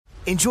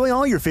Enjoy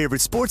all your favorite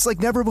sports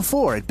like never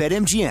before at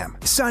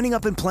BetMGM. Signing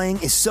up and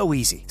playing is so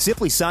easy.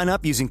 Simply sign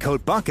up using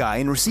code Buckeye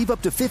and receive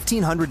up to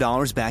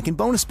 $1,500 back in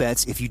bonus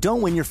bets if you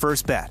don't win your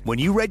first bet. When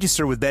you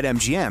register with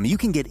BetMGM, you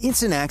can get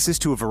instant access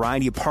to a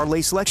variety of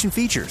parlay selection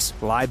features,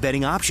 live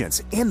betting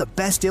options, and the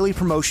best daily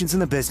promotions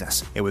in the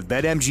business. And with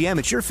BetMGM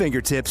at your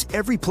fingertips,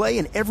 every play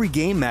and every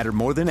game matter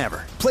more than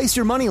ever. Place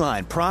your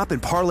moneyline, prop,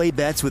 and parlay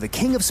bets with the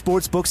king of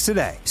sportsbooks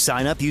today.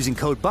 Sign up using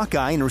code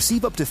Buckeye and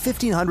receive up to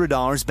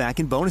 $1,500 back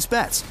in bonus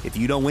bets if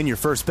you don't win your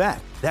first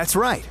bet. That's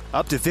right,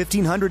 up to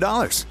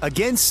 $1,500.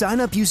 Again, sign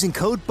up using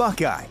code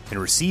Buckeye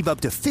and receive up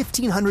to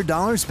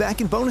 $1,500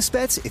 back in bonus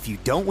bets if you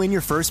don't win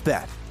your first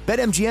bet.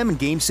 BetMGM and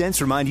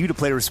GameSense remind you to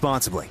play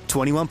responsibly.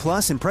 21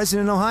 plus and present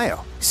in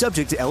Ohio.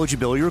 Subject to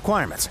eligibility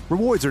requirements.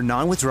 Rewards are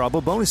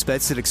non-withdrawable bonus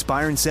bets that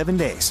expire in 7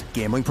 days.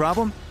 Gambling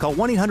problem? Call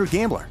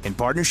 1-800-GAMBLER in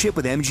partnership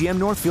with MGM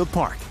Northfield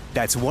Park.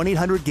 That's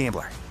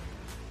 1-800-GAMBLER.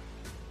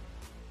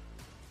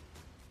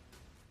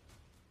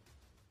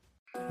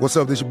 What's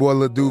up, this your boy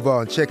Lil Duval,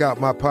 and check out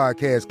my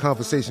podcast,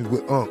 Conversations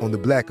with Unc, on the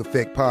Black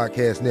Effect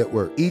Podcast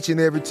Network. Each and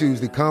every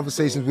Tuesday,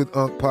 Conversations with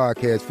Unc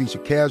podcast feature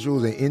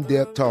casuals and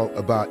in-depth talk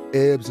about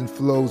ebbs and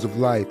flows of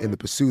life and the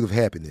pursuit of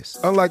happiness.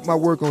 Unlike my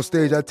work on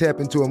stage, I tap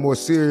into a more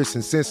serious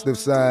and sensitive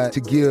side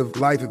to give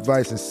life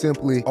advice and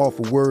simply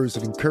offer words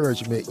of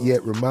encouragement,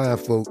 yet remind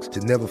folks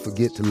to never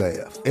forget to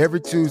laugh.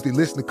 Every Tuesday,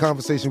 listen to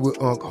Conversation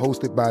with Unc,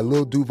 hosted by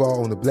Lil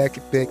Duval on the Black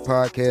Effect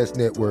Podcast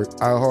Network,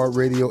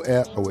 iHeartRadio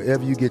app, or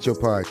wherever you get your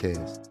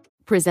podcasts.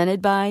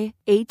 Presented by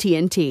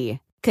AT&T.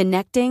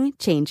 Connecting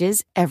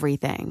changes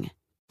everything.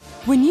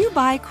 When you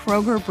buy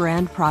Kroger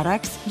brand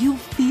products, you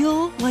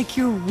feel like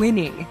you're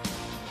winning.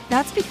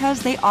 That's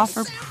because they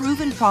offer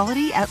proven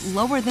quality at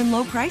lower than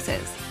low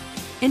prices.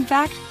 In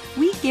fact,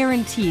 we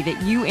guarantee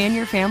that you and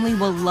your family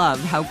will love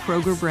how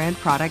Kroger brand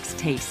products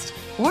taste,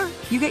 or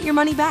you get your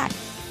money back.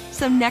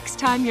 So next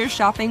time you're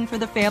shopping for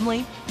the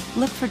family,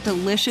 look for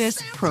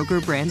delicious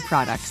Kroger brand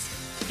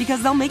products,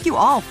 because they'll make you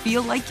all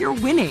feel like you're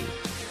winning.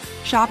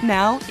 Shop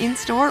now,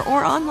 in-store,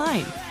 or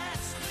online.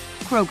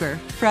 Kroger,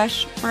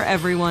 fresh for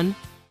everyone.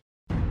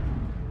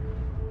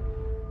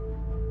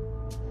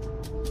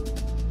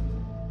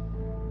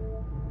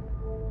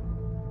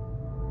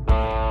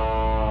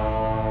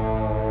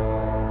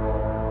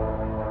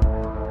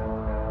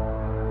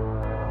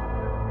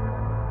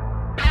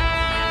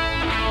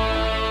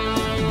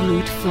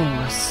 Brute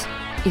force.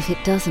 If it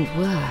doesn't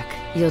work,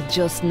 you're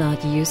just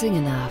not using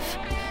enough.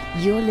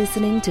 You're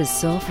listening to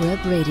Soft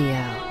Rep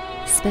Radio.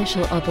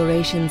 Special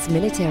Operations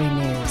Military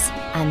News,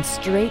 and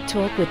straight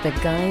talk with the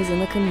guys in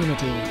the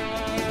community.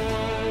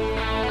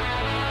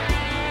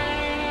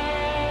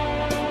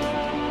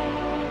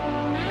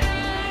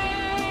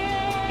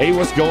 Hey,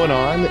 what's going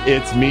on?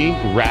 It's me,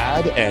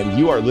 Rad, and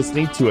you are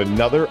listening to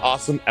another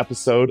awesome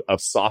episode of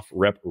Soft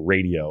Rep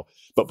Radio.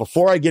 But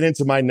before I get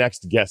into my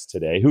next guest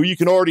today, who you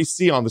can already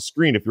see on the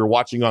screen if you're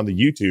watching on the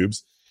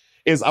YouTubes,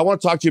 is I want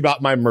to talk to you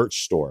about my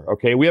merch store.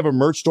 Okay. We have a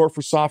merch store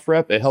for Soft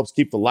Rep. It helps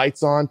keep the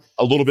lights on.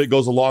 A little bit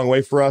goes a long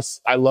way for us.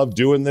 I love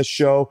doing this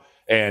show,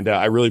 and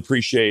I really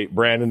appreciate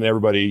Brandon and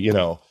everybody,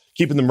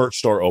 keeping the merch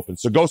store open.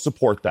 So go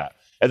support that.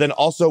 And then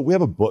also we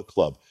have a book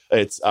club.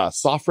 It's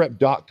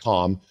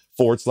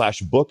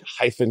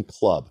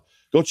softrep.com/book-club.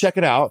 Go check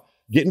it out.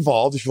 Get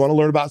involved. If you want to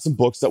learn about some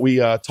books that we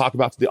talk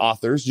about to the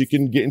authors, you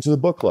can get into the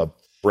book club.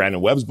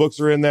 Brandon Webb's books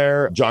are in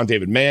there. John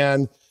David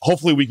Mann.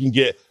 Hopefully we can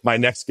get my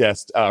next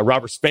guest,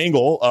 Robert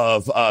Spangle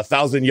of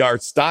 1,000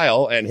 Yard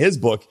Style, and his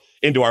book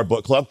into our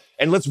book club.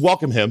 And let's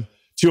welcome him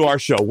to our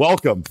show.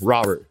 Welcome,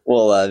 Robert.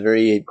 Well,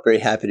 very, very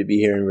happy to be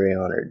here and very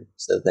honored.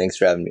 So thanks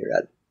for having me,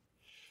 Rad.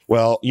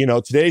 Well,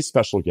 today's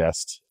special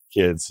guest,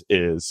 kids,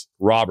 is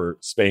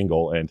Robert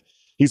Spangle, and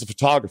he's a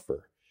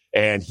photographer,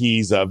 and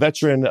he's a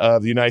veteran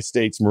of the United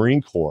States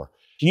Marine Corps.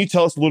 Can you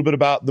tell us a little bit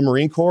about the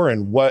Marine Corps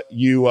and what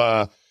you,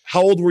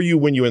 how old were you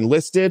when you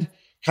enlisted?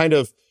 Kind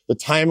of the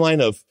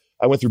timeline of,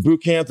 I went through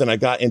boot camp, then I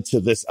got into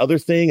this other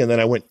thing, and then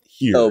I went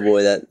here. Oh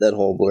boy, that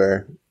whole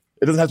blur.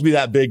 It doesn't have to be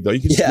that big though.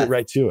 You can just get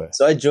right to it.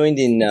 So I joined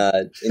in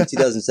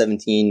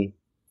 2017,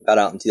 got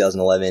out in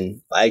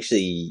 2011. I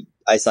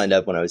signed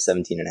up when I was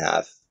 17 and a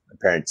half. My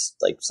parents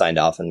signed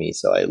off on me.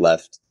 So I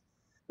left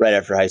right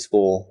after high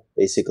school.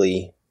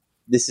 Basically,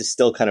 this is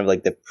still kind of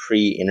like the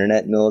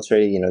pre-internet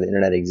military. The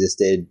internet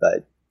existed,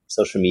 but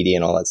social media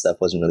and all that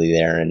stuff wasn't really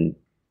there. And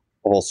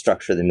the whole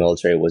structure of the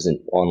military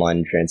wasn't online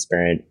and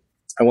transparent.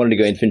 I wanted to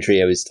go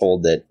infantry. I was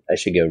told that I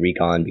should go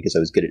recon because I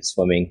was good at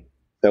swimming.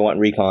 So I went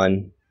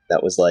recon.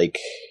 That was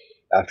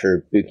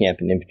after boot camp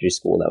and infantry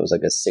school, that was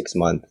a 6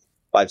 month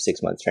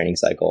training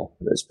cycle.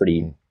 It was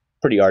pretty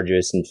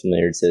arduous and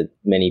familiar to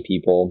many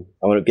people.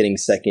 I wound up getting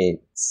sent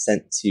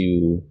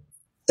to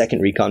 2nd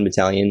Recon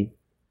Battalion.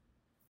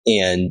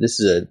 And this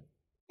is an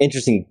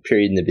interesting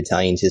period in the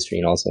battalion's history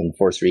and also in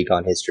Force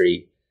Recon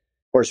history.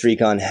 Force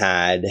Recon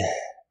had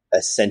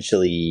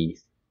essentially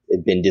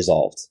been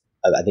dissolved.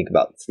 I think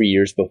about 3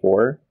 years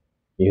before.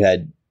 You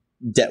had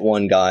Det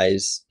 1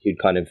 guys who'd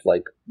kind of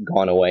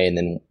gone away and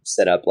then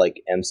set up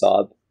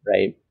MSOB,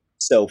 right?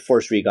 So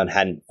Force Recon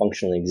hadn't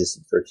functionally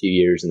existed for a few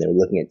years, and they were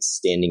looking at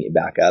standing it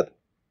back up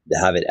to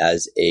have it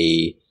as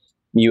a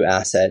new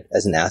asset,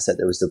 as an asset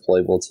that was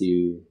deployable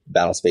to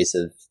battle space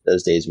of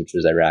those days, which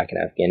was Iraq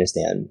and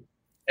Afghanistan.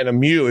 And a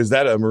MEU, is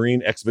that a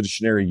Marine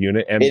Expeditionary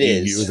Unit? MEU, it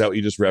is that what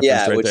you just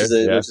referenced right which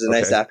there? Which is a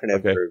nice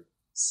acronym for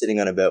sitting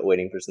on a boat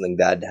waiting for something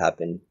bad to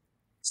happen.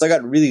 So I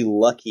got really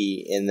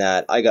lucky in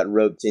that I got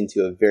roped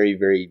into a very,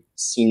 very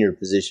senior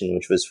position,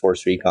 which was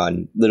Force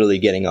Recon, literally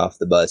getting off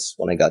the bus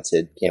when I got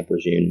to Camp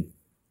Lejeune.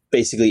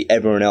 Basically,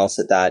 everyone else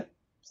at that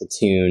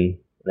platoon,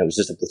 and it was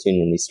just a platoon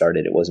when we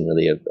started, it wasn't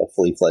really a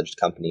fully fledged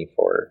company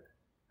for,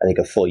 I think,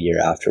 a full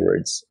year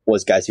afterwards,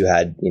 was guys who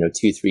had,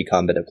 2-3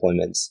 combat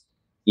deployments,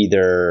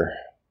 either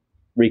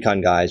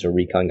recon guys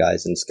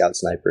and scout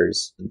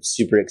snipers,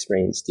 super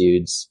experienced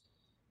dudes.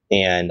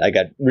 And I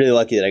got really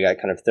lucky that I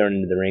got kind of thrown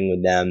into the ring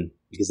with them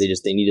because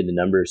they needed the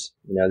numbers.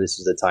 This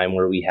was a time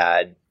where we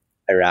had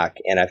Iraq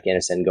and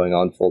Afghanistan going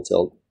on full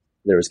tilt.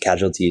 There was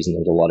casualties and there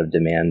was a lot of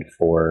demand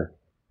for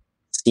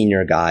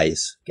senior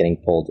guys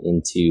getting pulled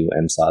into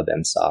MSOB,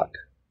 MSOC,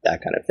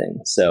 that kind of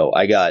thing. So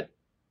I got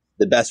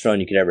the best run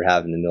you could ever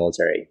have in the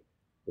military,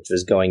 which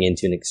was going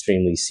into an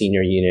extremely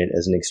senior unit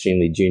as an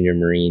extremely junior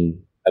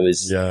Marine. I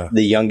was the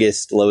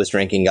youngest, lowest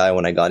ranking guy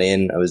when I got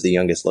in. I was the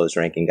youngest, lowest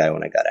ranking guy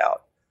when I got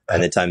out.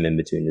 And the time in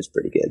between was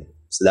pretty good.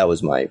 So that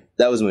was my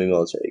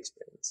military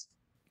experience.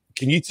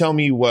 Can you tell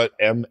me what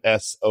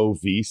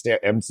MSOV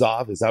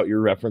MSOV, is that what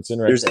you're referencing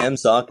right There's now?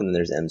 MSOC and then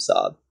there's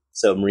MSOB.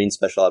 So Marine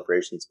Special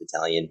Operations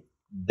Battalion.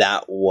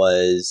 That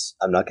was,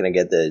 I'm not going to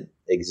get the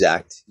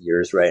exact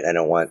years right. I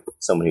don't want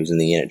someone who's in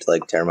the unit to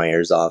tear my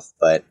ears off,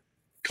 but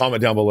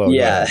comment down below.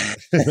 Yeah.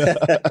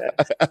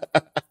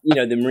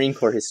 The Marine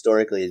Corps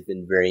historically has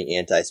been very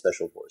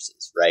anti-special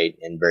forces, right?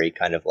 And very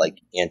kind of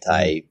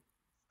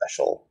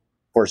anti-special.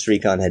 Force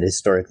Recon had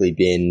historically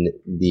been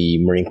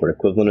the Marine Corps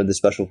equivalent of the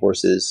Special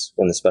Forces.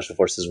 When the Special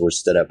Forces were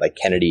stood up by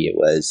Kennedy, it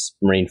was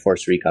Marine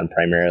Force Recon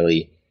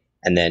primarily,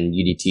 and then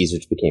UDTs,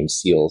 which became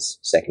SEALs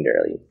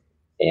secondarily.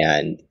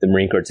 And the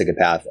Marine Corps took a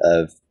path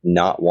of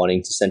not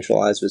wanting to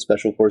centralize with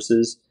Special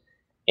Forces,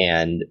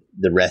 and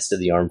the rest of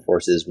the armed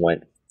forces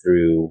went for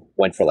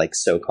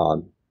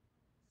SOCOM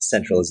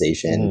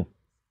centralization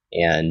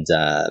and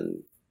a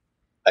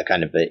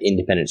kind of an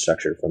independent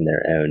structure from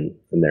their own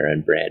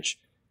branch.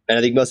 And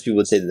I think most people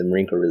would say that the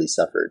Marine Corps really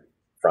suffered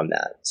from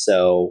that.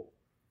 So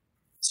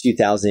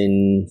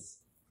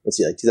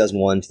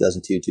 2001,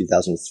 2002,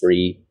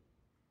 2003,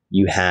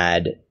 you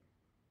had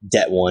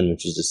Det 1,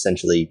 which is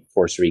essentially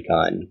Force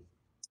Recon,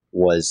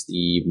 was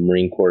the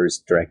Marine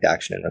Corps' direct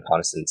action and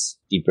reconnaissance,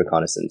 deep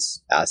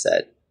reconnaissance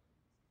asset.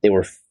 They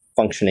were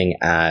functioning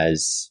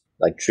as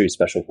true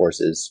special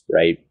forces,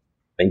 right?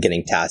 And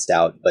getting tasked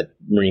out, but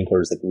Marine Corps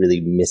was really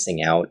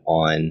missing out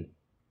on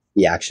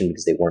the action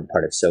because they weren't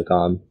part of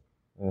SOCOM.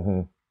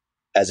 Mm-hmm.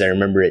 As I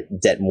remember it,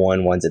 Det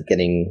 1 winds up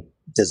getting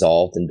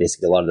dissolved, and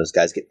basically a lot of those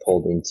guys get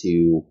pulled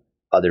into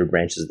other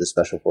branches of the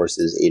special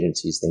forces,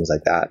 agencies, things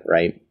like that,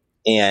 right?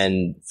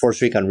 And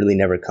Force Recon really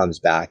never comes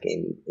back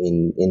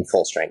in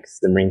full strength.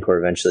 The Marine Corps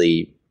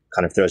eventually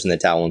kind of throws in the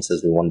towel and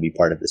says, we want to be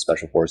part of the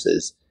special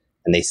forces,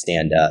 and they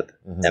stand up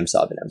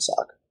MSOB and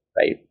MSOC,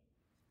 right?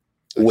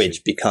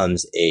 Which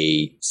becomes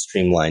a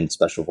streamlined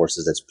special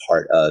forces that's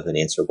part of and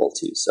answerable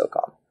to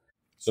SOCOM.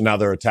 So now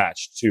they're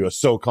attached to a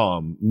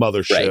SOCOM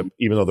mothership, right.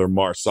 Even though they're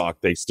MARSOC,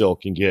 they still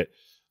can get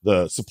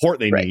the support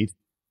they need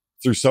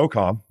through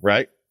SOCOM,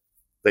 right?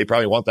 They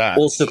probably want that.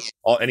 Well,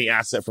 any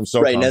asset from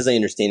SOCOM. Right, and as I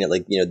understand it,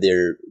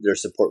 their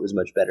support was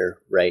much better,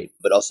 right?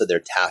 But also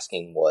their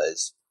tasking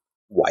was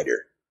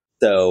wider.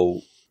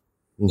 So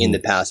in the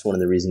past, one of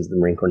the reasons the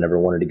Marine Corps never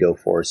wanted to go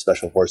for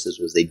special forces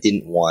was they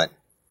didn't want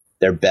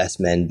their best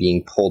men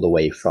being pulled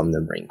away from the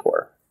Marine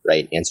Corps,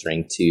 right?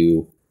 Answering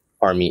to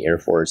Army, Air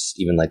Force,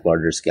 even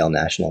larger scale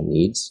national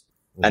needs.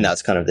 And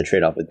that's kind of the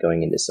trade-off with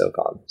going into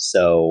SOCOM.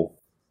 So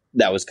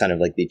that was kind of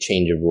the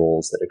change of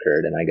roles that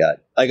occurred. And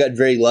I got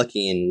very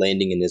lucky in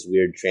landing in this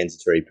weird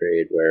transitory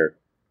period where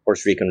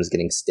Force Recon was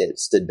getting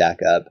stood back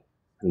up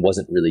and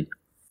wasn't really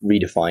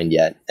redefined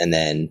yet. And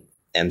then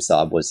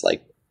MSOB was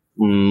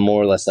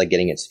more or less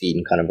getting its feet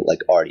and kind of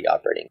already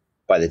operating.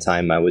 By the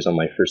time I was on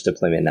my first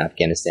deployment in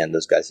Afghanistan,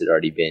 those guys had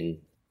already been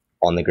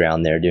on the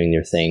ground there doing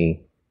their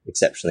thing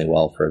exceptionally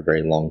well for a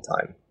very long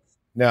time.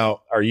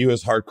 Now, are you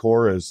as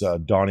hardcore as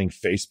donning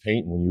face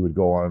paint when you would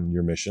go on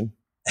your mission?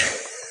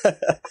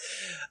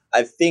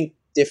 I think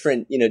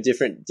different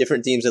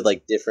teams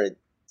had different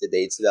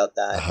debates about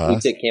that. We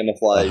took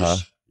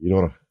camouflage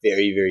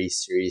very, very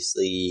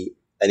seriously.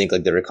 I think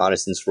the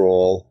reconnaissance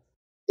role,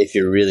 if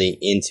you're really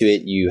into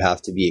it, you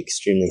have to be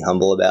extremely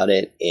humble about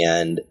it.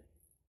 And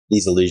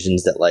these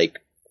illusions that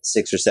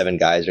 6 or 7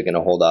 guys are going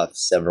to hold off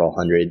several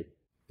hundred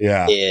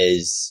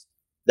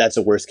that's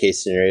a worst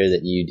case scenario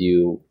that you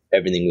do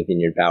everything within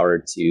your power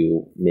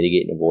to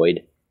mitigate and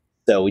avoid.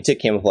 So we took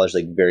camouflage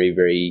very,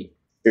 very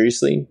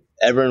seriously.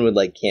 Everyone would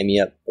cam me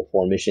up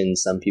before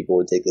missions. Some people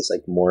would take this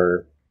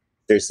more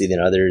seriously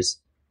than others.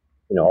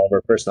 All of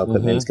our personal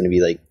equipment is going to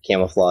be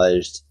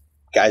camouflaged.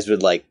 Guys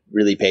would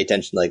really pay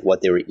attention to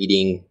what they were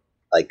eating,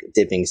 like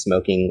dipping,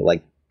 smoking,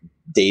 like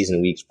days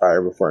and weeks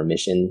prior before a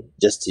mission,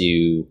 just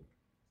to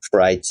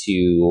try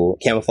to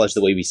camouflage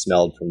the way we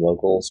smelled from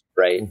locals,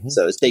 right? Mm-hmm.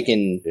 So it's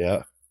taken,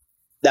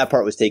 that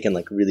part was taken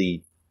like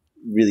really,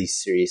 really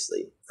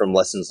seriously from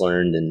lessons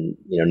learned. And,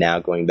 now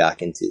going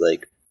back into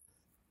like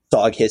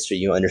dog history,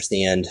 you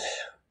understand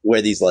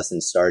where these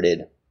lessons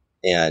started.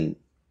 And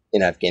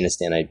in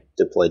Afghanistan, I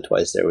deployed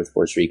twice there with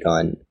Force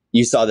Recon.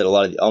 You saw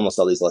that almost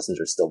all these lessons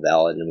are still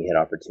valid, and we had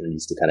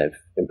opportunities to kind of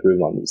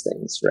improve on these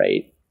things,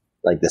 right?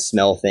 Like the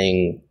smell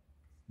thing,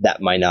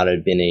 that might not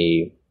have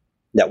been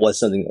that was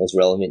something that was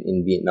relevant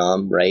in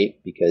Vietnam, right?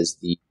 Because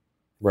the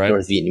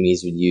North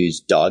Vietnamese would use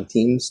dog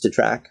teams to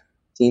track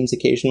teams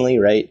occasionally,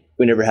 right?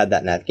 We never had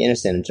that in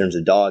Afghanistan in terms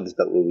of dogs,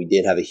 but what we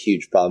did have a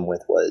huge problem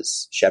with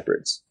was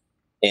shepherds.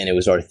 And it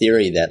was our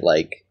theory that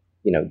like,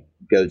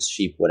 goats,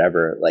 sheep,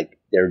 whatever, like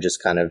they're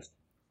just kind of,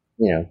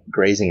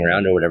 grazing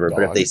around or whatever.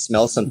 But if they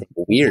smell something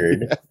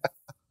weird,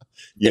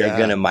 they're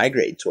going to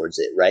migrate towards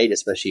it, right?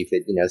 Especially if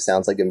it,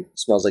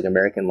 smells like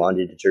American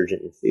laundry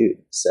detergent and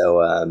food. So,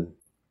 a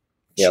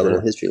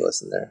little history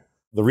lesson there.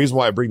 The reason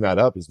why I bring that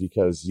up is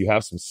because you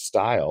have some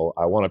style.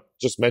 I want to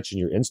just mention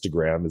your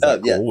Instagram. Is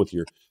that cool with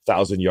your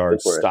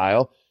 1,000-yard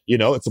style?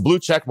 It's a blue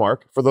check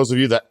mark for those of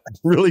you that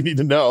really need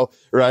to know,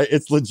 right?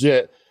 It's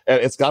legit. And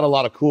it's got a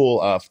lot of cool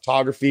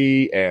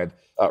photography. And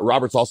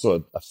Robert's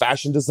also a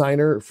fashion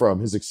designer from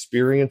his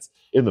experience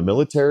in the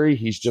military.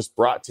 He's just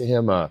brought to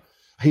him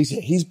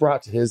he's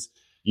brought his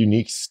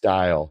unique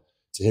style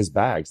to his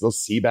bags. Those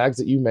sea bags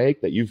that you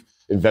make, that you've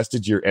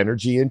invested your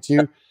energy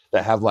into,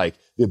 that have like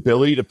the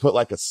ability to put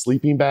like a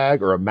sleeping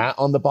bag or a mat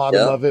on the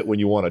bottom of it when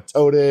you want to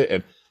tote it,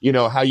 and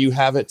how you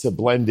have it to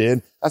blend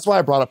in. That's why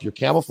I brought up your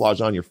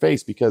camouflage on your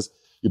face, because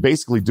you're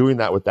basically doing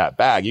that with that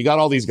bag. You got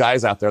all these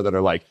guys out there that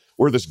are like,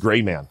 we're this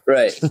gray man.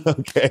 Right.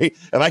 Okay.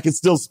 And I can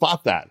still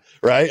spot that,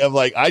 right? I'm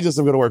like, I just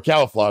am going to wear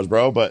camouflage,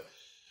 bro. But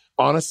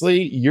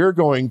honestly, you're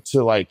going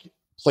to like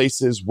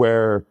places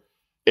where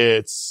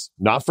it's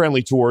not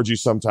friendly towards you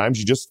sometimes.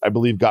 You just, I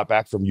believe, got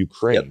back from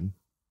Ukraine,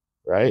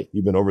 right?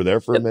 You've been over there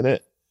for a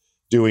minute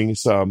doing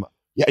some,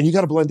 and you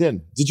got to blend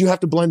in. Did you have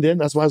to blend in?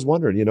 That's why I was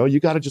wondering, you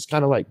got to just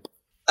kind of like.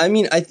 I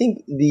mean, I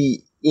think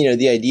the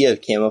idea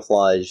of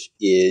camouflage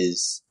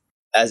is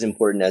as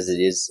important as it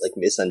is like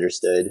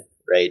misunderstood,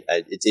 right?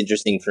 It's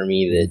interesting for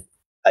me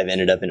that I've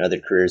ended up in other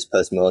careers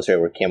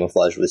post-military where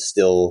camouflage was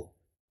still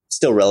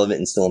relevant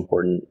and still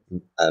important.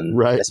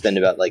 I spend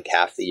about like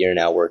half the year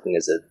now working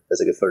as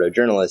like a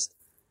photojournalist.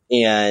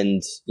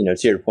 And,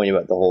 to your point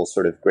about the whole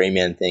sort of gray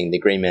man thing, the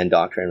gray man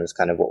doctrine was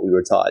kind of what we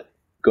were taught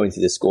going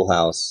through the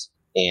schoolhouse,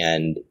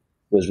 and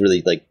was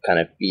really like kind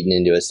of feeding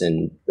into us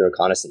in the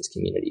reconnaissance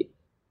community.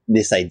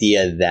 This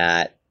idea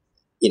that,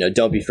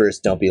 don't be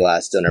first, don't be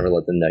last, don't ever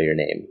let them know your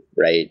name,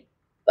 right?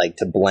 Like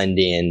to blend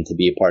in, to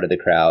be a part of the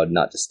crowd,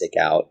 not to stick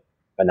out,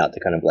 but not to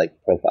kind of like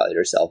profile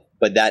yourself.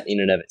 But that in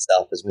and of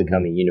itself has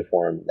become a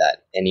uniform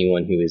that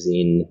anyone who is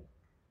in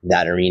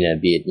that arena,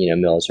 be it,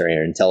 military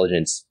or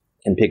intelligence,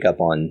 can pick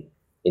up on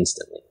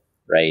instantly,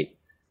 right?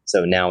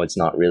 So now it's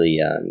not really,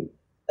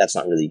 that's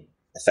not really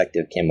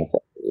effective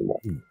camouflage anymore.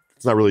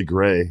 It's not really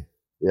gray.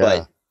 Yeah.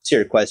 But to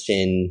your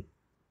question,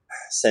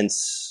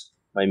 since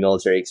my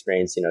military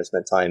experience, I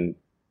spent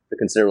a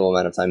considerable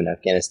amount of time in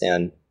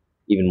Afghanistan,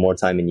 even more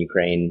time in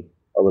Ukraine,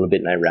 a little bit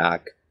in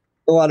Iraq,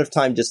 a lot of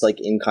time just like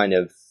in kind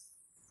of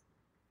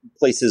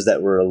places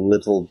that were a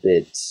little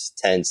bit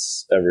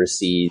tense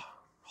overseas.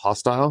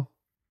 Hostile?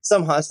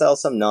 Some hostile,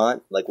 some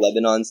not. Like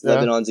Lebanon's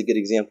a good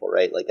example,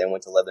 right? Like I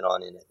went to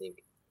Lebanon in, I think,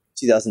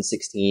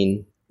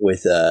 2016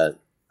 with a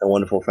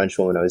wonderful French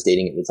woman I was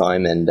dating at the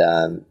time. And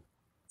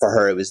for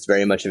her, it was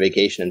very much a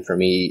vacation. And for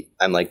me,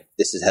 I'm like,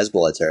 this is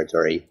Hezbollah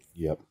territory.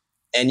 Yep.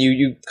 And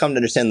you come to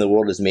understand the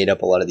world is made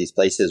up a lot of these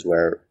places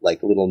where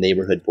like little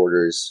neighborhood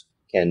borders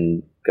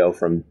can go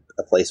from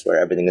a place where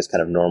everything is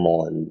kind of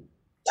normal and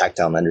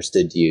tactile and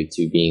understood to you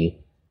to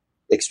being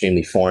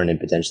extremely foreign and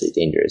potentially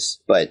dangerous.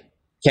 But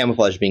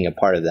camouflage being a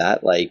part of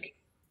that, like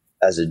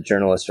as a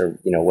journalist or,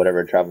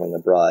 whatever, traveling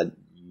abroad,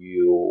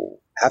 you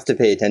have to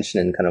pay attention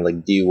and kind of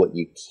like do what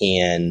you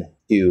can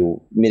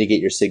to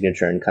mitigate your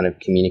signature and kind of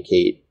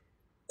communicate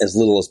as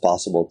little as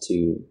possible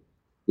to,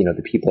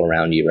 the people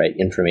around you, right?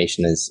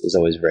 Information is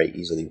always very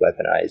easily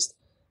weaponized.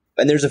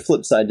 And there's a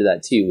flip side to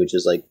that too, which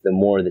is like the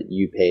more that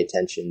you pay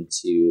attention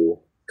to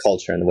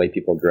culture and the way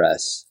people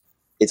dress,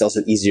 it's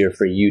also easier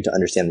for you to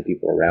understand the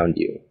people around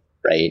you,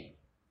 right?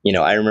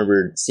 I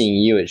remember seeing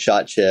you at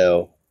SHOT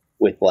Show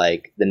with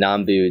like the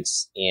Nam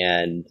boots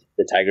and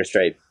the tiger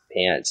stripe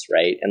pants,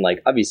 right? And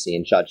like obviously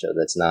in SHOT Show,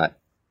 that's not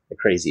the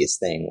craziest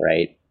thing,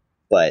 right?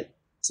 But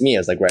to me, I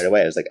was like right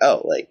away, I was like,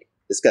 oh, like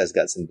this guy's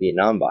got some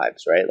Vietnam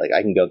vibes, right? Like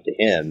I can go up to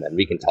him and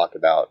we can talk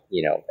about,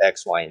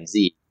 X, Y, and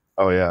Z.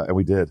 Oh yeah, and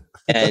we did.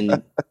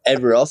 And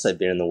everywhere else I've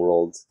been in the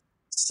world,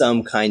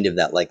 some kind of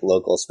that like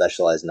local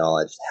specialized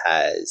knowledge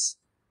has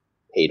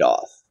paid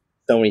off.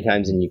 So many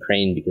times in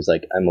Ukraine, because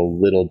like I'm a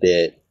little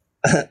bit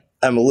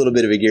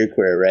of a gear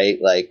queer, right?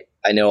 Like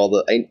I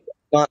know I'm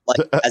not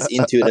like as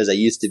into it as I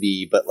used to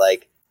be, but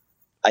like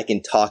I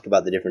can talk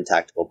about the different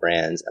tactical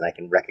brands and I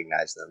can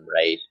recognize them,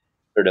 right?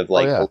 Sort of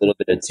like a little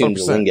bit attuned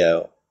to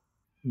lingo.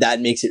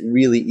 That makes it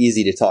really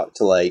easy to talk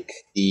to like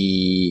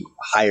the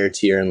higher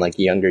tier and like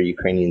younger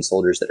Ukrainian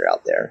soldiers that are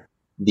out there.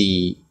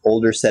 The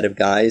older set of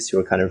guys who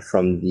are kind of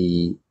from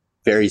the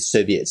very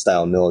Soviet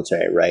style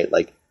military, right?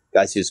 Like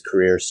guys whose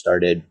career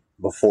started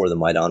before the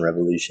Maidan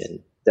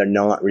Revolution. They're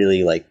not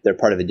really like, they're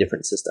part of a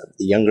different system.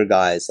 The younger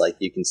guys, like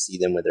you can see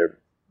them with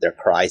their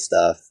Cry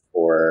stuff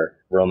or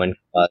Roman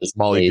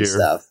made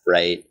stuff,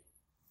 right?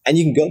 And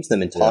you can go to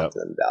them and talk to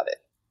them about it,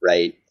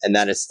 right? And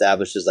that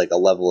establishes like a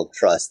level of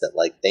trust that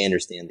like they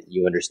understand that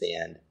you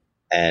understand.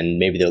 And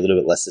maybe they're a little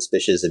bit less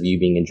suspicious of you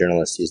being a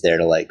journalist who's there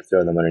to like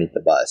throw them underneath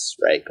the bus,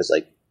 right? Because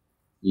like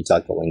you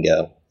talk the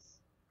lingo.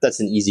 That's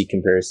an easy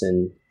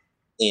comparison.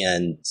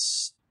 And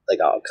like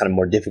a kind of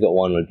more difficult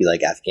one would be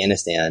like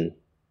Afghanistan,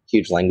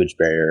 huge language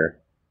barrier.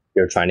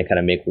 You're trying to kind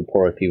of make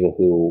rapport with people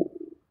who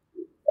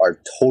are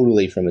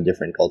totally from a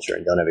different culture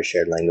and don't have a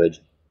shared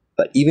language.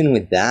 But even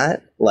with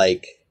that,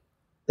 like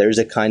there's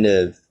a kind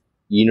of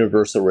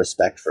universal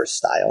respect for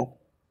style,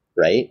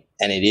 right?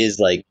 And it is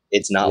like,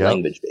 it's not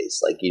language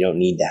based. Like you don't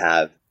need to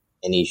have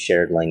any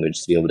shared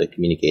language to be able to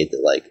communicate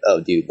that like, oh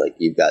dude, like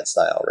you've got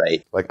style,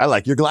 right? Like, I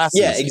like your glasses.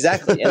 Yeah,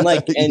 exactly. And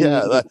like,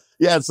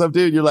 and some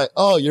dude, you're like,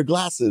 oh, your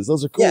glasses,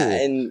 those are cool. Yeah.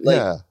 And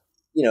like,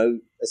 you know,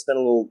 I spent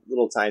a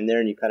little time there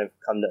and you kind of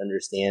come to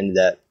understand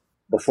that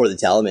before the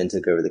Taliban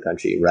took over the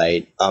country,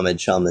 right?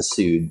 Ahmad Shah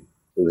Massoud,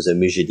 who was a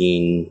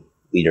Mujahideen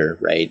leader,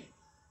 right?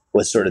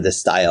 Was sort of the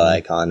style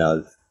icon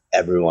of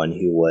everyone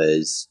who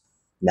was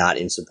not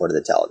in support of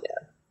the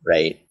Taliban,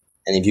 right?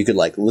 And if you could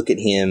like look at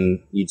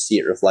him, you'd see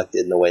it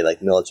reflected in the way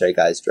like military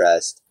guys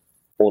dressed,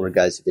 older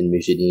guys have been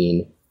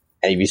Mujahideen.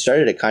 And if you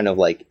started to kind of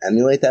like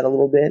emulate that a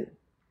little bit,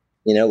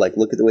 you know, like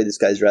look at the way this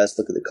guy's dressed,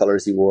 look at the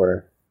colors he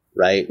wore,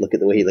 right? Look at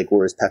the way he like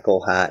wore his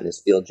Pekal hat and his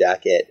field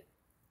jacket.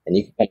 And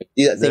you can kind of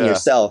do that thing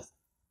yourself.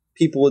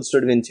 People would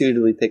sort of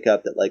intuitively pick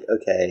up that like,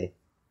 okay,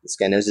 this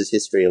guy knows his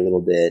history a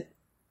little bit.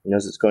 He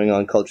knows what's going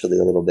on culturally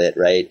a little bit,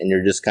 right? And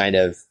you're just kind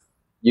of,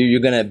 you're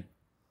going to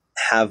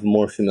have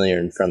more familiar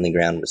and friendly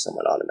ground with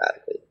someone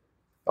automatically.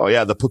 Oh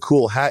yeah, the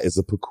Pakul hat is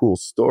a Pakul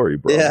story,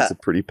 bro. Yeah. It's a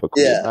pretty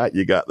Pakul hat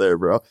you got there,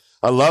 bro.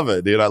 I love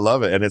it, dude. I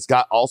love it. And it's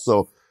got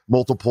also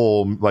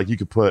multiple, like you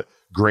could put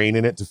grain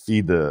in it to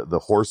feed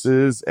the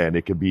horses, and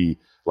it could be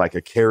like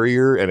a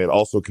carrier, and it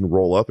also can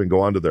roll up and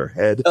go onto their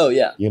head. Oh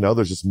yeah. You know,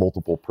 there's just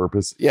multiple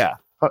purpose. Yeah.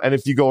 And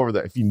if you go over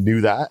that, if you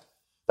knew that,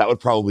 that would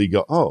probably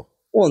go, oh,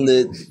 well,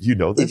 and you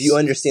know this? If you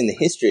understand the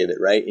history of it,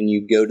 right, and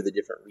you go to the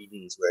different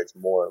regions where it's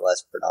more or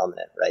less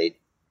predominant, right,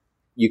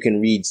 you can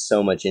read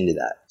so much into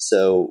that.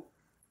 So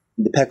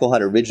the Pekal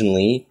hat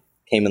originally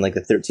came in like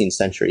the 13th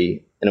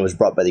century, and it was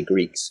brought by the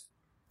Greeks.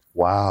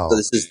 Wow. So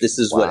this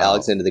is what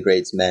Alexander the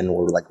Great's men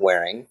were like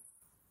wearing.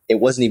 It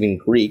wasn't even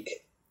Greek;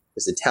 it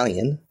was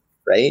Italian,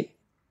 right?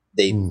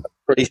 They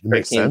pretty sure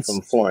it came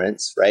from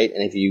Florence, right?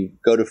 And if you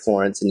go to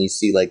Florence and you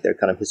see like their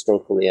kind of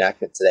historical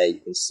reenactment today,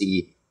 you can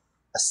see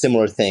a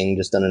similar thing,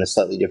 just done in a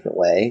slightly different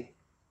way.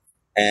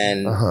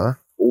 And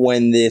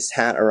when this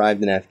hat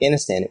arrived in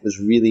Afghanistan, it was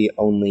really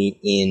only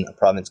in a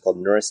province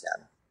called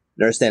Nuristan.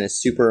 Nuristan is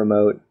super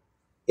remote.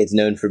 It's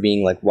known for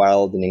being like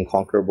wild and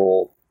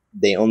inconquerable.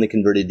 They only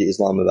converted to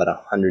Islam about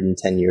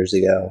 110 years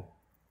ago.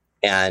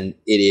 And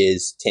it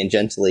is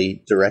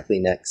tangentially directly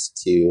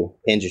next to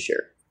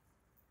Panjshir,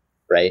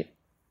 right?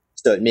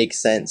 So it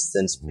makes sense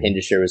since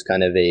Panjshir was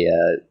kind of a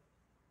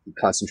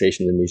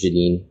concentration of the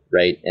Mujahideen,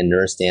 right? And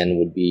Nuristan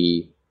would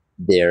be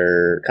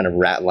their kind of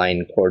rat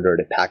line corridor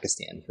to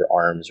Pakistan for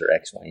arms or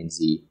X, Y, and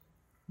Z,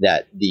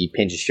 that the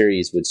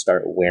Panjshiris would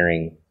start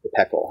wearing the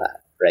Pekal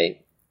hat, right?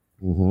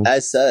 Mm-hmm.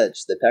 As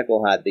such, the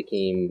Pekal hat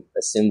became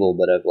a symbol,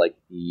 but of like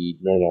the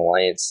Northern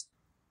Alliance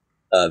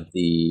of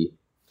the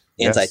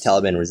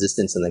anti-Taliban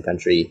resistance in the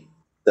country.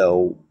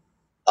 So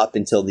up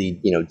until the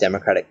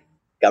democratic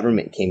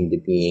government came to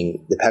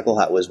being, the Pekal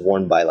hat was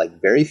worn by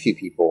like very few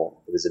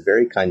people. It was a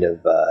very kind of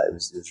it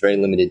was very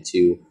limited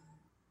to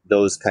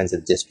those kinds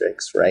of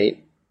districts,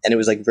 right? And it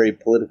was like very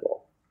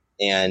political.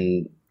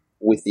 And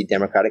with the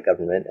democratic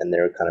government and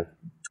their kind of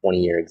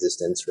 20-year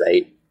existence,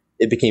 right,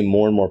 it became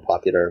more and more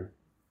popular.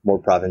 More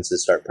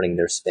provinces start putting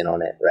their spin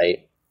on it,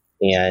 right?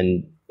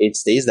 And it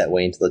stays that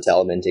way until the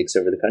Taliban takes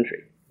over the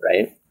country,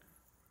 right?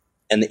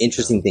 And the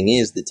interesting thing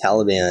is the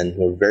Taliban,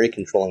 who are very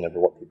controlling over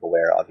what people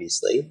wear,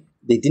 obviously,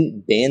 they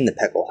didn't ban the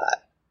Pekal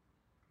hat,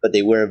 but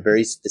they wear a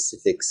very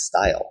specific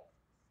style.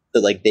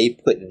 So like they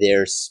put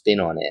their spin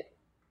on it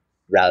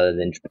rather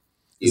than...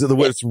 Is it the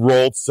way it's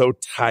rolled so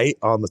tight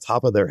on the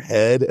top of their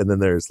head, and then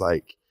there's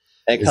like...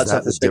 And it cuts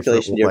off the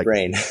circulation to your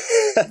brain.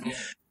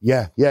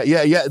 Yeah.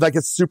 Like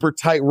it's super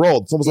tight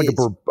rolled. It's almost like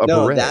a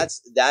beret.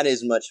 That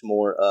is much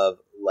more of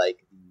like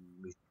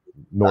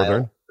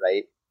Northern, style,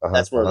 right?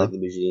 That's more like the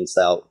Mujahideen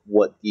style.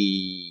 What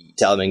the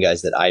Taliban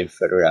guys that I've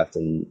photographed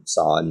and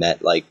saw and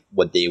met, like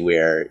what they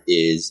wear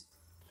is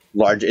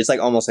larger. It's like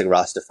almost like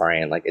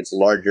Rastafarian. Like it's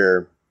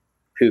larger,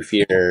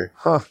 poofier.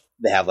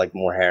 They have like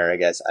more hair, I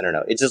guess. I don't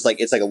know. It's just like,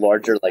 it's like a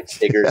larger, like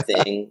bigger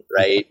thing,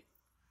 right?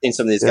 I think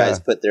some of these guys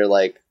put their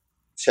like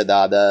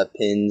Shadada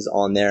pins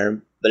on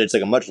there, but it's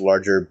like a much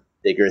larger,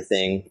 bigger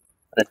thing.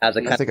 And it has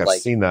a kind of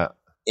like seen that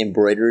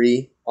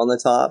embroidery on the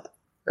top.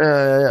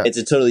 Yeah. It's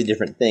a totally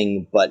different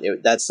thing, but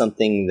that's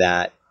something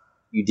that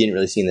you didn't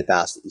really see in the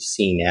past that you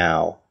see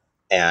now.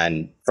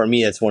 And for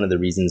me, that's one of the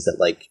reasons that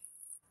like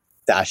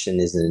fashion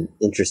is an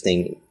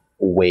interesting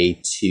way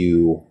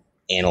to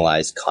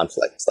analyze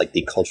conflict, like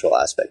the cultural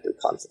aspect of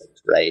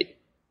conflict, right?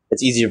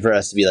 It's easier for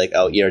us to be like,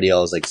 oh,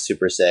 ERDL is like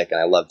super sick and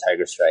I love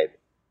Tiger Stripe,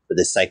 but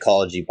the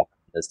psychology behind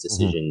those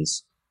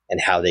decisions and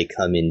how they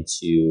come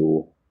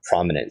into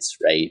prominence,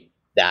 right?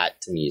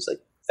 That to me is like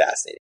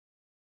fascinating.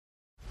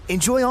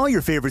 Enjoy all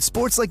your favorite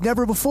sports like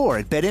never before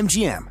at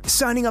BetMGM.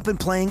 Signing up and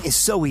playing is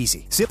so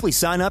easy. Simply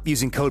sign up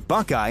using code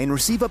Buckeye and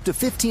receive up to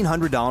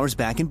 $1,500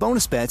 back in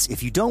bonus bets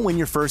if you don't win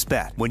your first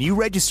bet. When you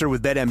register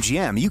with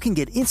BetMGM, you can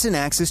get instant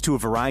access to a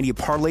variety of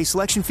parlay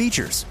selection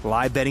features,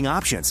 live betting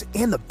options,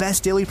 and the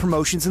best daily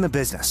promotions in the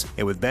business.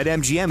 And with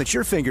BetMGM at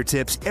your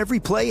fingertips, every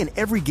play and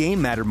every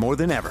game matter more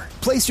than ever.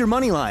 Place your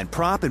moneyline,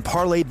 prop, and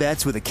parlay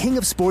bets with the king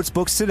of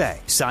sportsbooks today.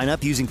 Sign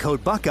up using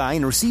code Buckeye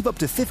and receive up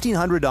to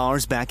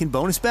 $1,500 back in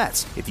bonus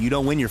bets if you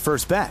don't win your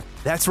first bet.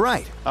 That's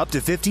right, up to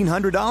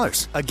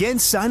 $1,500. Again,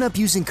 sign up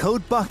using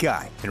code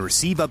Buckeye and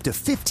receive up to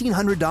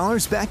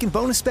 $1,500 back in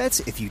bonus bets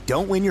if you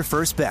don't win your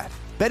first bet.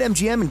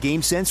 BetMGM and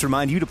GameSense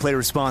remind you to play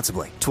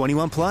responsibly.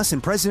 21 plus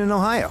and present in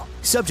Ohio.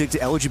 Subject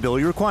to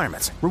eligibility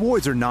requirements.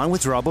 Rewards are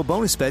non-withdrawable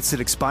bonus bets that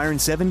expire in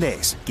 7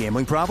 days.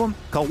 Gambling problem?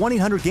 Call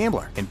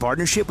 1-800-GAMBLER in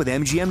partnership with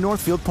MGM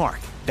Northfield Park.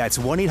 That's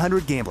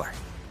 1-800-GAMBLER.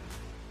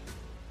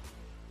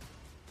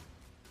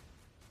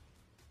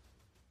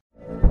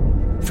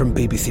 From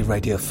BBC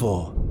Radio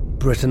 4,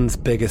 Britain's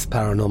biggest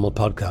paranormal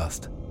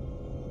podcast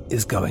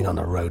is going on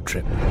a road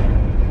trip.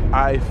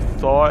 I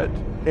thought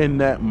in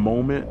that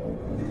moment,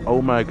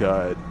 oh my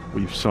God,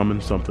 we've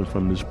summoned something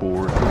from this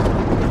board.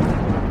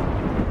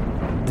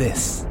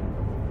 This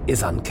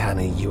is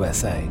Uncanny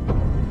USA.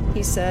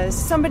 He says,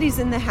 somebody's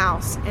in the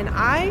house, and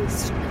I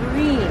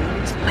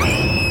screamed.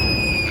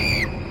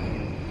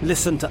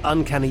 Listen to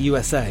Uncanny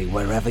USA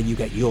wherever you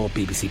get your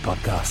BBC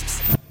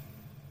podcasts,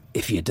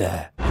 if you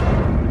dare.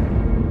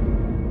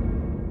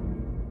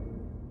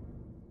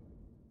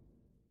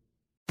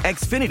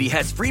 Xfinity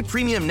has free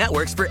premium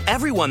networks for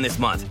everyone this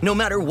month, no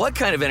matter what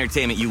kind of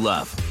entertainment you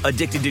love.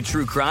 Addicted to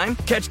true crime?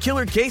 Catch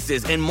killer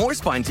cases and more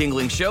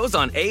spine-tingling shows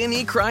on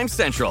A&E Crime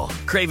Central.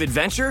 Crave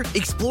adventure?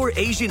 Explore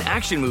Asian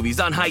action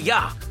movies on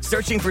Hi-YAH.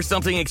 Searching for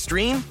something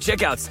extreme?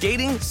 Check out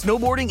skating,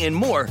 snowboarding, and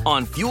more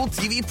on Fuel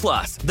TV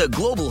Plus, the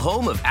global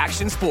home of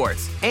action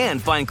sports.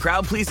 And find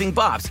crowd-pleasing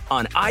bops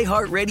on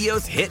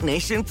iHeartRadio's Hit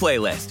Nation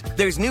playlist.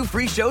 There's new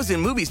free shows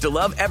and movies to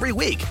love every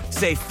week.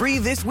 Say free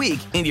this week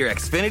in your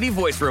Xfinity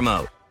voice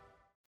remote.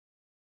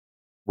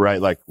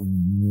 Right, like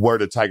where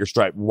did Tiger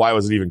Stripe? Why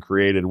was it even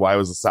created? Why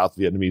was the South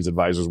Vietnamese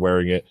advisors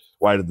wearing it?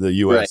 Why did the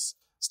U.S.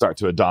 start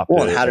to adopt it?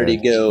 And how did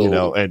it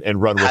go?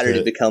 And run with it? How did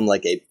it become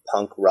like a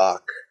punk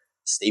rock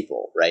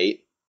staple? Right,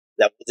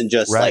 that wasn't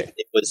just like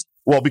it was.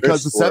 Well,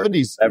 because the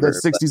 70s,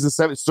 the 60s, the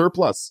 70s,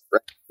 surplus.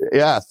 Right.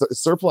 Yeah,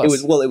 surplus.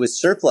 It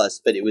was surplus,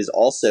 but it was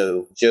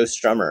also Joe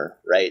Strummer,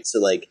 right? So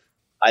like,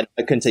 I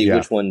couldn't tell you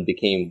which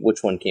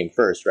one came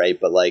first, right?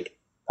 But like,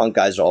 punk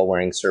guys are all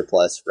wearing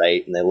surplus,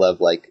 right? And they love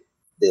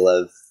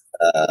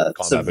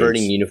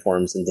subverting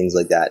uniforms and things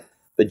like that.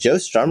 But Joe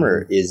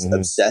Strummer is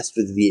obsessed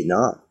with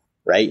Vietnam,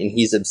 right? And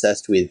he's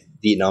obsessed with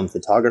Vietnam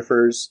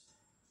photographers.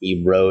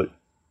 He wrote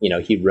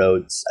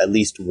at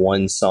least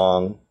one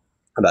song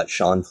about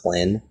Sean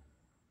Flynn,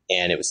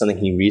 and it was something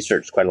he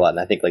researched quite a lot, and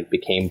I think like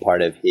became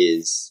part of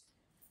his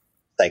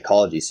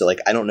psychology. So like,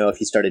 I don't know if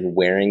he started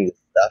wearing the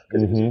stuff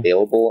because it was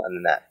available, and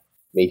then that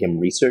made him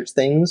research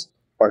things,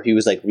 or if he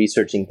was like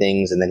researching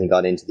things and then he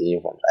got into the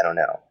uniforms. I don't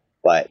know,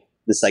 but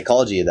the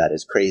psychology of that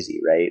is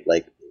crazy, right?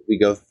 Like, we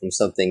go from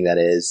something that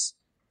is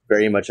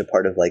very much a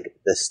part of like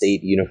the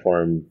state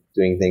uniform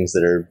doing things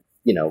that are,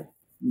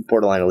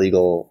 borderline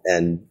illegal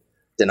and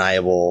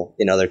deniable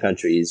in other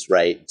countries,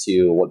 right?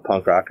 To what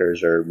punk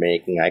rockers are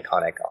making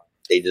iconic on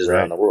stages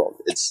around the world.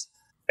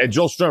 And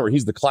Joel Strummer,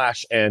 he's the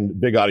Clash and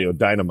Big Audio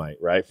Dynamite,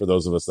 right? For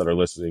those of us that are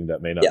listening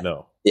that may not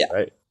know. Yeah.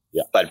 Right.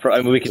 Yeah. But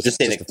we could just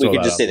say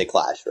the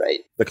Clash,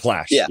 right? The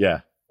Clash.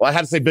 Yeah. Well, I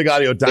had to say Big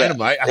Audio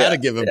Dynamite. I had to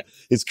give him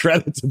his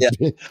credit.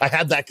 I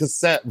had that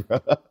cassette,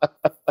 bro.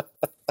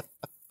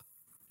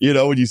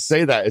 When you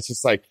say that, it's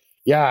just like,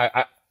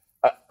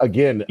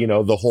 again,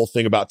 the whole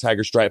thing about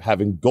Tiger Stripe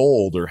having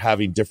gold or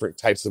having different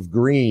types of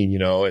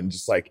green, and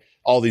just like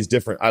all these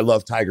different, I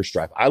love Tiger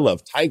Stripe. I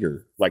love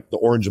Tiger, like the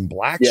orange and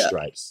black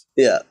stripes.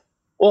 Yeah.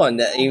 Well,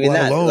 and even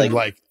that, alone,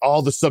 like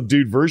all the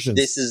subdued versions.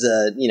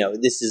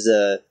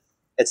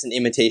 It's an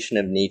imitation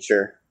of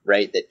nature,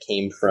 right? That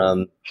came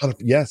from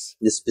this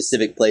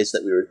specific place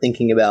that we were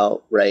thinking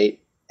about, right?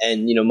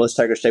 And, most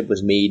Tiger Stripe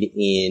was made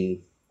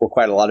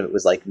quite a lot of it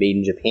was like made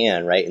in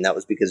Japan, right? And that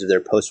was because of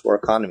their post-war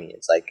economy.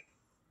 It's like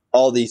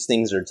all these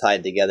things are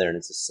tied together, and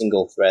it's a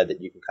single thread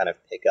that you can kind of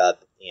pick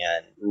up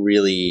and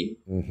really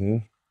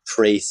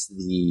trace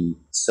the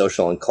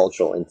social and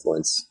cultural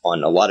influence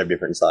on a lot of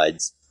different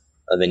sides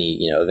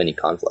any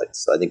conflict.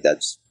 So I think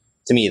that's,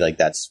 to me, like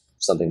that's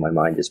something my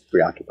mind is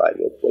preoccupied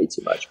with way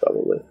too much,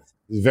 probably.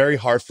 It's very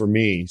hard for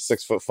me,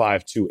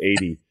 6'5",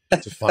 280,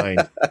 to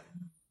find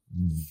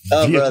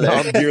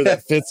Vietnam gear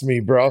that fits me,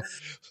 bro.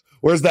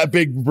 Where's that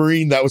big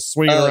Marine that was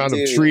swinging around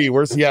a tree?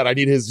 Where's he at? I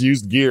need his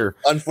used gear.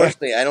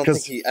 Unfortunately, I don't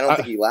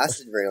think he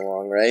lasted very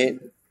long, right?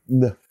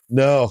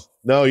 No,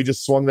 he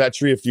just swung that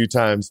tree a few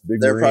times.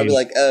 They're Marine, probably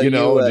like, oh,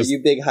 you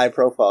big high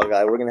profile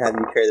guy, we're gonna have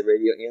you carry the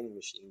radio and the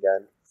machine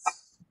gun.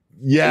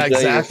 Yeah,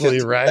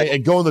 exactly, right?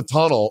 And go in the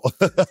tunnel.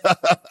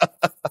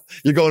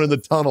 You're going in the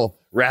tunnel.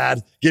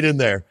 Rad, get in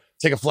there.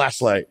 Take a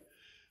flashlight.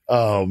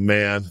 Oh,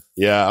 man.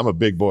 Yeah, I'm a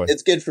big boy.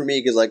 It's good for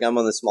me because, like, I'm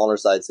on the smaller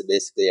side, so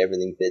basically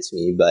everything fits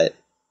me. But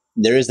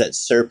there is that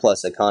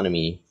surplus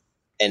economy,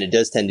 and it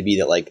does tend to be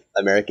that, like,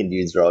 American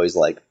dudes are always,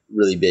 like,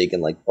 really big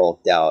and, like,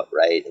 bulked out,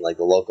 right? And, like,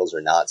 the locals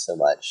are not so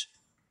much.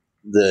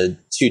 The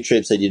 2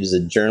 trips I did as a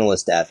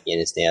journalist to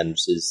Afghanistan,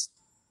 which is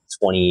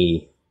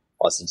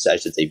I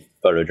should say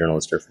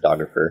photojournalist or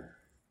photographer.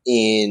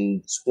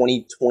 In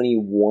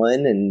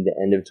 2021 and the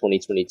end of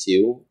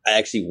 2022, I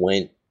actually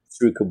went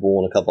through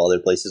Kabul and a couple other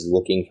places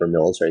looking for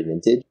military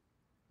vintage,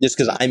 just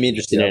because I'm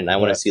interested in it and I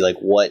want to see like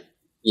what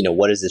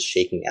is this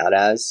shaking out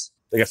as.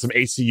 They got some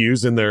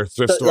ACUs in their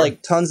thrift store,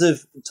 like tons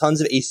of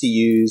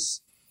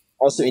ACUs.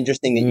 Also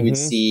interesting that you would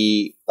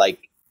see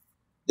like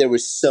there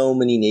was so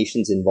many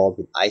nations involved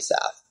with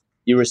ISAF.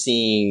 You were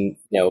seeing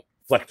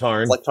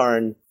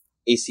Flecktarn,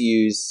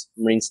 ACUs,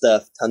 Marine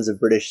stuff, tons of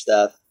British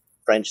stuff,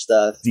 French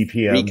stuff,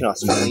 DPM, Greek and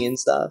Australian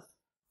stuff,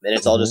 and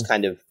it's all just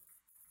kind of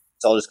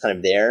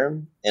there.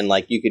 And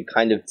like you could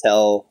kind of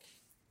tell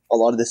a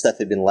lot of this stuff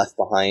had been left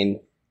behind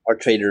or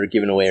traded or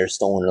given away or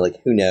stolen or like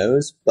who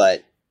knows.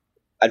 But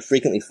I'd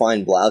frequently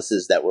find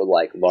blouses that were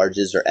like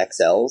larges or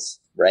XLs,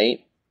 right,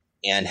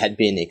 and had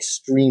been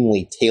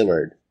extremely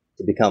tailored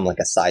to become like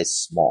a size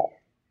small.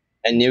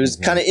 And it was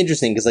kind of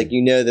interesting because like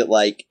that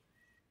like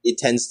it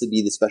tends to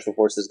be the special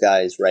forces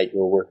guys, right, who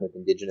are working with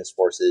indigenous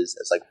forces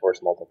as like force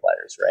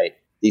multipliers, right?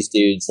 These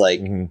dudes,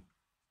 like,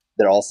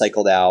 they're all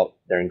cycled out.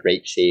 They're in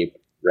great shape,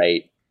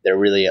 right? They're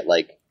really at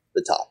like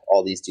the top.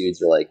 All these dudes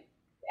are like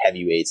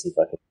heavyweights and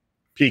fucking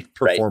peak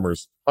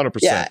performers, 100%.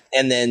 Yeah,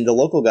 and then the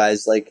local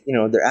guys, like,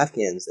 they're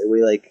Afghans. They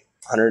weigh like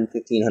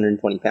 115,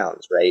 120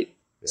 pounds, right?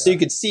 Yeah. So you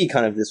could see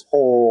kind of this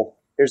whole,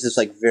 there's this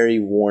like very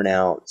worn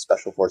out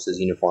special forces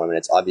uniform, and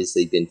it's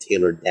obviously been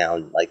tailored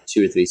down like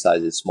 2 or 3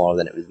 sizes smaller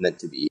than it was meant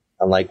to be.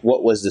 I'm like,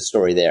 what was the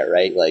story there,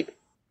 right? Like,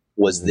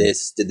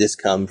 did this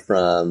come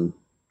from,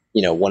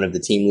 one of the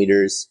team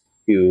leaders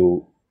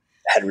who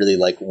had really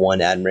like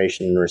won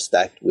admiration and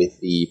respect with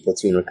the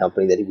platoon or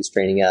company that he was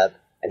training up,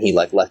 and he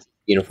like left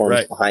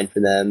uniforms behind for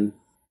them,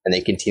 and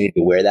they continued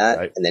to wear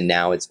that, and then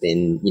now it's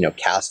been,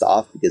 cast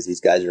off because these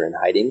guys are in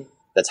hiding.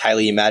 That's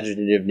highly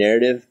imaginative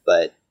narrative,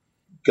 but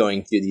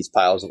going through these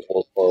piles of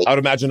old clothes. I would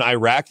imagine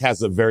Iraq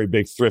has a very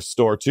big thrift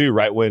store too,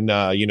 right? When,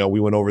 we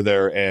went over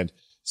there and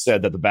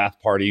said that the Ba'ath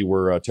Party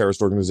were a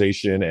terrorist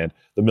organization and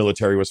the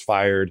military was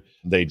fired.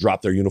 They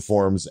dropped their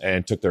uniforms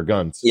and took their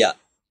guns. Yeah.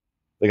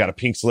 They got a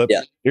pink slip.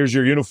 Yeah. Here's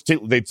your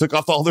uniform. They took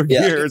off all their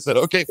gear and said,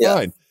 okay,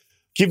 fine.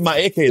 Keep my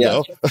AK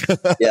though.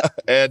 Yeah.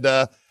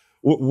 And,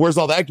 where's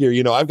all that gear?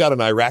 I've got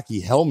an Iraqi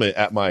helmet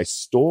at my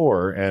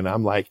store, and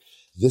I'm like,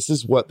 this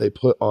is what they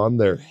put on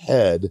their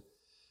head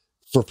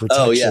for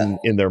protection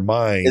in their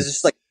mind. It's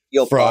just like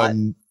steel pot.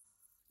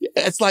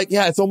 It's like,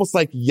 it's almost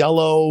like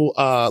yellow,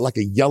 like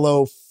a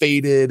yellow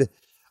faded.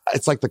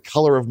 It's like the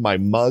color of my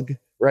mug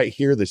right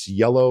here, this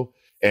yellow.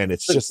 And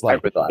it's just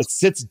like, it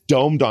sits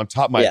domed on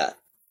top of my,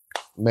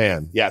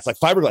 man. Yeah. It's like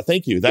fiberglass.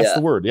 Thank you. That's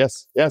the word.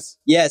 Yes. Yes.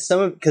 Yeah.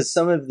 Some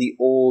of the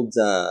old,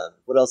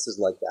 what else is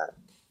like that?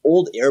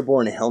 Old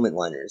airborne helmet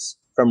liners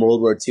from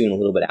World War II and a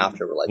little bit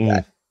after were like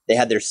that. They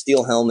had their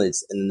steel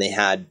helmets, and then they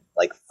had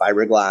like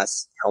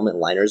fiberglass helmet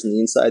liners on the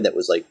inside that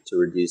was like to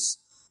reduce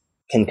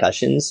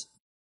concussions.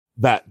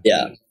 That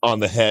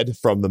on the head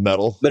from the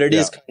metal. But it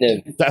is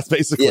kind of, that's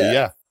basically,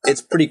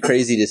 it's pretty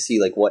crazy to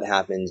see like what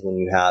happens when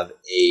you have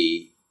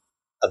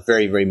a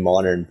very, very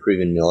modern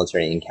proven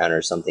military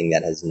encounter something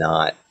that has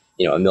not,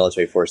 a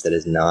military force that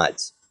has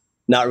not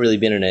really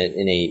been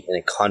in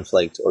a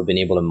conflict or been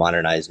able to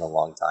modernize in a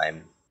long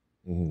time.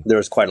 There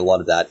was quite a lot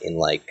of that in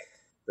like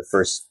the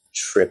first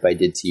trip I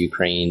did to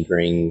Ukraine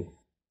during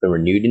the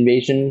renewed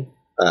invasion.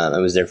 I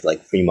was there for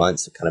like 3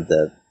 months, kind of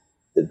the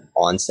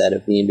onset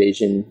of the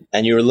invasion.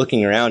 And you were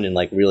looking around and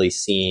like really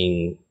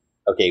seeing,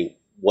 okay,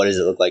 what does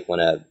it look like when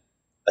a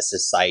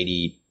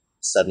society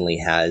suddenly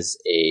has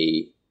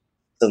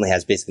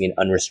basically an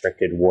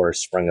unrestricted war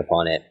sprung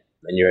upon it.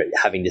 And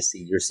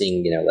you're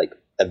seeing, like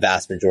a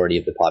vast majority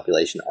of the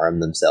population arm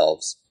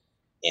themselves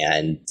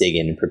and dig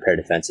in and prepare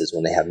defenses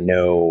when they have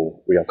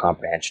no real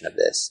comprehension of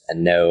this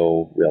and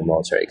no real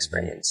military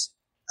experience.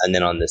 And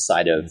then on the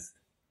side of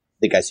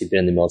the guys who've been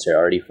in the military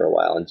already for a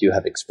while and do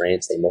have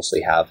experience, they mostly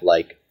have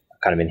like a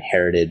kind of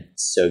inherited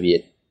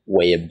Soviet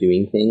way of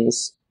doing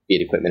things, be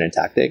it equipment and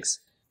tactics.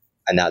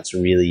 And that's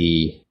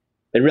really,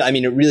 it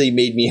really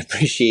made me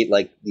appreciate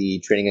like the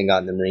training I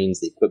got in the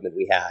Marines, the equipment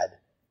we had,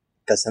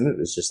 because some of it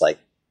was just like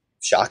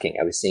shocking.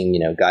 I was seeing,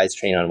 guys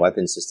train on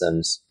weapon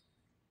systems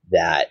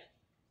that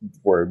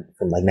were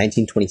from like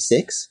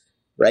 1926,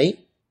 right?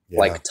 Yeah.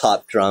 Like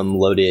top drum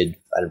loaded.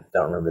 I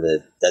don't remember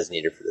the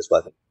designator for this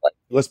weapon.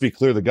 Let's be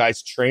clear. The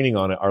guys training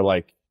on it are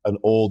like an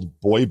old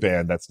boy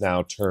band that's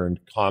now turned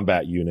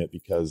combat unit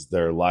because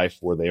their life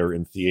where they were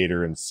in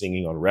theater and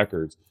singing on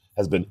records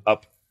has been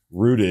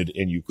uprooted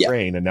in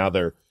Ukraine. Yeah. And now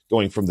they're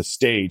going from the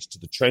stage to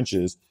the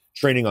trenches,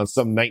 training on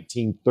some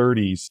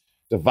 1930s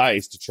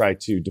device to try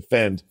to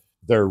defend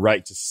their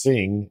right to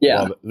sing.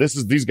 Yeah. Well,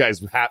 these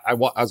guys, I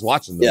was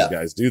watching those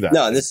guys do that.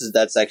 No, and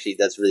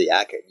that's really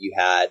accurate. You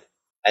had,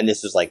 and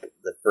this was like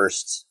the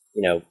first,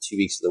 2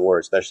 weeks of the war,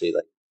 especially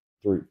like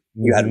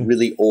you had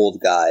really old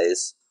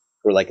guys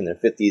who were like in their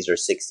 50s or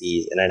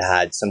 60s and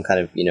had some kind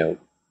of,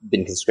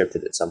 been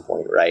conscripted at some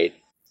point, right?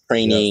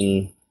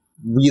 Training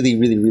really,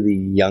 really, really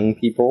young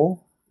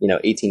people,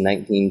 18,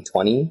 19,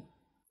 20,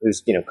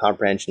 whose,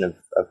 comprehension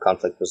of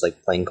conflict was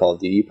like playing Call of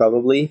Duty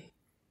probably,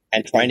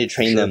 and trying to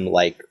train them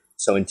like,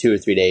 so in 2 or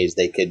 3 days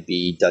they could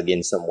be dug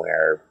in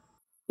somewhere,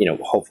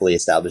 hopefully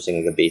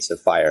establishing like a base of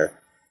fire.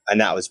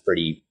 And that was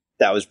pretty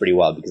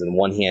wild because on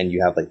one hand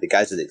you have like the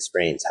guys with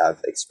experience have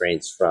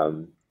experience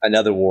from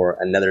another war,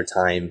 another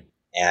time,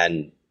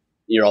 and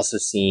you're also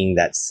seeing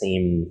that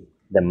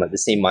the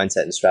same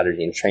mindset and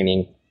strategy and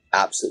training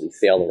absolutely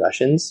fail the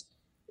Russians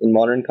in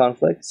modern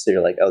conflict. So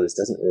you're like, oh, this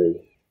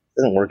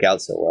doesn't work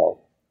out so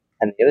well.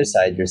 And on the other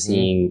side, you're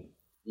seeing,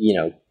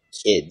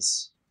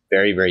 kids,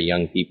 very, very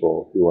young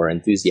people who are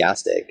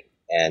enthusiastic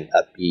and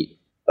upbeat,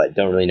 but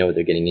don't really know what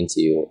they're getting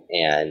into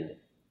and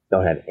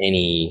don't have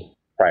any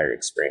prior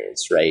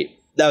experience, right?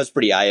 That was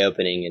pretty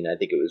eye-opening, and I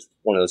think it was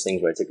one of those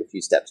things where I took a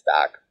few steps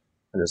back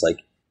and was like,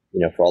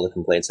 for all the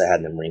complaints I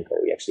had in the Marine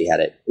Corps, we actually had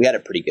it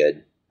pretty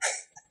good.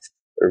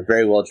 We're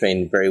very well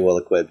trained, very well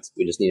equipped.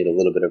 We just needed a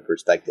little bit of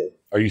perspective.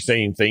 Are you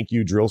saying thank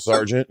you, drill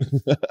sergeant?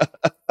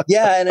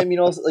 Yeah, and I mean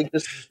also like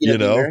just the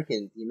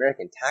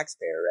American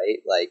taxpayer, right?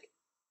 Like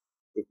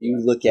if you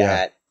look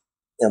at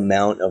the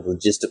amount of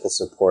logistical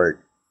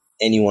support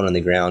anyone on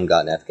the ground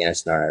got in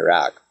Afghanistan or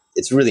Iraq,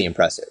 it's really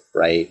impressive,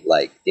 right?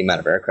 Like the amount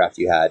of aircraft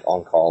you had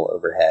on call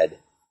overhead,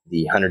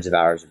 the hundreds of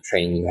hours of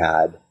training you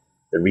had,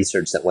 the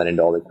research that went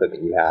into all the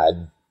equipment you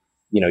had,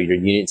 your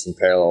units in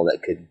parallel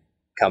that could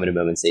come at a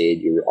moment's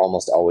aid. You're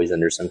almost always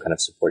under some kind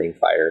of supporting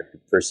fire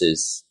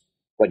versus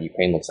what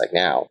Ukraine looks like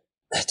now.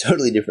 A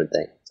totally different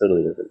thing.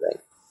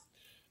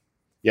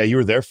 Yeah, you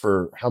were there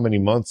for how many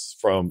months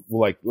from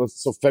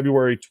so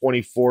February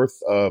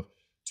 24th of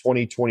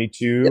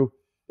 2022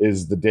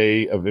 is the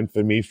day of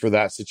infamy for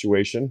that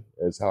situation,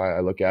 is how I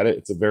look at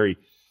it.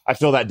 I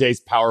feel that day's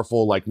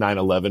powerful like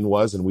 9/11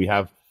 was, and we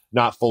have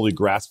not fully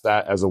grasped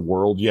that as a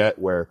world yet,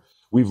 where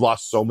we've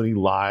lost so many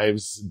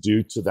lives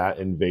due to that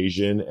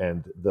invasion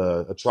and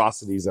the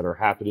atrocities that are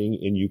happening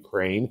in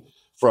Ukraine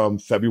from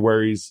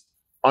February's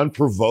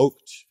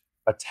unprovoked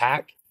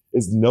attack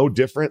is no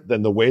different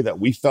than the way that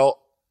we felt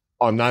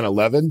on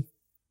 9/11.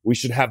 We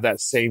should have that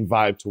same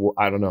vibe to,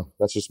 I don't know.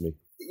 That's just me.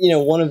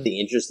 One of the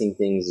interesting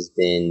things has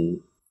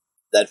been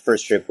that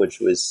first trip,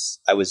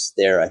 I was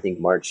there, I think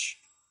March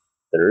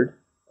 3rd.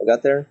 I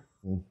got there.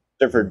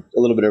 There for a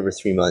little bit over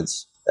 3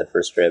 months, that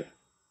first trip.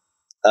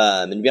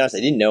 And to be honest, I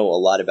didn't know a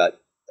lot about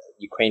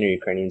Ukraine or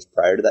Ukrainians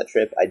prior to that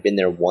trip. I'd been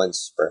there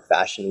once for a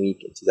fashion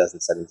week in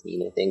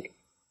 2017, I think.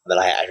 But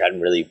I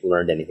hadn't really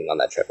learned anything on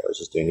that trip. I was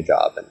just doing a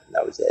job, and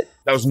that was it.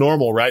 That was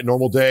normal, right?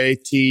 Normal day,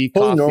 tea,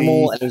 totally coffee,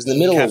 normal, and it was in the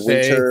middle cafe. of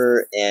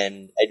winter,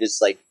 and I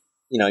just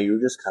you were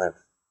just kind of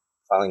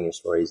filing your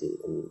stories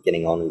and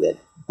getting on with it.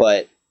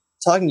 But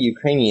talking to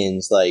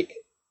Ukrainians,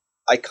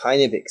 I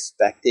kind of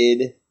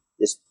expected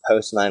this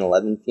post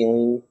 9/11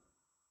 feeling,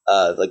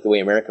 like the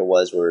way America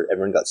was, where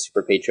everyone got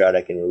super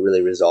patriotic and were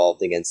really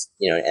resolved against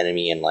an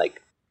enemy, and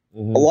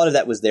a lot of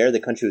that was there.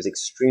 The country was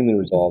extremely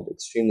resolved,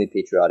 extremely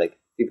patriotic.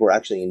 People were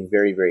actually in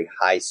very, very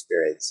high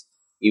spirits,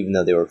 even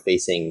though they were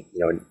facing,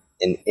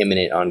 an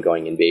imminent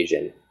ongoing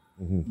invasion.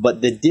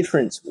 But the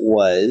difference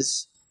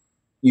was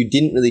you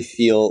didn't really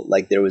feel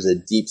like there was a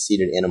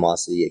deep-seated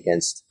animosity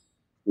against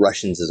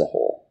Russians as a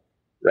whole,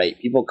 right?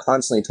 People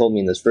constantly told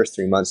me in those first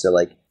 3 months, they're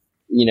like,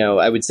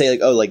 I would say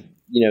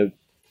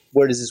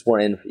where does this war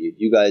end for you?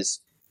 Do you guys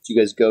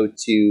go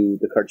to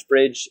the Kerch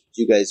Bridge?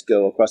 Do you guys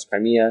go across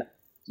Crimea?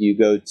 Do you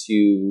go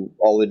to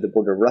all the way to the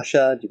border of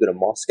Russia? Do you go to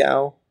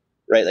Moscow?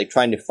 Right? Like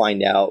trying to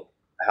find out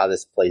how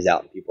this plays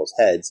out in people's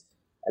heads.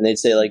 And they'd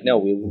say no,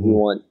 we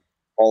want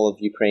all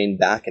of Ukraine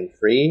back and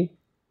free,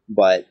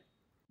 but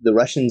the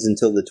Russians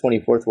until the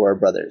 24th were our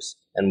brothers,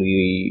 and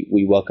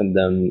we welcomed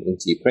them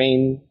into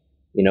Ukraine.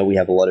 We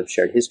have a lot of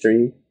shared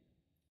history.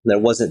 There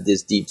wasn't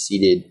this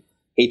deep-seated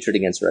hatred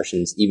against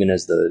Russians, even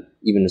as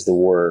the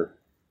war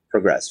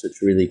progressed,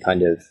 which really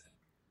kind of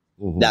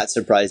that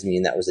surprised me,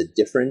 and that was a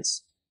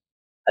difference.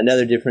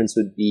 Another difference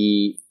would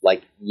be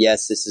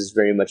yes, this is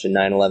very much a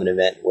 9/11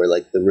 event where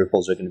the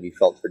ripples are going to be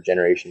felt for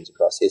generations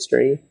across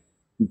history.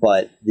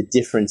 But the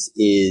difference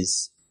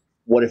is,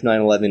 what if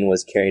 9/11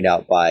 was carried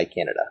out by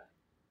Canada?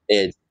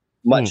 It's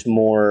much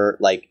more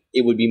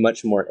it would be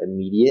much more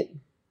immediate,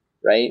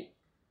 right?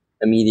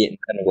 immediate and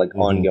kind of like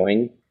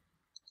ongoing.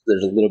 So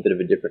there's a little bit of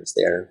a difference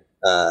there.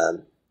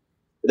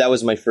 That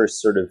was my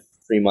first sort of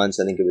 3 months.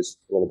 I think it was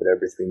a little bit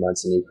over 3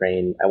 months in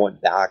Ukraine. I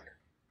went back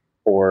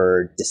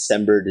for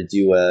December to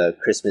do a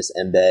Christmas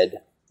embed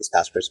this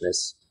past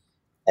Christmas.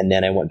 And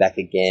then I went back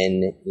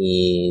again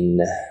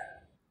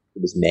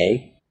it was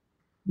May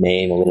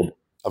and a little bit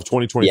of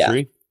 2023.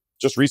 Yeah.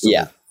 Just recently.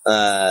 Yeah.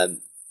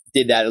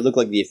 Did that. It looked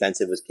like the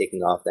offensive was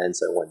kicking off then.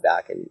 So I went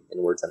back and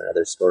worked on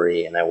another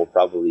story, and I will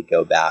probably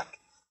go back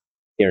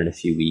here in a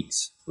few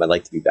weeks. I'd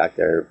like to be back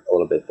there a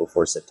little bit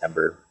before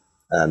September,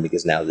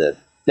 because now the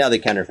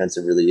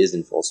counteroffensive really is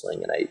in full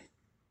swing, and I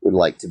would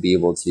like to be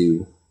able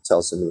to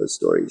tell some of those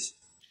stories.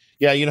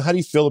 Yeah. How do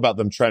you feel about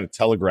them trying to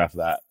telegraph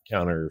that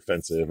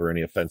counteroffensive or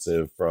any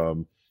offensive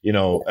from,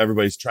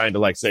 everybody's trying to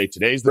like say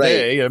today's the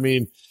day. I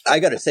mean, I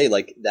got to say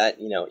like that,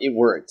 it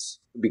worked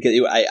because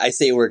I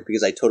say it worked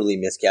because I totally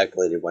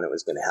miscalculated when it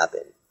was going to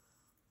happen.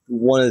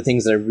 One of the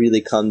things that I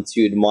really come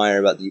to admire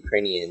about the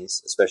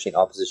Ukrainians, especially in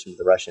opposition to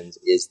the Russians,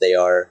 is they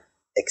are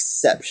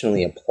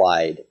exceptionally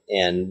applied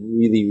and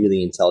really,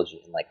 really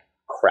intelligent and like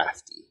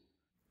crafty.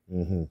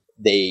 Mm-hmm.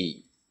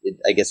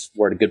 I guess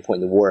we're at a good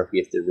point in the war if we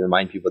have to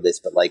remind people of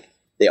this, but like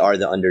they are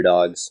the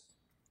underdogs.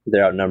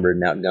 They're outnumbered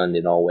and outgunned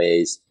in all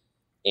ways.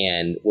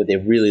 And what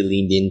they've really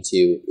leaned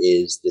into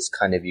is this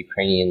kind of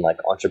Ukrainian like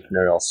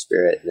entrepreneurial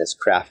spirit and this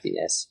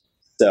craftiness.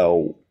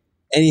 So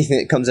anything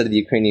that comes out of the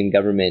Ukrainian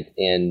government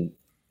and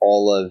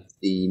all of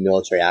the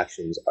military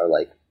actions are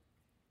like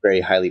very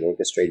highly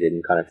orchestrated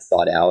and kind of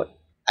thought out.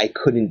 I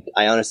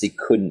honestly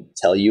couldn't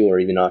tell you or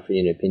even offer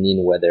you an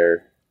opinion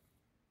whether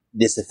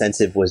this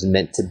offensive was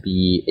meant to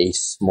be a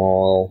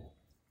small,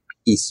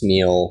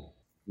 piecemeal,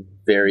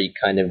 very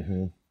kind of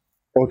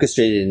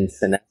orchestrated and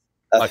finesse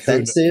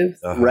offensive,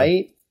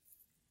 right?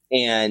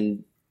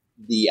 And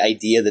the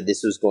idea that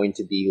this was going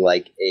to be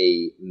like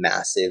a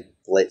massive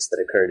blitz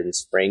that occurred in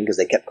spring, because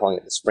they kept calling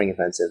it the spring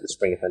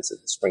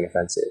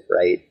offensive,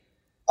 right?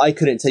 I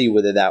couldn't tell you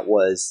whether that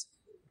was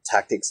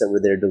tactics that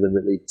were there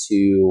deliberately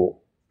to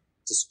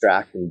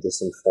distract and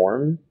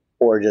disinform,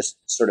 or just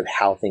sort of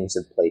how things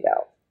have played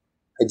out.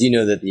 I do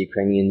know that the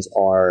Ukrainians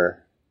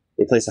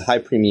they place a high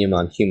premium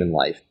on human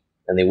life,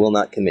 and they will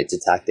not commit to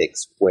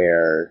tactics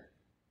where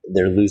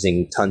they're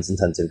losing tons and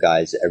tons of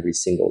guys every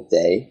single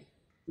day.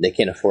 They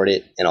can't afford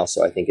it, and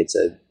also I think it's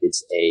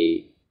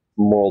a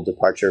moral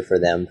departure for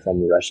them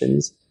from the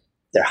Russians.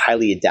 They're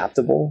highly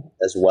adaptable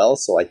as well,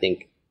 so I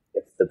think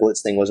if the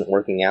blitz thing wasn't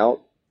working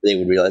out, they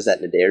would realize that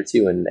in a day or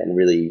two and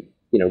really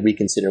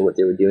reconsider what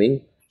they were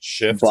doing.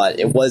 Shift. But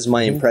it was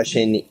my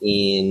impression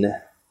in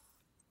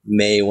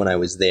May when I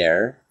was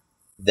there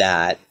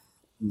that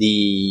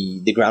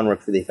the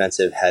groundwork for the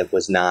offensive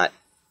was not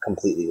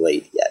completely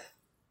laid yet.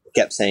 It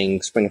kept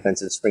saying spring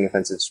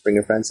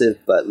offensive,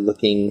 but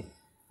looking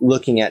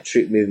at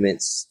troop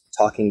movements,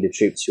 talking to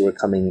troops who were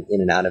coming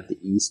in and out of the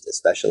east,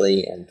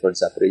 especially, and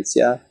towards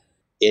Zaporizhia,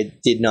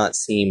 it did not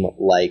seem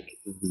like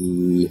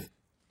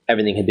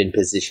everything had been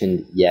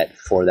positioned yet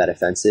for that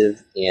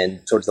offensive.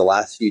 And towards the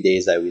last few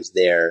days I was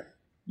there,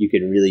 you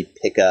could really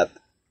pick up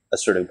a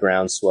sort of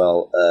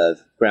groundswell of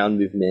ground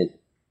movement.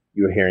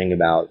 You were hearing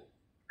about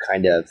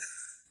kind of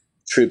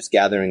troops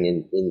gathering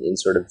in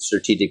sort of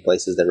strategic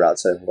places that are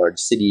outside of large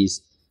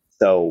cities.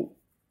 So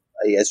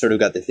I sort of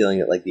got the feeling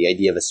that like the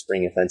idea of a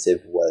spring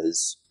offensive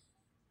was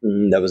a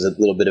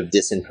little bit of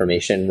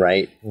disinformation,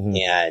 right? Mm-hmm.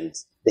 And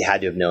they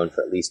had to have known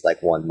for at least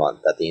like 1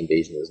 month that the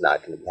invasion was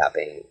not going to be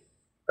happening,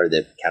 or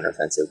the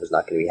counteroffensive was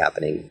not going to be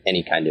happening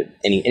any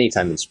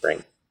time in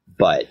spring.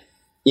 But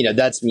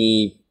that's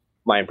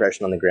my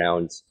impression on the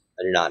ground.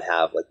 I do not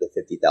have like the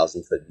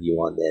 50,000 foot view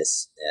on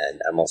this,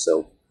 and I'm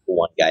also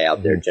one guy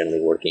out there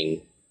generally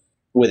working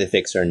with a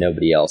fixer and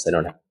nobody else. I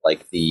don't have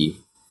like the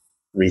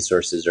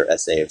resources or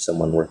essay of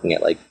someone working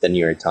at like the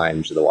New York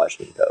Times or the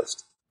Washington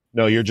Post.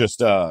 No, you're just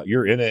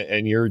you're in it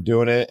and you're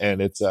doing it,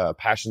 and it's a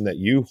passion that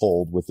you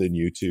hold within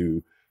you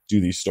to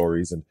do these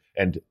stories,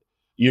 and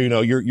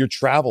your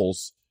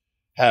travels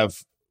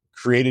have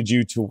created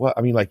you to what?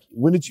 I mean, like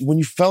when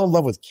you fell in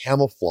love with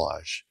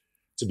camouflage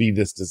to be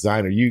this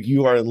designer,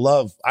 you are in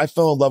love. I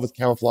fell in love with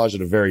camouflage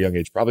at a very young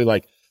age, probably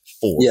like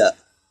 4. Yeah.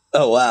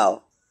 Oh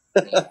wow.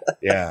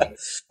 Yeah.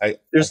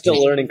 You're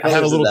still learning colors. I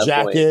had a little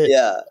jacket. Point.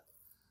 Yeah.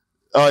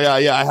 Oh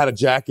yeah. I had a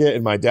jacket,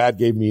 and my dad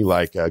gave me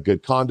like a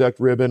good conduct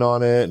ribbon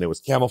on it, and it was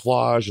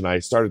camouflage, and I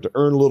started to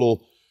earn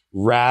little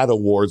rad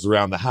awards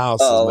around the house.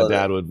 My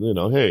dad would,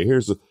 hey,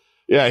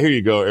 here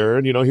you go,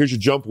 Aaron. Here's your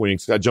jump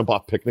wings. I jump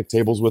off picnic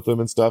tables with them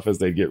and stuff as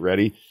they get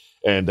ready,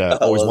 and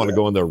always want to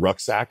go in their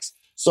rucksacks.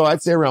 So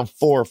I'd say around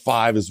 4 or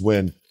 5 is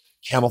when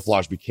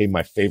camouflage became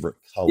my favorite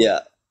color. Yeah.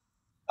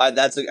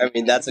 That's a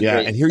great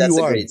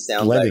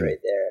soundbite right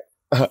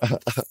there.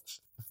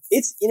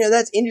 It's,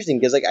 that's interesting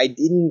because like I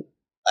didn't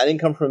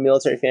come from a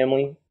military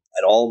family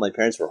at all. My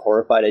parents were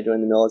horrified I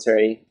joined the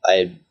military. I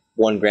had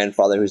one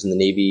grandfather who was in the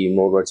Navy in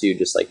World War II,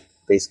 just like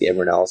basically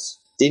everyone else.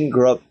 Didn't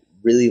grow up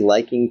really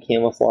liking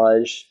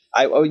camouflage.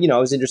 I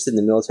was interested in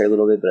the military a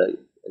little bit, but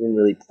I didn't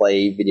really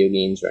play video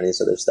games or any of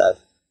this other stuff.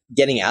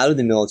 getting out of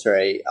the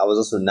military, I was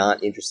also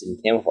not interested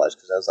in camouflage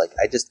because I was like,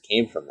 I just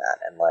came from that.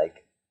 And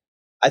like,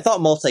 I thought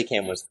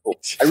multicam was cool.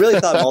 I really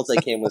thought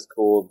multicam was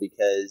cool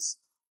because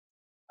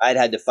I'd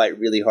had to fight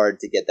really hard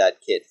to get that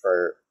kit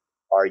for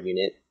our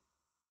unit.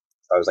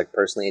 So I was like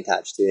personally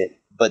attached to it.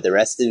 But the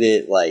rest of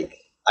it, like,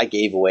 I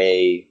gave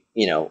away,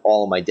 you know,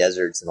 all of my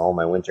deserts and all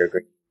my winter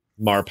green.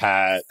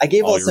 Marpat. I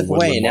gave all that stuff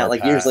away, and now,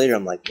 like, years later,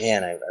 I'm like,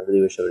 man, I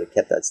really wish I would have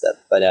kept that stuff.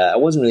 But I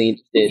wasn't really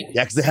interested.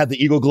 Yeah, because they had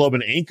the Eagle Globe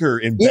and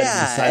Anchor embedded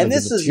inside and of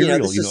this the is,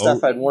 material. this is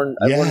stuff I'd worn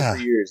for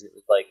years. It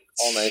was like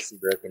all nice and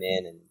broken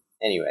in, and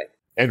anyway.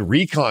 And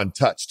Recon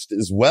touched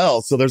as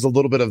well, so there's a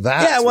little bit of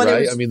that, well,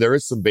 right? Was, I mean, there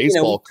is some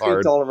baseball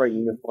card. All of our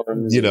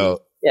uniforms. You know.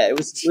 Yeah, it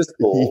was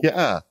cool.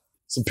 Yeah.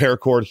 Some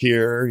paracord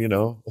here, you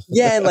know.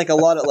 Yeah, and like a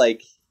lot of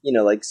like, you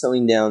know, like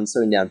sewing down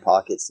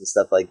pockets and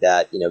stuff like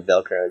that, you know,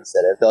 Velcro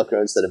instead of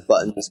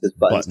buttons, because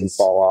buttons can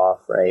fall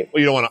off, right?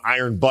 Well, you don't want to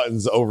iron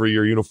buttons over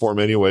your uniform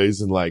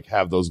anyways and like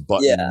have those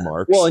button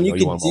marks. Well, and you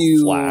could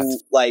do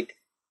like,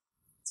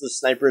 so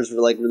snipers were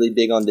like really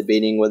big on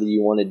debating whether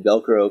you wanted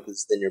Velcro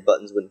because then your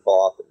buttons wouldn't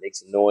fall off. It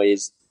makes a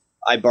noise.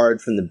 I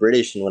borrowed from the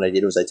British, and what I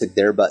did was I took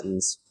their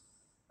buttons.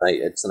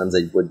 Sometimes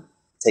I would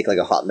take like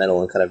a hot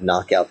metal and kind of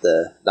knock out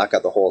the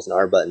holes in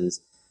our buttons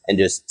and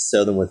just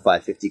sew them with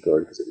 550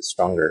 cord because it was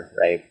stronger,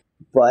 right?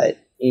 But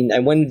I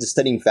went into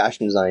studying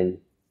fashion design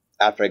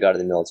after I got out of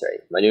the military.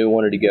 I knew I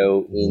wanted to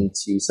go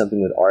into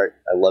something with art.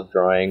 I love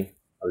drawing.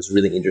 I was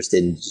really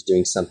interested in just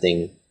doing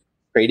something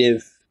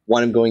creative.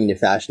 When I'm going into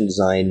fashion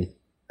design,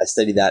 I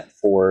studied that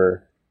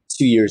for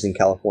 2 years in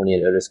California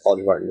at Otis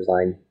College of Art and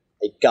Design.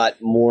 I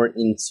got more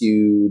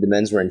into the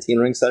menswear and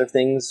tailoring side of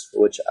things, for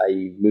which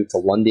I moved to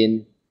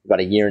London about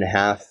a year and a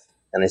half,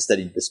 and I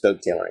studied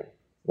bespoke tailoring,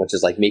 which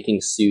is like making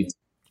suits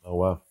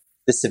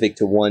specific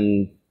to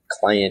one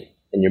client,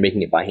 and you're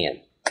making it by hand.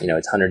 You know,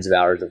 it's hundreds of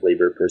hours of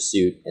labor per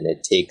suit, and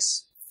it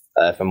takes,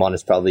 if I'm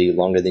honest, probably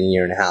longer than a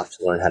year and a half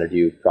to learn how to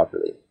do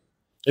properly.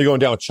 You're going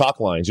down with chalk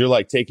lines. You're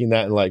like taking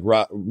that and like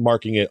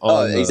marking it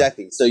on.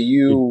 Exactly. So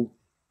a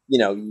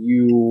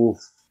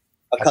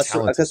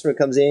customer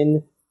comes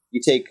in,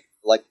 you take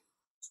like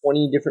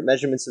 20 different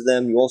measurements of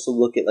them. You also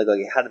look at like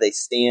how do they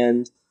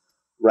stand,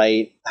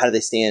 right? How do they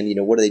stand? You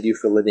know, what do they do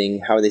for a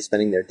living? How are they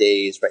spending their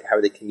days, right? How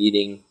are they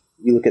commuting?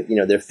 You look at, you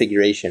know, their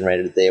figuration, right?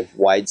 Do they have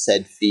wide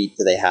set feet?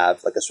 Do they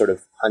have like a sort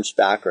of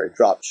hunchback or a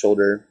dropped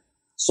shoulder?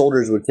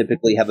 Soldiers would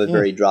typically have a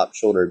very dropped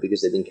shoulder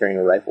because they've been carrying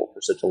a rifle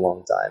for such a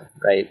long time,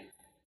 right?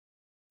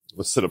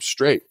 Let's sit up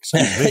straight.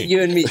 Excuse me.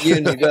 you and me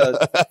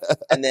both.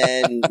 And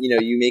then, you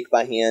know, you make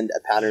by hand a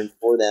pattern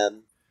for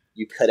them.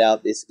 You cut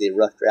out basically a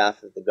rough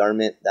draft of the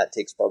garment. That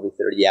takes probably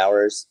 30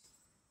 hours.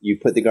 You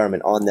put the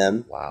garment on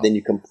them. Wow. Then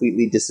you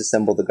completely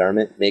disassemble the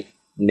garment,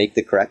 make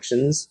the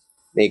corrections,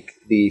 make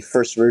the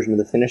first version of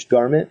the finished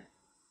garment,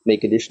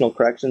 make additional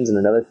corrections in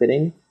another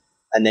fitting.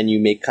 And then you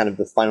make kind of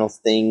the final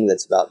thing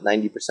that's about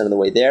 90% of the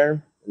way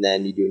there. And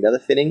then you do another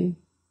fitting,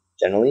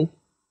 generally.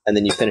 And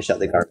then you finish out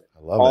the garment.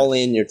 All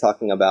in, you're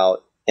talking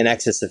about in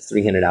excess of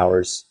 300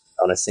 hours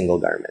on a single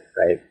garment,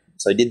 right?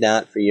 So I did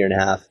that for a year and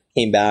a half,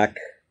 came back.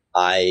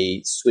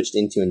 I switched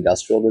into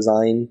industrial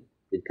design,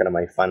 did kind of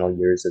my final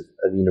years of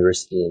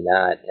university in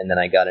that. And then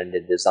I got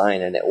into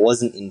design. And it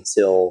wasn't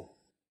until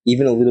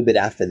even a little bit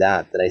after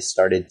that I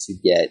started to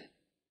get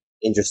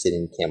interested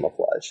in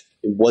camouflage.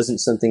 It wasn't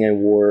something I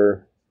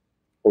wore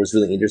or was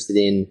really interested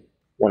in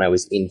when I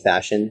was in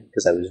fashion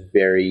because I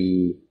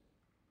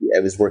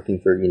was working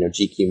for, you know,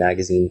 GQ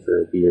magazine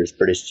for years,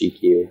 British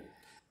GQ.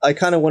 I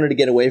kind of wanted to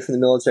get away from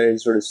the military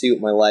and sort of see what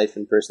my life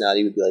and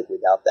personality would be like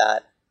without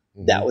that.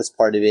 Mm-hmm. That was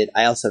part of it.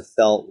 I also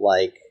felt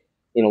like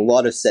in a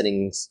lot of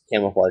settings,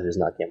 camouflage is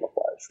not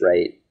camouflage,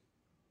 right?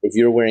 If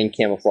you're wearing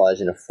camouflage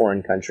in a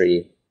foreign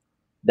country,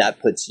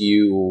 that puts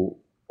you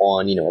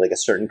on, you know, like a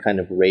certain kind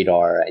of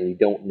radar, and you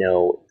don't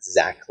know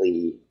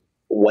exactly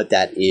what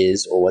that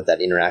is or what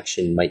that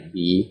interaction might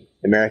be.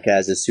 America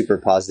has a super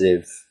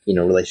positive, you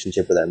know,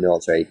 relationship with our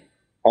military.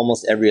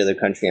 Almost every other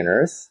country on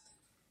earth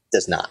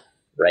does not,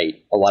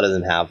 right? A lot of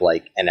them have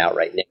like an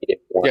outright negative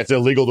one. Yeah, it's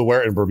illegal to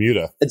wear it in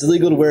Bermuda. It's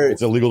illegal to wear it.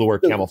 It's illegal to wear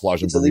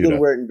camouflage in Bermuda. It's illegal to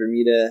wear it in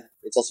Bermuda.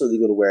 It's also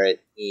illegal to wear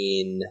it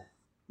in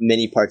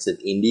many parts of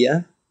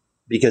India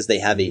because they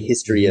have a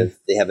history of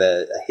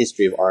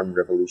history of armed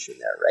revolution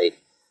there, right?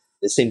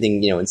 The same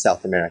thing, you know, in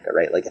South America,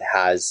 right? Like it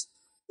has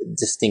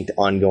distinct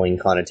ongoing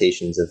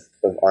connotations of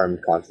armed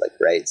conflict,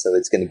 right? So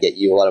it's going to get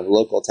you a lot of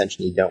local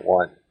attention you don't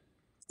want.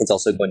 It's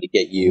also going to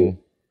get you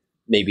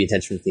maybe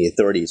attention from the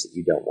authorities that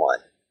you don't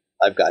want.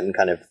 I've gotten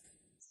kind of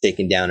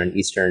taken down in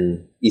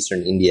Eastern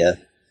India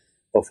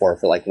before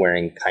for like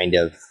wearing kind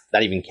of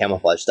not even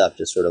camouflage stuff,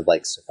 just sort of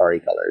like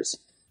safari colors.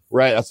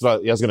 Right. That's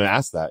what I was going to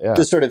ask that. Yeah.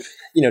 Just sort of,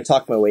 you know,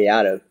 talk my way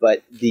out of.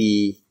 But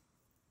the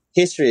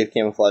history of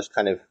camouflage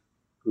kind of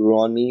grew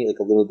on me like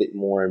a little bit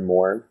more and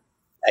more.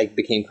 I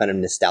became kind of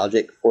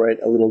nostalgic for it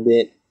a little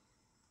bit,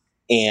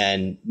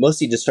 and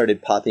mostly just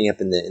started popping up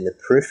in the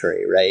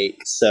periphery, right?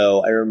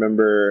 So I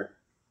remember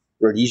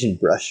Rhodesian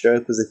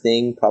brushstroke was a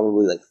thing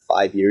probably like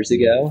 5 years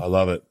ago. I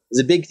love it. It was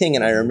a big thing,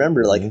 and I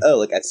remember like, oh,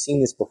 like I've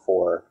seen this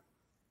before,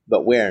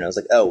 but where? And I was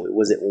like, oh,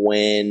 was it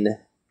when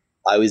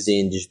I was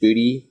in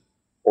Djibouti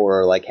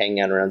or like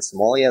hanging out around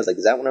Somalia? I was like,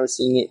 is that when I was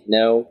seeing it?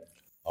 No.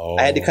 Oh,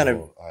 I had to kind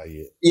of,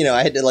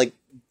 I had to like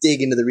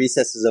dig into the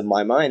recesses of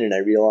my mind, and I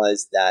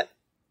realized that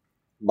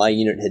my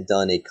unit had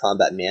done a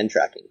combat man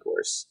tracking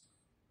course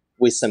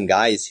with some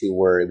guys it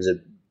was a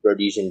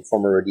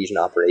former Rhodesian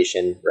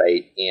operation,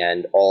 right?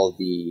 And all of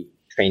the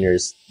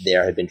trainers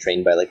there had been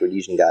trained by like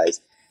Rhodesian guys,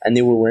 and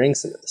they were wearing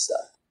some of the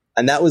stuff.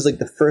 And that was like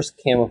the first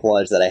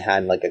camouflage that I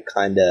had like a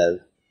kind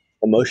of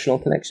emotional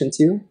connection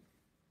to,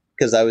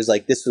 because I was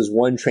like, this was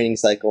one training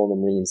cycle in the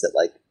Marines that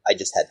like I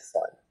just had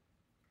fun.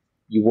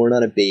 You weren't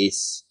on a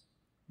base.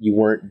 You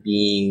weren't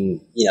being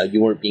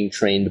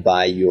trained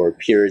by your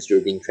peers. You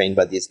were being trained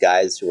by these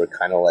guys who were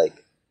kind of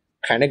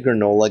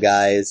granola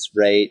guys,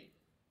 right?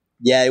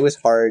 Yeah, it was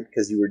hard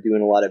because you were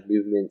doing a lot of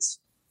movements.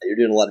 You're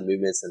doing a lot of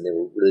movements, and they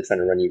were really trying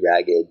to run you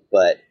ragged.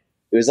 But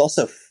it was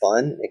also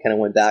fun. It kind of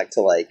went back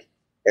to like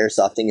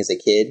airsofting as a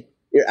kid.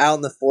 You're out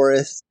in the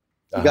forest.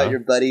 You got your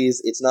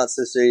buddies. It's not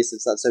so serious.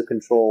 It's not so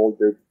controlled.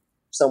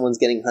 Someone's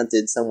getting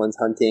hunted. Someone's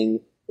hunting.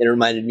 It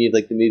reminded me of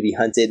like the movie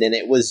Hunted, and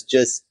it was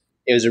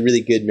a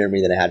really good memory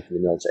that I had from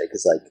the military,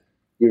 because like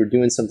you were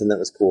doing something that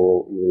was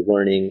cool. You were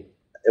learning.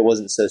 It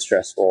wasn't so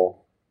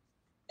stressful,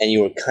 and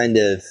you were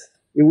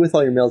with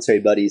all your military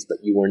buddies,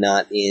 but you were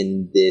not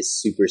in this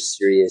super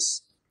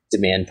serious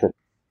demand.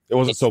 It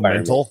wasn't so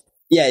mental.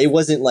 Yeah, it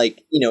wasn't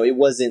like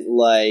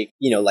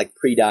like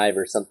pre-dive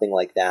or something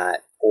like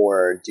that,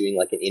 or doing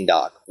like an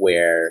indoc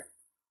where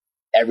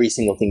every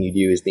single thing you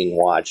do is being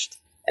watched,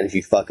 and if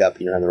you fuck up,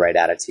 you're on the right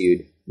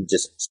attitude. You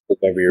just spoke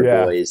over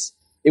your boys.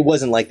 It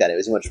wasn't like that. It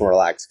was much more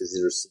relaxed because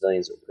these were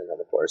civilians that were putting on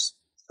the course.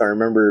 So I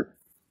remember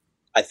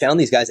I found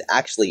these guys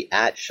actually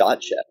at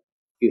SHOT Show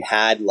who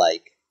had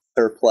like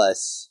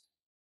surplus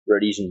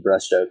Rhodesian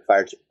brushstroke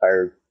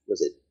Fire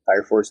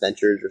Force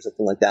Ventures or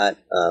something like that.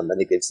 I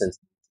think they've since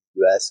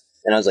the US.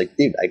 And I was like,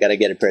 dude, I got to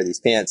get a pair of these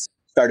pants.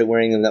 Started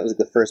wearing them. That was like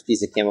the first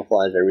piece of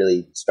camouflage I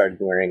really started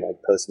wearing like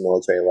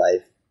post-military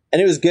life.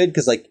 And it was good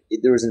because like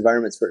there was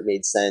environments where it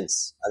made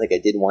sense. I think I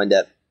did wind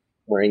up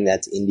wearing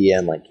that to India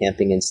and like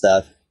camping and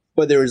stuff.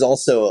 But there was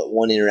also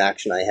one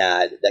interaction I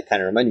had that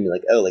kind of reminded me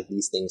like, oh, like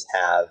these things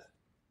have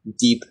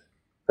deep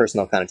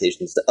personal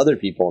connotations to other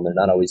people, and they're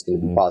not always going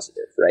to be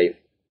positive, right?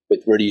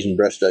 With Rhodesian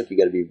brushstroke, you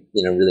got to be,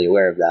 really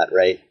aware of that,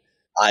 right?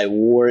 I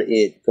wore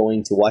it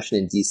going to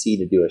Washington, D.C.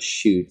 to do a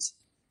shoot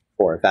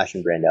for a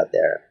fashion brand out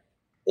there.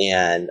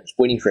 And I was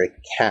waiting for a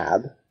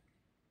cab,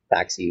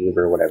 taxi,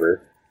 Uber,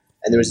 whatever.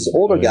 And there was this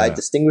older guy,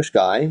 distinguished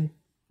guy.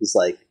 He's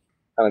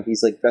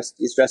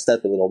dressed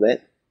up a little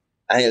bit.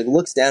 And he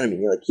looks down at me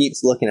and he like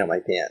keeps looking at my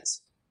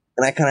pants.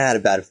 And I kind of had a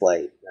bad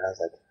flight. And I was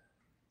like,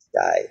 this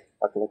guy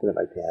fucking looking at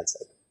my pants.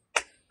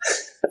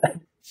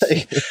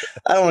 Like,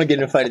 I don't want to get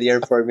in a fight at the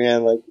airport,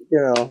 man. Like,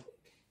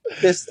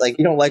 just like,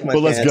 you don't like my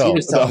pants. Let's go. You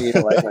just tell me you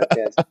don't like my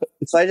pants.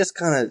 So I just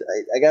kind of,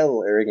 I got a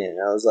little arrogant.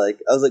 And I was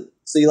like,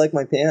 so you like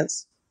my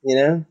pants?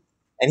 And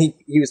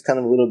he was kind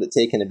of a little bit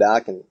taken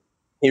aback, and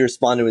he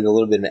responded with a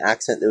little bit of an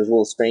accent that was a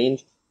little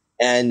strange.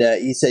 And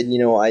he said,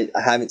 I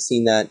haven't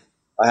seen that.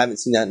 I haven't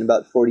seen that in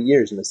about 40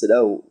 years. And I said,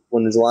 oh,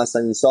 when was the last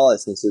time you saw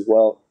us? And he says,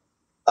 well,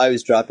 I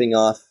was dropping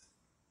off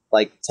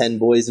like 10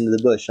 boys into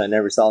the bush. I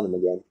never saw them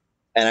again.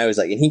 And I was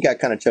like, and he got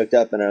kind of choked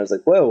up, and I was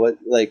like, whoa,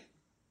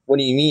 what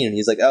do you mean? And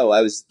he's like, oh,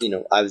 I was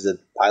a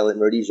pilot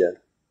in Rhodesia.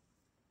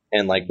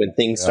 And like when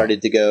things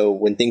started to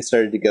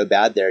go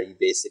bad there, he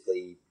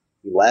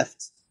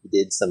left. He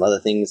did some other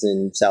things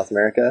in South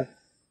America.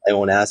 I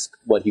won't ask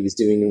what he was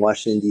doing in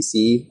Washington,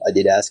 D.C. I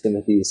did ask him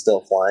if he was still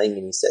flying,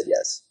 and he said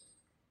yes.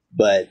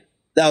 But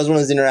that was one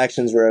of those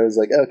interactions where I was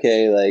like,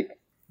 okay, like,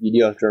 you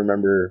do have to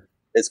remember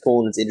it's cool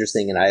and it's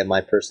interesting, and I have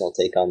my personal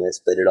take on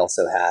this, but it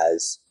also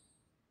has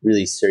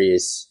really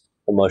serious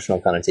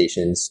emotional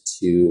connotations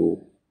to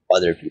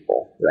other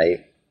people,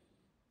 right?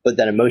 But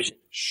that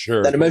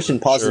emotion,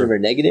 positive or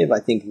negative, I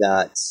think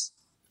that's,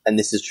 and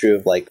this is true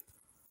of like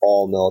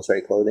all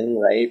military clothing,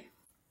 right?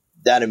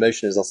 That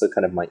emotion is also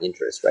kind of my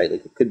interest, right?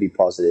 Like it could be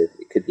positive,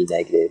 it could be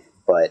negative,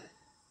 but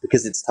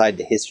because it's tied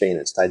to history and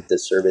it's tied to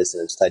service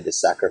and it's tied to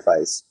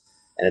sacrifice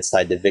and it's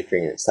tied to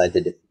victory and it's tied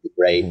to defeat,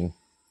 right? Mm-hmm.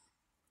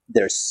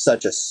 There's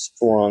such a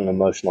strong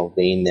emotional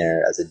vein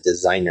there as a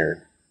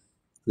designer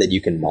that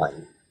you can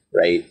mine,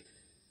 right?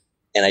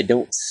 And I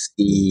don't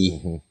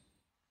see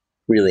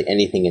really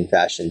anything in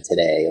fashion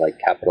today, like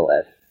capital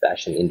F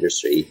fashion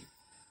industry,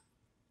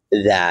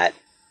 that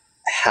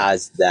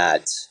has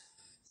that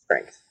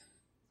strength,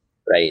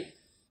 right?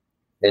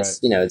 It's,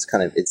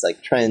 it's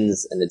like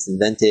trends and it's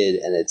invented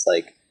and it's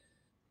like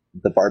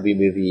the Barbie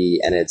movie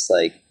and it's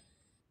like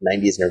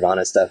 90s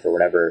Nirvana stuff or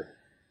whatever.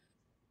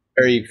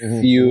 Very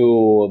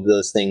few of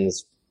those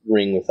things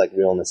ring with like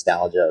real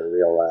nostalgia,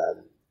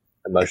 real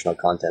emotional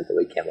content the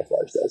way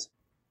camouflage does.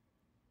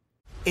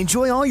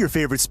 Enjoy all your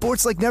favorite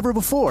sports like never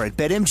before at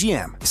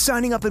BetMGM.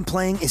 Signing up and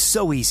playing is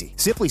so easy.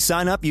 Simply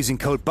sign up using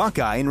code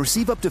Buckeye and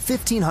receive up to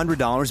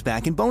 $1,500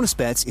 back in bonus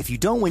bets if you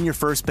don't win your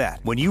first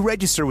bet. When you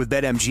register with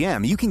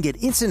BetMGM, you can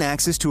get instant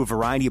access to a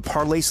variety of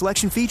parlay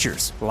selection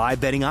features, live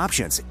betting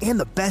options, and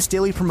the best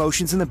daily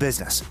promotions in the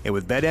business. And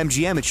with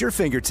BetMGM at your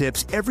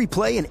fingertips, every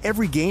play and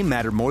every game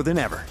matter more than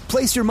ever.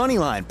 Place your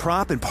moneyline,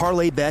 prop, and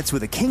parlay bets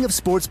with the king of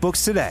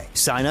sportsbooks today.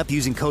 Sign up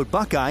using code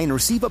Buckeye and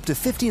receive up to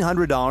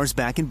 $1,500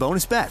 back in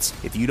bonus bets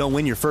if you don't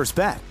win your first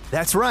bet.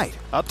 That's right,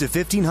 up to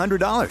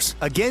 $1,500.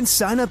 Again,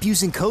 sign up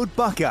using code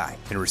Buckeye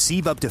and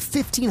receive up to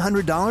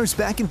 $1,500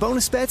 back in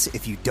bonus bets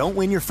if you don't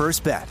win your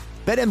first bet.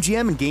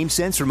 BetMGM and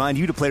GameSense remind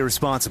you to play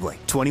responsibly.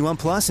 21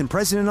 plus and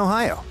present in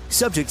Ohio.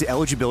 Subject to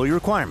eligibility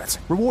requirements.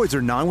 Rewards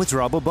are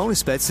non-withdrawable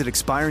bonus bets that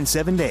expire in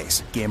 7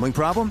 days. Gambling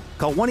problem?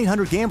 Call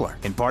 1-800-GAMBLER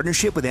in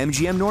partnership with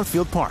MGM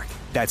Northfield Park.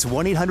 That's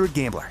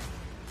 1-800-GAMBLER.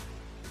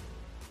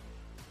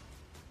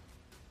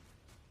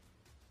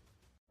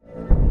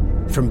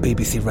 From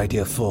BBC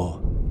Radio 4,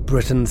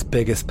 Britain's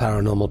biggest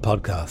paranormal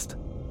podcast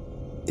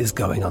is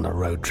going on a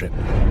road trip.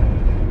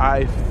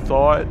 I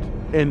thought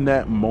in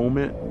that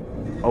moment,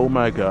 oh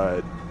my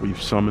God,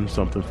 we've summoned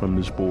something from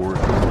this board.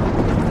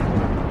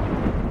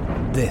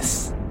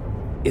 This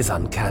is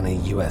Uncanny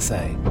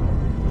USA.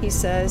 He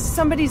says,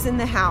 somebody's in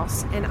the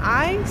house, and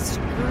I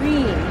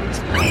screamed.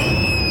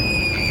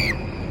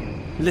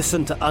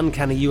 Listen to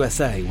Uncanny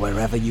USA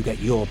wherever you get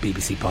your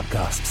BBC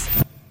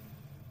podcasts,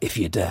 if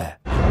you dare.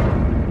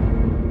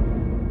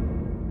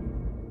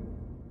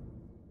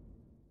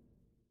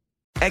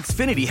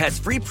 Xfinity has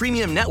free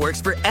premium networks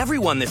for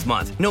everyone this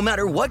month, no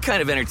matter what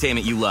kind of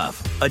entertainment you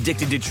love.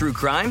 Addicted to true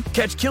crime?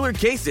 Catch killer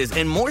cases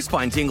and more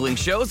spine-tingling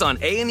shows on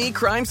A&E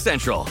Crime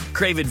Central.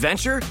 Crave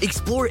adventure?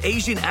 Explore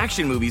Asian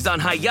action movies on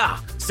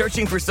Hi-YAH.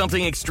 Searching for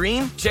something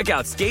extreme? Check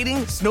out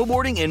skating,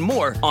 snowboarding, and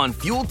more on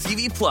Fuel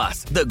TV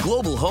Plus, the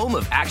global home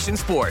of action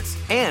sports.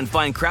 And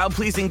find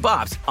crowd-pleasing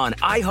bops on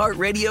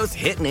iHeartRadio's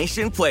Hit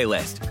Nation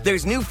playlist.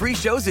 There's new free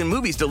shows and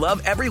movies to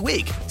love every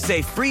week.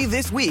 Say free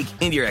this week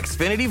in your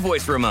Xfinity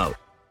voice remote.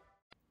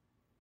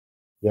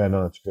 Yeah,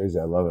 no, it's crazy.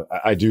 I love it.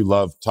 I do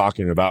love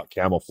talking about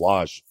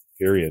camouflage,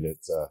 period.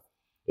 It's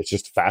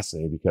just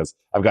fascinating because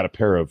I've got a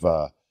pair of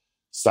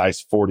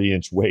size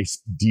 40-inch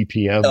waist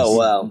DPMs. Oh,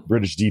 wow.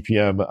 British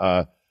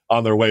DPM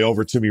on their way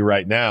over to me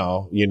right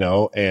now,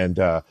 and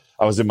I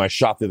was in my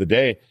shop the other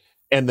day,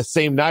 and the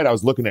same night I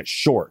was looking at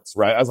shorts,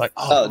 right? I was like,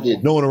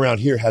 dude, no one around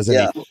here has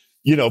any,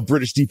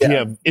 British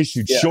DPM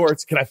issued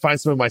shorts. Can I find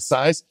some of my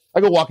size?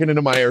 I go walking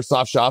into my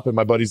airsoft shop, and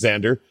my buddy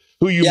Xander,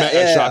 who you met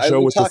at SHOT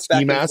Show with the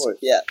ski mask.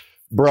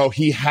 Bro,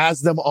 he has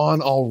them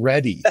on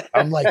already.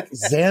 I'm like,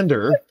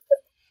 Xander,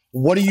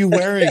 what are you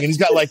wearing? And he's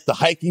got like the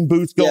hiking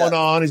boots going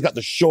on. He's got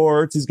the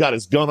shorts. He's got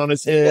his gun on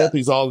his hip.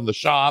 He's all in the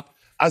shop.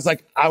 I was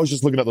like, I was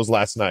just looking at those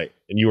last night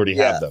and you already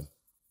have them.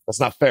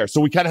 That's not fair.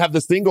 So we kind of have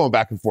this thing going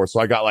back and forth.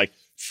 So I got like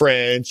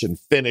French and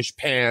Finnish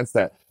pants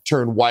that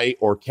turn white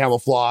or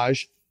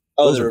camouflage.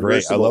 Those are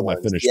great. I love my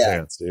Finnish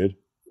pants, dude.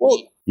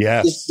 Well,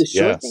 yes. The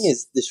short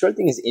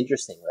thing is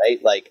interesting,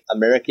 right? Like the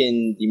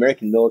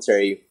American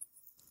military,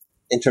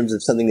 in terms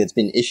of something that's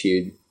been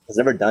issued, has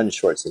never done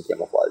shorts in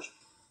camouflage,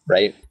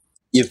 right?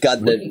 You've got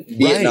the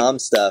Vietnam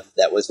stuff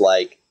that was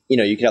like,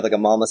 you could have like a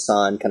mama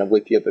san kind of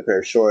whip you up a pair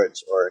of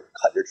shorts or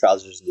cut your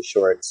trousers into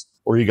shorts.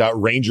 Or you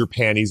got ranger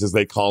panties, as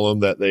they call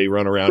them, that they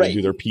run around and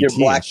do their PT your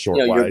black,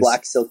 short-wise. Your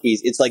black silkies.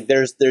 It's like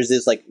there's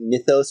this like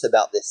mythos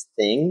about this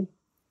thing,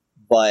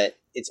 but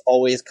it's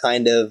always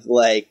kind of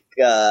like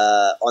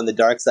on the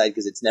dark side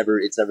because it's never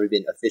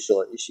been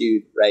official or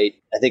issued, right?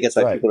 I think that's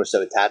why people are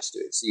so attached to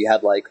it. So you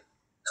had like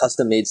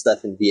custom made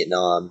stuff in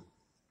Vietnam.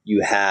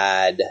 You've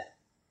got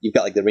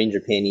like the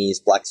ranger panties,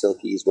 black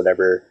silkies,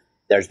 whatever.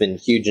 There's been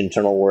huge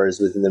internal wars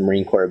within the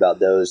Marine Corps about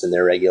those and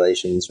their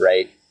regulations,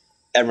 right?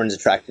 Everyone's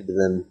attracted to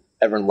them.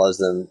 Everyone loves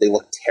them. They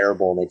look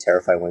terrible and they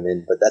terrify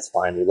women, but that's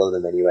fine. We love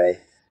them anyway.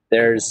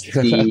 There's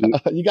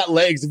you got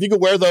legs. If you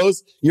could wear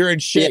those, you're in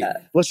shape. Yeah.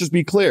 Let's just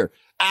be clear.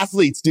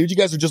 Athletes, dude, you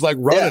guys are just like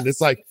running. Yeah. It's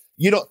like,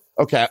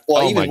 okay.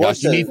 Well, oh my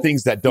gosh. You need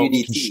things that don't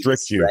UDTs,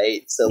 constrict you.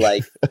 Right. So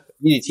like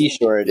UDT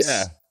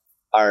shorts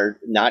are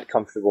not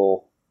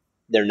comfortable.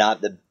 They're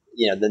not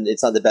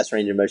it's not the best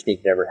range of motion you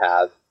could ever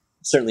have.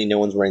 Certainly no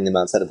one's wearing them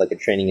outside of like a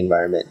training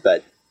environment,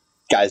 but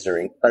guys are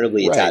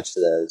incredibly attached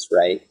to those,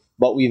 right?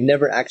 But we've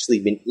never actually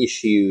been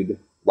issued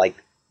like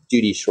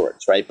duty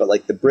shorts, right? But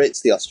like the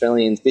Brits, the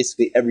Australians,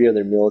 basically every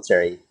other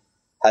military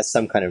has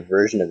some kind of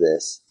version of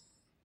this.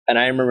 And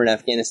I remember in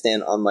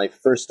Afghanistan on my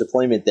first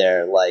deployment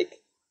there,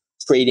 like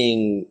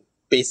trading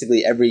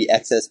basically every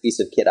excess piece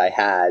of kit I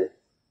had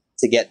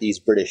to get these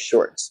British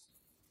shorts.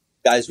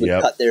 Guys would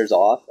cut theirs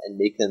off and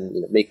make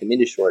them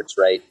into shorts,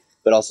 right?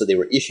 But also they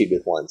were issued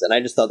with ones. And I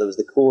just thought that was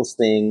the coolest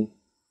thing.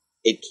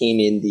 It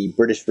came in the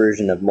British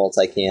version of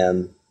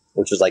multicam,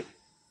 which was like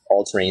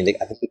all-terrain.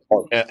 I think they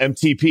call it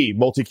MTP,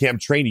 multicam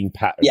training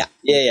pattern. Yeah.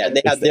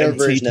 They have their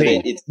version of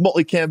it. It's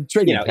multicam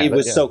training pattern. It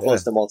was so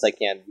close to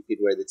multicam, you could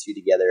wear the two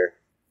together.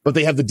 But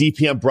they have the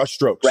DPM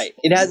brushstrokes. Right.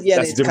 It has,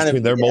 that's the difference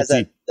between their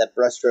multi. That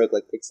brushstroke,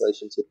 like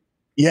pixelation too.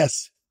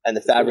 Yes. And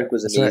the fabric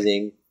was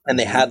amazing. Right. And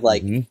they had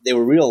like, they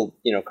were real,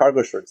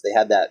 cargo shorts. They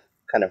had that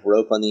kind of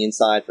rope on the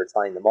inside for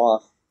tying them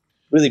off.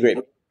 Really great.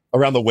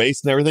 Around the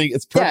waist and everything.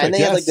 It's perfect. Yeah, and they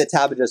had like the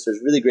tab adjusters,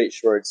 really great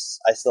shorts.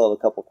 I still have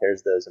a couple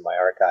pairs of those in my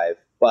archive.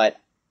 But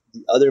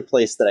the other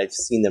place that I've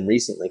seen them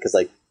recently, because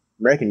like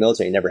American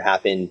military never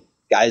happened.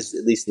 Guys,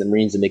 at least in the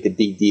Marines, would make a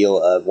big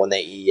deal of when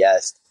they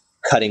EES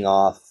cutting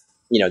off,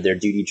 their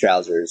duty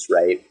trousers,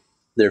 right?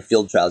 Their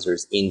field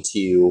trousers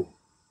into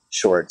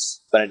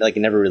shorts. But like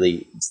it doesn't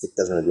really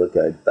look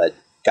good. But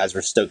guys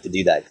were stoked to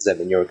do that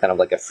because you were kind of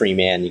like a free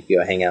man. You could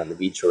go hang out on the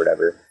beach or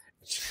whatever.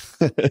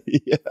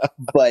 Yeah.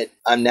 But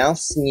I'm now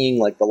seeing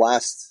like the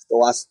last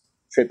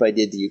trip I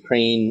did to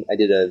Ukraine, I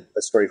did a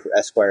story for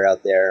Esquire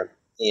out there.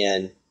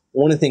 And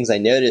one of the things I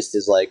noticed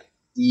is like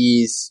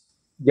these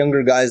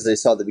younger guys that I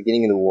saw at the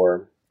beginning of the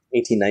war,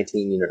 18,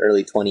 19,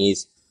 early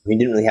 20s, who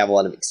didn't really have a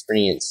lot of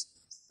experience.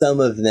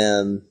 Some of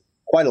them,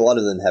 quite a lot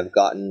of them have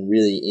gotten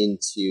really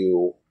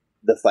into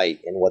the fight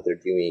and what they're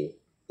doing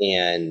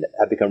and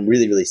have become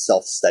really, really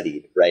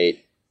self-studied,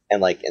 right?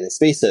 And like in the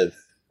space of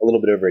a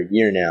little bit over a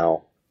year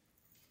now,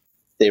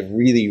 they've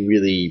really,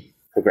 really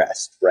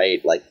progressed,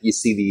 right? Like you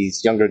see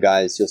these younger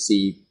guys, you'll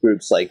see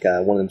groups like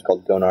one of them is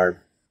called Gonar.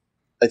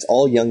 It's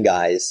all young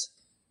guys.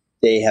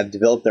 They have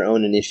developed their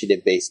own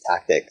initiative-based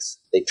tactics.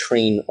 They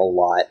train a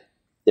lot.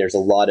 There's a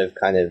lot of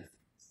kind of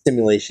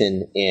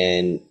simulation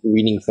and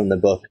reading from the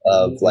book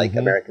of like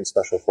American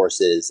Special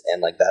Forces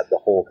and like the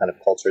whole kind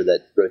of culture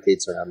that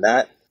rotates around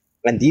that.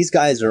 And these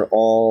guys are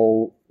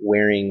all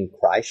wearing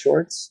Cry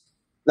shorts.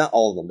 Not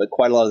all of them, but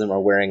quite a lot of them are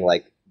wearing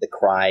like the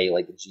Cry,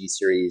 like the G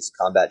series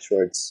combat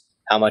shorts.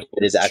 How much of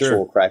it is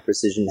actual Cry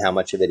precision? How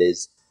much of it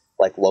is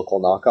like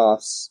local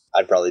knockoffs?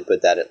 I'd probably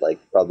put that at like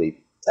probably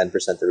 10%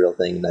 the real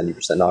thing, 90%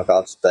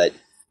 knockoffs. But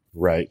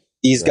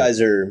these guys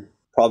are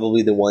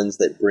probably the ones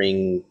that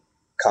bring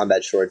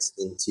combat shorts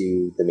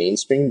into the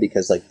mainstream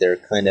because like they're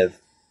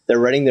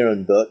writing their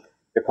own book.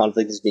 Their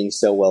conflict is being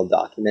so well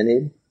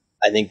documented.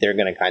 I think they're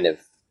going to kind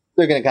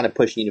of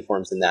push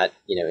uniforms in that,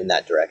 in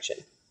that direction.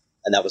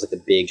 And that was like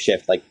a big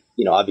shift. Like,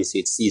 obviously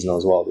it's seasonal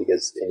as well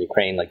because in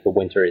Ukraine, like the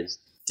winter is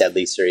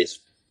deadly serious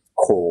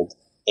cold.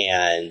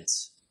 And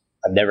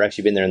I've never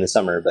actually been there in the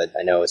summer, but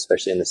I know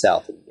especially in the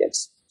South, it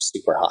gets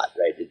super hot,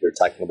 right? You're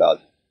talking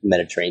about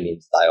Mediterranean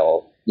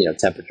style,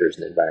 temperatures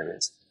and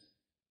environments.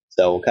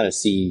 So we'll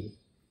see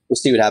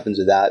what happens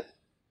with that.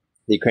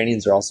 The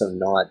Ukrainians are also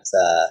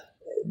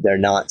they're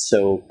not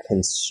so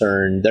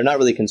concerned. They're not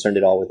really concerned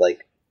at all with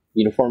like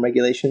uniform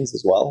regulations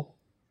as well.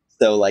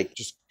 So like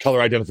just color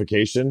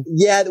identification.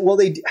 Yeah. Well,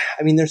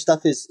 their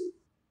stuff is,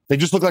 they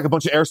just look like a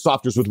bunch of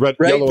airsofters with red,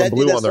 yellow, and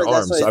blue on their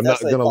arms. I'm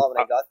not going to. When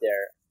I got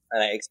there,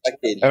 and I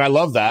expected, and I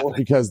love that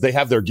because they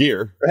have their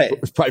gear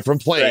right from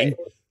playing.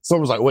 Right.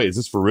 Someone was like, "Wait, is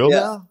this for real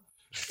now?"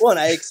 Well, and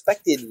I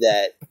expected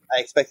that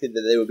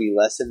there would be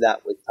less of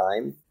that with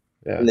time.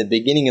 Yeah. In the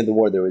beginning of the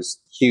war, there was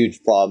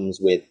huge problems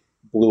with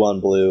blue on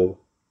blue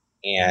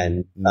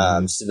and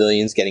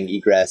civilians getting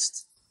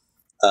egressed.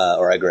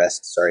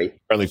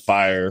 Friendly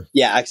fire.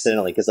 Yeah,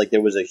 accidentally, because like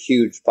there was a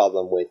huge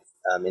problem with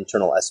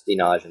internal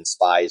espionage and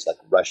spies, like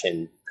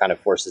Russian kind of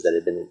forces that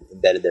had been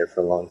embedded there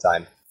for a long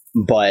time.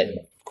 But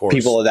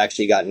people have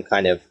actually gotten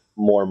kind of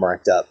more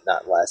marked up,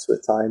 not less,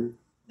 with time.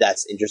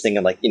 That's interesting.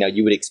 And like,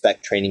 you would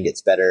expect training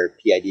gets better,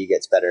 PID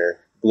gets better,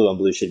 blue on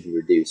blue should be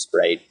reduced,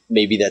 right?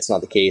 Maybe that's not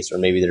the case, or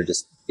maybe they're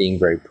just being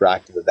very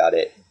proactive about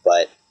it.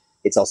 But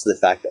it's also the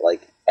fact that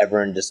like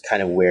everyone just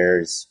kind of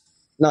wears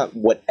not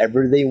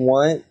whatever they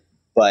want,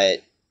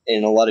 but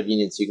in a lot of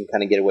units, you can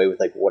kind of get away with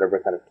like whatever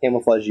kind of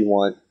camouflage you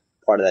want.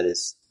 Part of that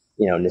is,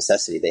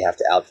 necessity. They have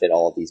to outfit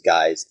all of these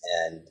guys,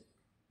 and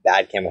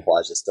bad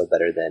camouflage is still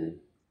better than,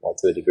 well,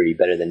 to a degree,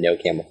 better than no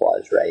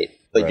camouflage, right?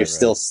 But you're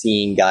still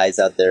seeing guys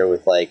out there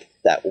with like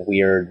that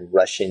weird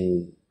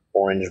Russian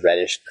orange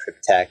reddish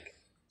Cryptek,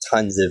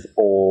 tons of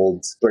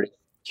old British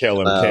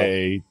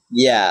KLMK.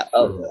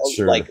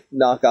 Like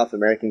knockoff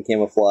American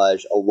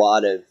camouflage, a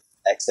lot of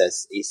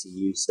excess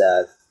ACU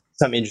stuff.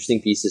 Some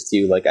interesting pieces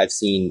too. Like I've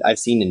seen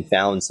and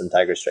found some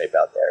Tiger Stripe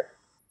out there.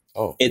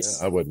 Oh,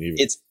 I wouldn't even.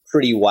 It's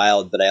pretty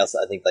wild, but I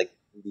think like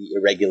the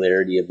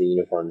irregularity of the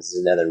uniforms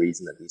is another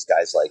reason that these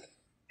guys like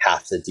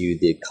have to do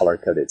the color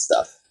coded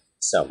stuff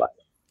so much.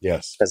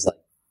 Yes, because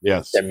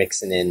they're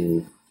mixing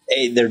in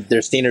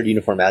their standard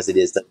uniform as it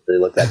is. That they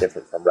look that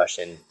different from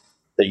Russian.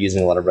 They're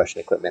using a lot of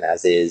Russian equipment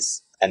as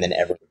is, and then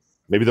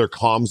maybe their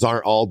comms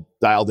aren't all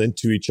dialed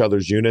into each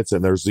other's units,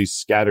 and there's these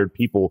scattered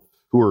people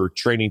who are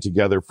training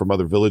together from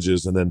other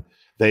villages, and then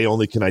they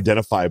only can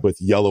identify with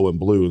yellow and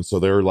blue. And so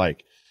they're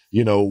like,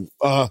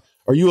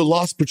 are you a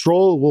lost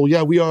patrol? Well,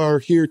 yeah, we are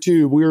here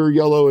too. We're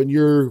yellow and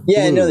you're blue.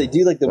 Yeah, no, they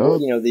do like they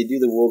do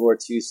the World War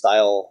II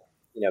style,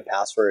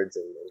 passwords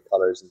and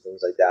colors and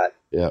things like that.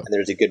 Yeah. And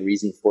there's a good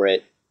reason for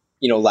it.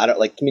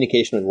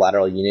 Communication with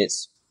lateral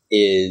units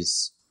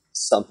is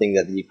something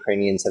that the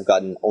Ukrainians have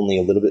gotten only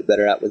a little bit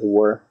better at with the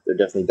war. They're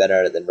definitely better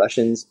at it than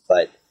Russians,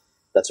 but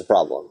that's a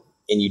problem.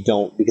 And you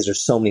don't, because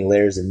there's so many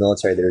layers of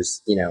military.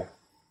 There's,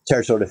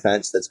 territorial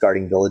defense that's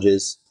guarding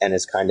villages and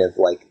is kind of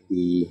like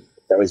the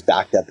They're always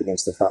backed up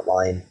against the front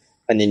line.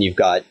 And then you've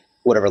got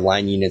whatever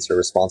line units are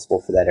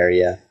responsible for that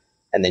area.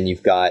 And then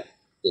you've got,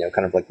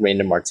 kind of like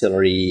random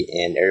artillery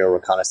and aerial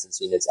reconnaissance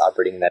units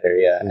operating in that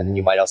area. And then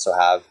you might also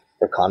have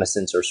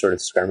reconnaissance or sort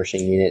of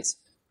skirmishing units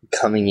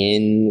coming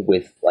in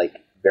with like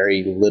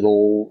very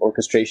little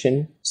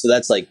orchestration. So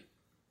that's a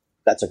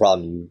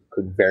problem. You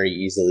could very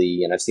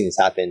easily, and I've seen this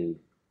happen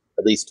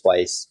at least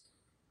twice,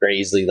 very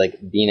easily,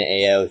 like being an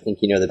AO, think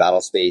you know the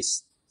battle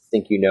space,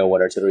 think you know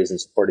what artillery is in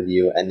support of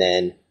you, and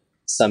then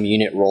some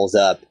unit rolls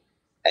up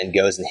and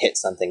goes and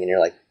hits something, and you're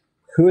like,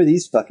 who are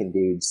these fucking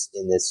dudes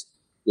in this,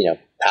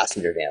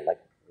 passenger van? Like,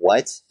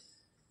 what?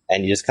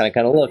 And you just kind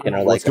of look and are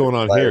like, what's going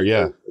on here?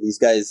 Yeah. Are these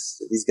guys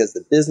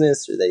the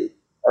business? Are they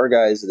our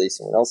guys? Are they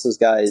someone else's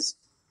guys?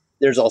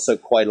 There's also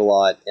quite a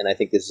lot, and I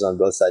think this is on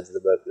both sides of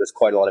the book, there's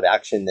quite a lot of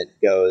action that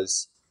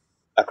goes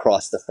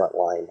across the front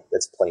line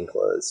that's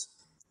plainclothes.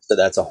 So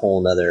that's a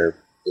whole nother,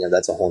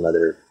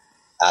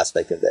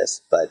 aspect of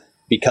this. But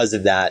because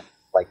of that,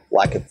 like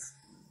lack of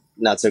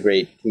not so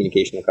great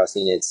communication across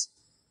units,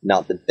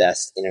 not the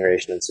best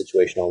integration and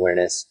situational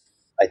awareness,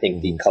 I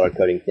think the color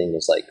coding thing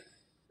is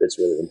it's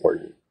really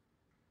important.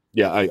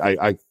 Yeah,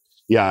 I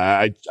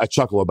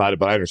chuckle about it,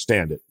 but I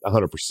understand it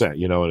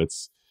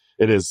 100%.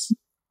 And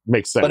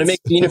makes sense. But it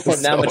makes the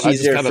uniform that much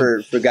easier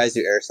for guys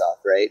who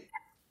airsoft, right?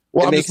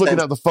 Well, I'm just looking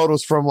at the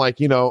photos from our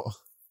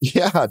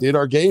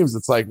games.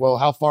 It's like, well,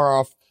 how far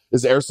off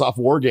is airsoft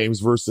war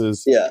games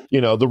versus,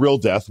 the real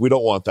death? We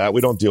don't want that.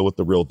 We don't deal with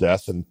the real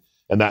death. And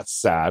that's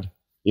sad,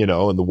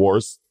 and the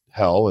war's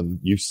hell, and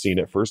you've seen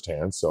it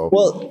firsthand. So,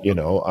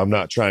 I'm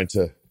not trying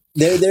to.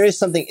 There is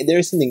something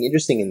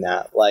interesting in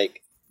that.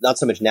 Like, not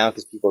so much now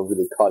because people are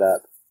really caught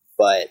up,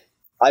 but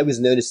I was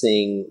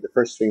noticing the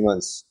first 3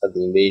 months of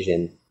the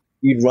invasion,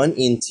 you'd run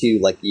into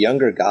like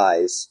younger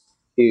guys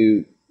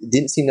who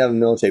didn't seem to have a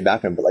military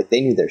background, but like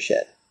they knew their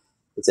shit.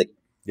 It's like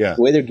the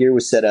way their gear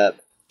was set up,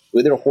 the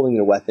way they were holding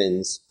their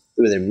weapons,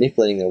 the way they're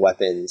manipulating their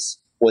weapons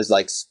was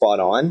like spot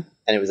on,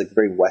 and it was like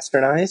very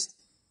westernized.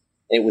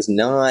 And it was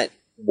not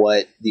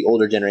what the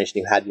older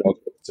generation who had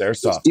military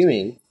was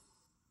doing.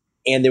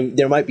 And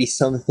there might be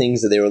some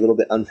things that they were a little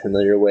bit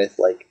unfamiliar with,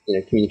 like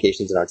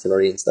communications and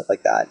artillery and stuff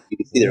like that. You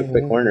could see they were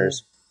quick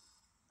learners.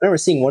 I remember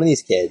seeing one of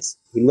these kids.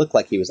 He looked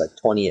like he was like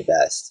 20 at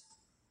best,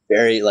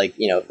 very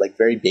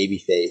very baby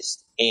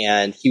faced,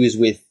 and he was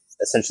with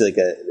essentially like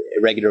a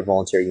regular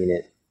volunteer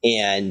unit,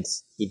 and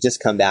he'd just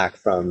come back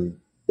from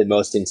the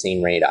most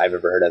insane raid I've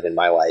ever heard of in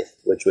my life,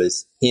 which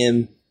was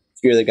him,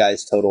 3 other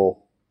guys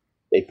total.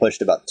 They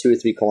pushed about 2 or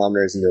 3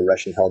 kilometers into a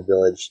Russian-held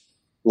village,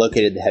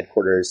 located the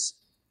headquarters,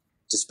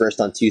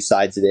 dispersed on 2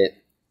 sides of it,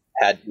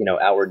 had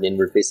outward and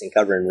inward facing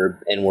cover,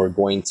 and were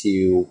going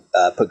to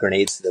put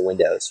grenades to the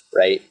windows,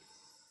 right?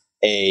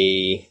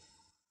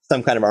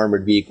 Some kind of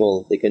armored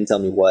vehicle, they couldn't tell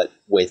me what,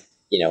 with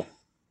a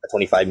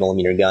 25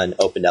 millimeter gun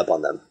opened up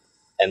on them,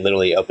 and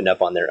literally opened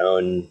up on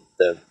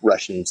the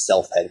Russian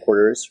self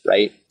headquarters,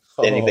 right?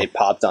 I think they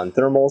popped on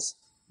thermals.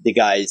 The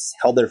guys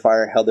held their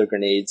fire, held their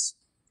grenades,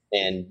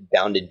 and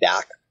bounded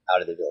back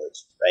out of the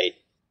village, right?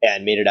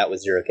 And made it out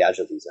with 0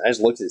 casualties. And I just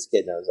looked at this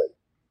kid and I was like,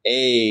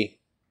 A,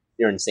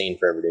 you're insane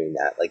for ever doing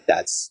that. Like,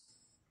 that's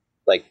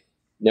like,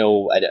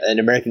 no, an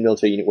American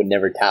military unit would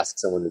never task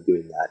someone with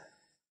doing that.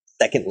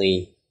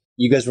 Secondly,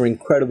 you guys were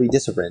incredibly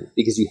disciplined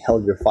because you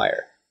held your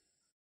fire.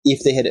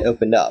 If they had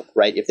opened up,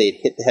 right, if they had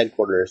hit the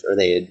headquarters, or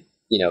they had,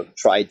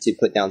 tried to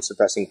put down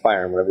suppressing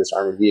fire on whatever this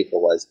armored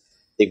vehicle was,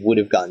 they would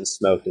have gotten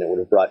smoked, and it would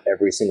have brought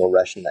every single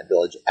Russian in that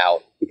village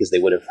out, because they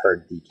would have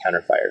heard the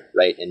counterfire,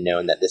 right, and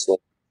known that this was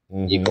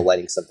a vehicle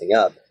lighting something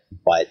up,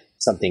 but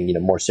something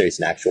more serious,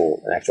 an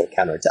actual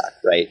counterattack,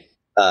 right?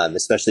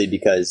 Especially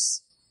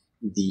because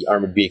the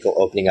armored vehicle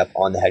opening up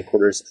on the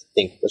headquarters, I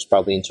think, was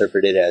probably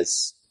interpreted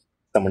as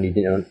someone who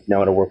didn't know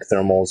how to work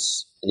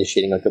thermals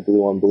initiating like a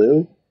blue on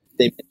blue.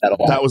 They did that a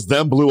lot. That was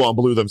them blue on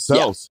blue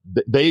themselves.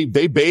 Yeah.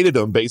 They baited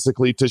them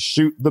basically to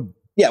shoot the.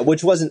 Yeah,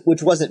 which wasn't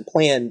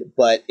planned,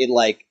 but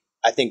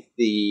I think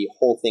the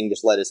whole thing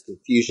just led us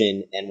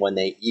confusion. And when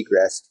they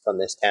egressed from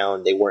this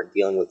town, they weren't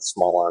dealing with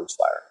small arms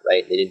fire,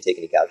 right? They didn't take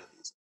any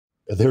casualties.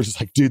 They were just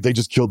like, dude, they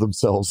just killed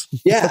themselves.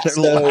 Yeah, they're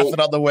laughing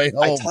on the way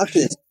home. I talked to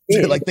this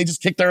kid. Like, they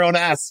just kicked their own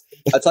ass.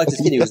 I talked to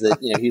this kid. He was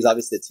he was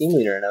obviously the team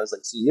leader, and I was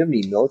like, so you have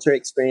any military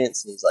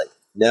experience? And he's like,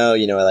 no,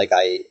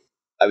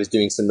 I was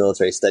doing some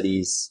military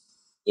studies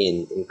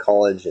in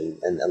college, and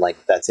like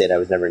that's it. I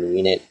was never in a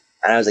unit.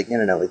 And I was like,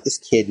 no, like this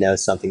kid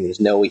knows something. There's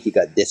no way he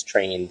got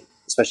distrained,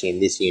 especially in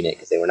this unit,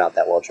 because they were not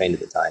that well trained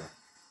at the time.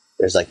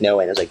 There's like no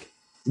way. And I was like,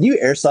 did you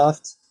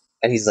airsoft?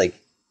 And he's like,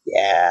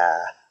 yeah.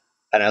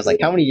 And I was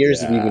like, how many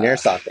years have you been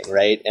airsofting,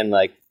 right? And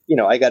like,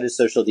 I got his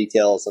social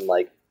details, and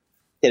like,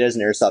 kid has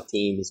an airsoft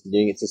team. He's been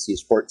doing it since he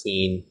was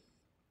 14.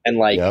 And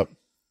like,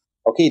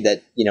 okay,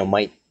 that,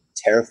 might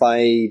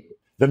terrify.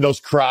 Then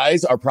those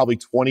cries are probably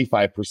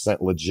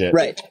 25% legit.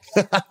 Right.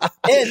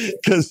 And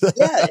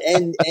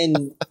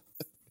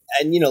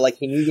and like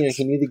he knew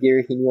the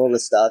gear, he knew all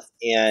this stuff.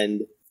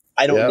 And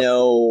I don't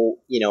know,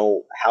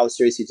 how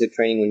serious he took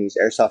training when he was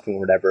airsofting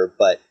or whatever,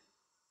 but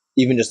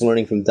even just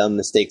learning from dumb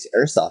mistakes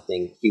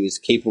airsofting, he was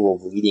capable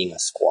of leading a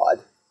squad,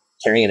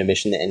 carrying out a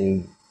mission,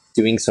 and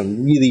doing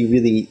some really,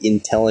 really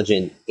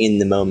intelligent,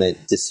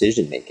 in-the-moment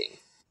decision-making.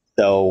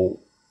 So,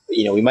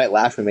 we might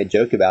laugh, we might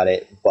joke about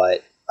it,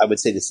 but I would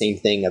say the same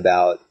thing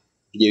about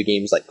video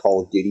games like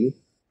Call of Duty.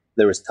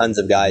 There was tons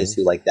of guys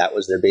who, that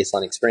was their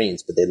baseline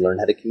experience, but they learned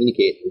how to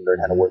communicate, they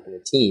learned how to work in a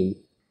team,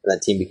 and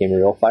that team became a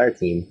real fire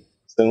team.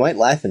 So we might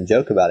laugh and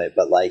joke about it,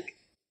 but,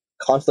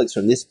 conflicts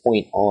from this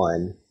point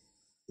on,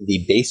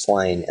 the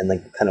baseline and,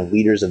 kind of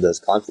leaders of those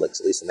conflicts,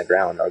 at least on the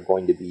ground, are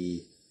going to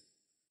be,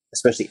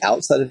 especially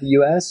outside of the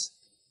U.S.,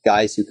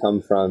 guys who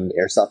come from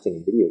airsofting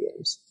and video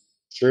games.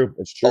 True,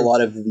 it's true. A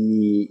lot of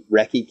the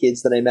recce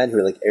kids that I met who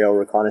are aerial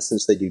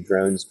reconnaissance, they do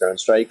drone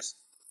strikes.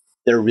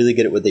 They're really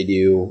good at what they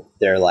do.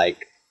 They're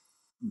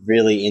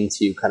really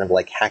into kind of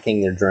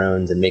hacking their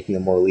drones and making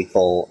them more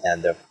lethal,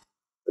 and they're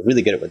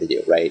really good at what they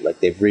do, right?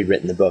 They've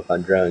rewritten the book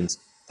on drones.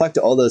 Talk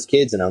to all those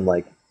kids, and I'm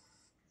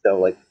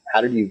so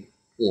how did you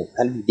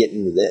get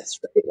into this,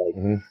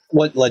 right?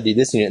 What led you to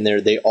this unit?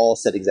 And they all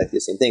said exactly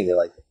the same thing. They're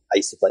I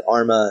used to play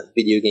Arma,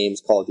 video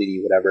games, Call of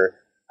Duty, whatever.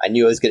 I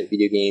knew I was good at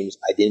video games.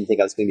 I didn't think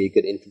I was going to be a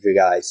good infantry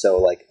guy, so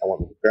I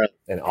went with the drone.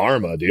 And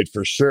Arma, dude,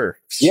 for sure.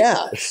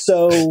 Yeah,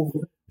 so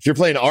if you're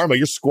playing Arma,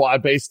 you're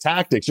squad-based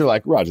tactics. You're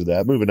Roger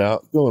that, moving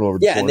out, going over.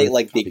 Yeah, and they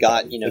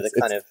got the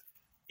kind of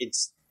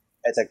it's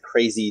a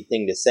crazy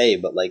thing to say,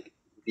 but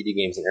video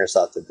games and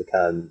airsoft have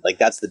become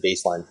that's the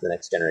baseline for the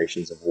next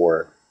generations of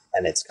war,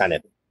 and it's kind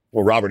of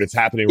well, Robert, it's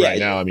happening right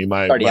now. I mean,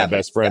 my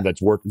best friend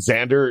that's worked,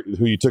 Xander,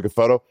 who you took a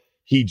photo,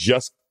 he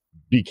just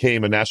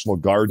became a National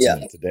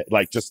Guardsman today.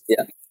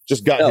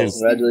 Just got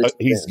his.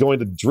 He's going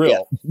to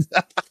drill.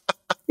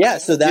 Yeah,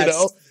 so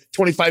that's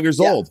 25 years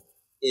old.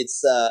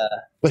 It's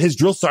but his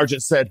drill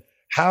sergeant said,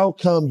 "How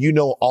come you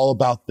know all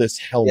about this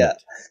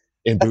helmet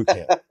in boot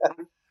camp?"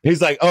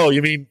 He's "Oh,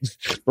 you mean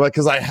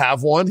because I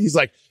have one?" He's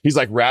like,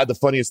 Rad. The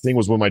funniest thing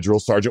was when my drill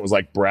sergeant was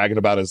bragging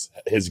about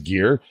his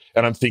gear,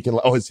 and I'm thinking,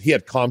 he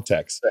had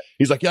Comtex. Right.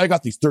 He's yeah, I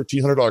got these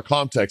 $1,300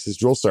 Comtex. His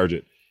drill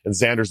sergeant, and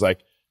Xander's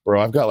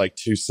bro, I've got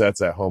 2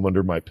 sets at home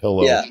under my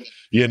pillow. Yeah.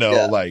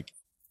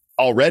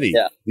 Already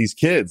these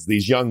kids,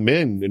 these young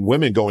men and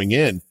women going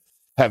in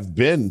have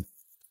been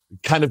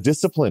kind of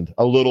disciplined,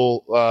 a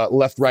little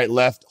left, right,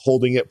 left,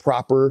 holding it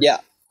proper. Yeah.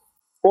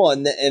 Well,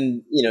 and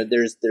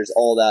there's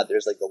all that.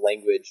 There's the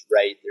language,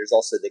 right? There's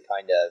also the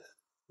kind of,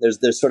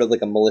 there's sort of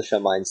a militia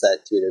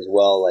mindset to it as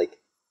well.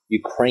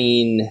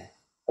 Ukraine,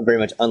 very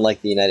much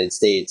unlike the United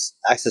States,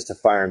 access to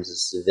firearms as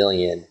a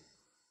civilian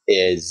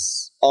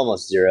is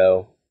almost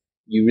zero.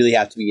 You really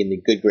have to be in the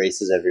good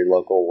graces of your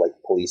local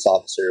police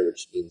officer,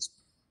 which means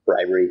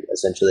bribery,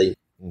 essentially,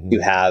 to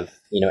have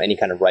any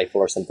kind of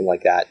rifle or something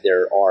like that.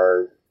 There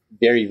are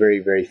very, very,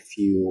 very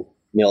few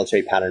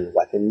military pattern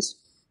weapons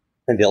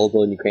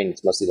available in Ukraine.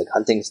 It's mostly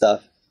hunting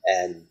stuff,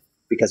 and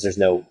because there's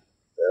no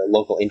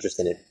local interest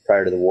in it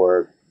prior to the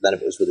war, none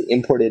of it was really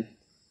imported.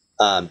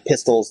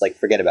 Pistols,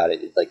 forget about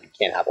it. You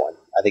can't have one.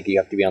 I think you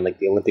have to be on the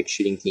Olympic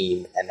shooting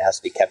team, and it has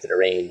to be kept at a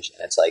range,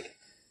 and it's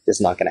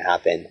just not going to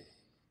happen.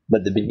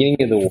 But the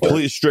beginning of the war,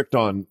 completely strict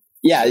on.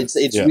 Yeah, it's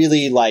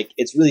really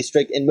it's really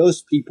strict, and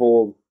most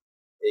people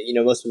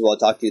I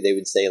talk to, they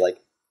would say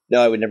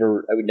no, I would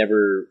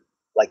never.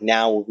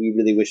 Now we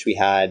really wish we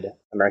had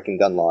American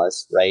gun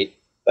laws, right?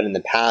 But in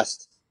the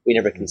past, we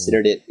never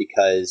considered it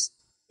because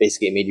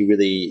basically it made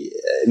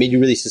you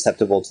really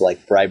susceptible to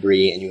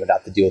bribery, and you would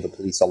have to deal with the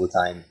police all the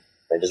time.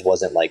 It just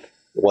wasn't it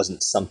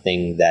wasn't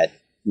something that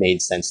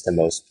made sense to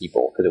most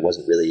people because it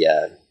wasn't really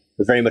it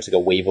was very much a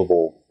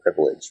waivable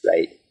privilege,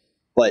 right?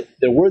 But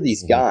there were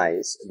these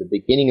guys at the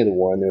beginning of the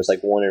war, and there was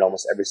one in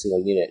almost every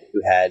single unit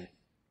who had,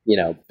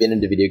 been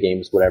into video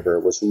games, whatever,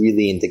 was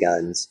really into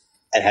guns,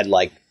 and had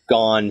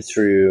gone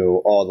through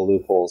all the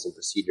loopholes and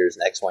procedures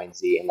and X, Y, and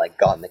Z, and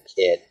gotten the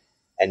kit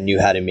and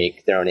knew how to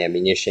make their own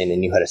ammunition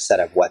and knew how to set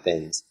up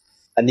weapons.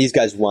 And these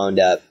guys wound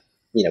up,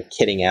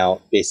 kitting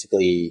out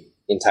basically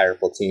entire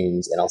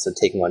platoons and also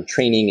taking on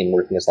training and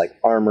working as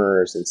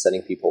armors and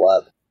setting people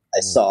up.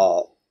 I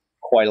saw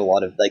quite a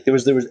lot of there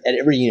was at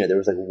every unit there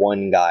was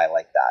one guy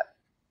like that,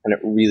 and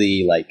it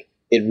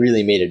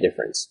really made a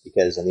difference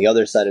because on the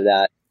other side of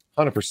that,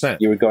 100%,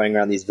 you were going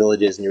around these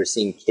villages and you were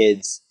seeing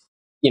kids,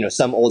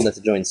 some old enough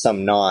to join,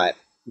 some not,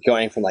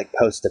 going from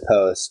post to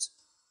post,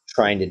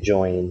 trying to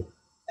join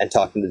and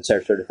talking to the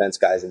territorial defense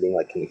guys and being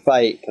can we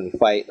fight? Can we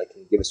fight?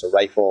 Can you give us a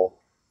rifle?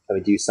 Can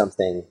we do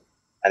something?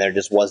 And there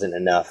just wasn't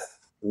enough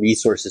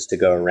resources to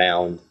go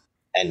around,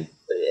 and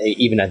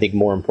even I think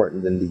more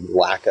important than the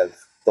lack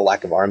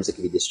of arms that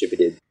can be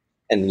distributed,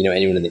 and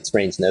anyone in the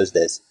experience knows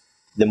this,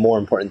 the more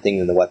important thing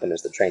than the weapon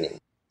is the training.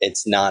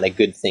 It's not a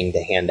good thing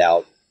to hand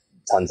out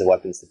tons of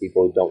weapons to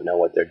people who don't know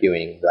what they're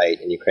doing, right?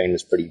 And Ukraine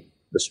was pretty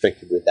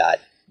restricted with that.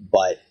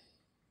 But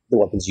the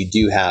weapons you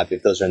do have,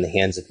 if those are in the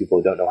hands of people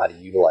who don't know how to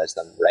utilize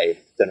them, right?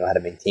 Don't know how to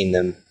maintain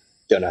them,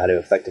 don't know how to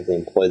effectively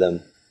employ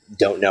them,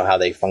 don't know how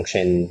they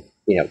function,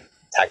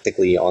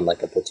 tactically on a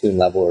platoon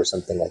level or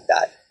something like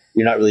that,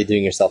 you're not really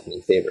doing yourself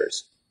any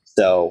favors.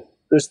 So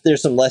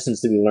there's some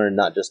lessons to be learned,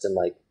 not just in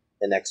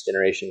the next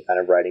generation kind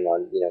of riding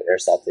on,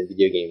 airsoft and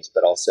video games,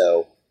 but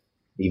also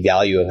the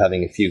value of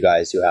having a few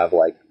guys who have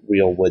like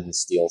real wood and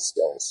steel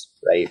skills,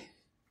 right?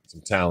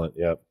 Some talent.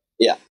 Yep.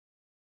 Yeah.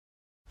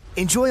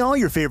 Enjoy all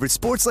your favorite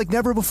sports like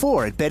never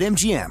before at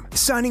BetMGM.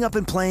 Signing up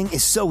and playing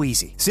is so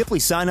easy. Simply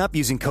sign up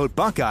using code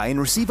Buckeye and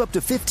receive up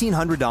to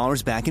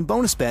 $1,500 back in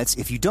bonus bets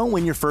if you don't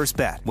win your first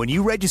bet. When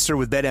you register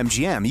with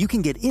BetMGM, you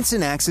can get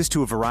instant access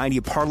to a variety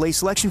of parlay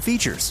selection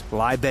features,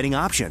 live betting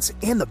options,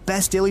 and the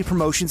best daily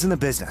promotions in the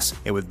business.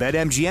 And with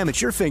BetMGM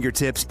at your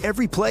fingertips,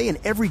 every play and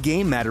every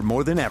game matter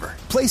more than ever.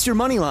 Place your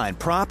moneyline,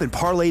 prop, and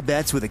parlay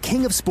bets with the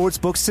king of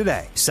sportsbooks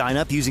today. Sign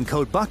up using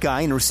code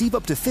Buckeye and receive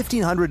up to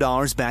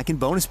 $1,500 back in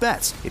bonus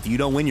bets if you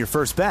don't win your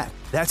first bet.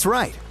 That's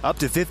right, up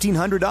to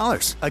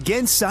 $1,500.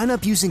 Again, sign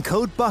up using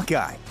code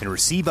Buckeye and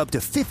receive up to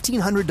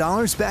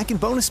 $1,500 back in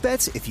bonus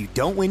bets if you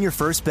don't win your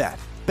first bet.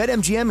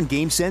 BetMGM and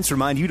GameSense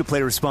remind you to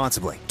play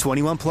responsibly.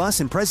 21 plus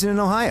and present in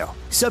Ohio.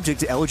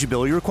 Subject to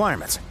eligibility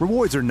requirements.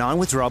 Rewards are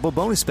non-withdrawable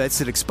bonus bets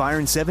that expire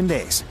in 7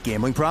 days.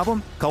 Gambling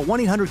problem? Call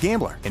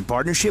 1-800-GAMBLER in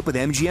partnership with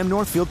MGM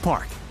Northfield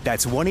Park.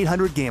 That's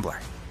 1-800-GAMBLER.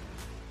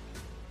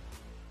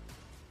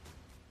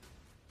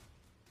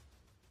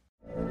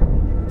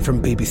 From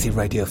BBC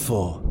Radio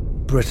 4,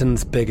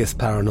 Britain's biggest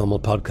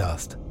paranormal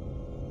podcast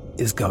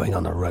is going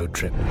on a road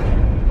trip.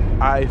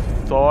 I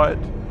thought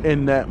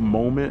in that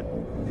moment,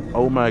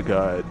 oh my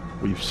God,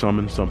 we've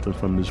summoned something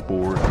from this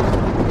board.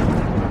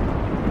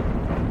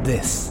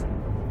 This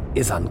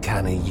is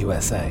Uncanny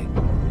USA.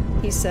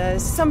 He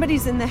says,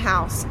 somebody's in the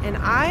house, and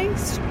I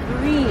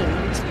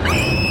screamed.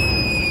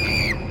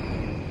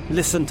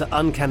 Listen to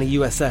Uncanny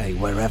USA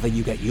wherever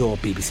you get your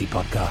BBC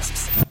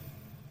podcasts,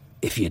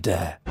 if you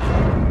dare.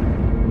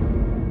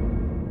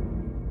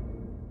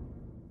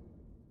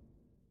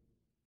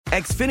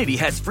 Xfinity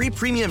has free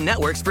premium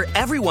networks for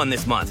everyone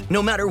this month,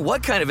 no matter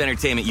what kind of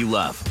entertainment you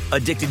love.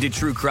 Addicted to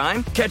true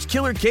crime? Catch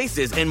killer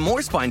cases and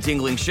more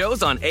spine-tingling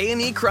shows on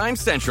A&E Crime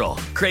Central.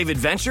 Crave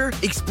adventure?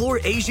 Explore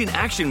Asian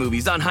action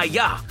movies on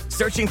Hi-YAH.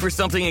 Searching for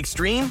something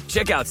extreme?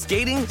 Check out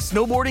skating,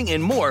 snowboarding,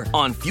 and more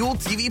on Fuel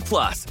TV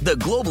Plus, the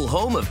global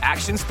home of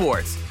action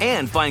sports.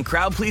 And find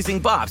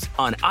crowd-pleasing bops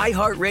on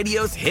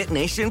iHeartRadio's Hit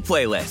Nation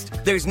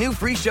playlist. There's new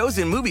free shows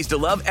and movies to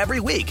love every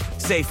week.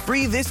 Say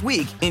free this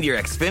week in your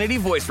Xfinity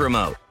voice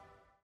remote.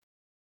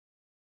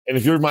 And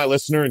if you're my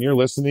listener and you're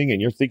listening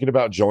and you're thinking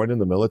about joining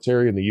the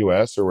military in the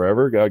U.S. or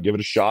wherever, give it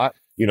a shot.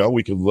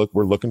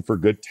 We're looking for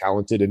good,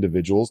 talented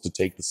individuals to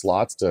take the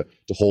slots to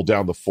hold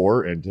down the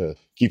fort and to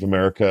keep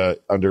America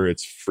under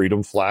its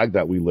freedom flag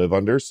that we live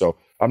under. So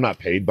I'm not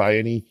paid by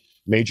any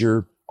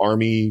major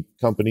army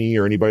company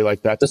or anybody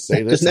like that to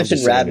say this. Just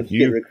mention Rad if you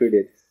get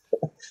recruited.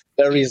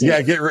 No reason.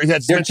 Yeah,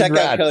 just mention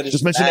Rad.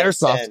 Just mention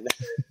Airsoft.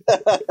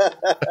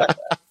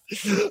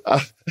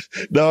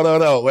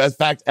 No. In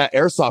fact, at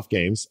airsoft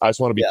games, I just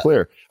want to be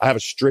clear. I have a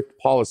strict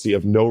policy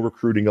of no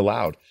recruiting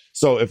allowed.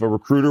 So if a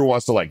recruiter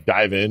wants to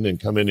dive in and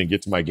come in and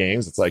get to my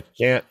games, it's you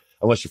can't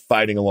unless you're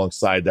fighting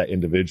alongside that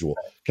individual.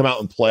 Come out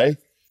and play.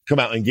 Come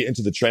out and get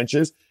into the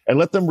trenches and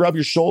let them rub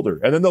your shoulder.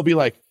 And then they'll be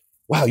like,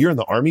 wow, you're in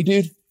the Army,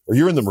 dude? Or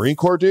you're in the Marine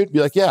Corps, dude? Be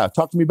like, yeah,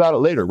 talk to me about it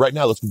later. Right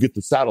now, let's go get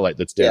the satellite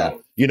that's down.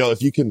 Yeah.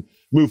 If you can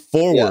move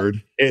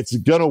forward, it's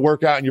going to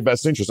work out in your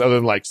best interest other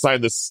than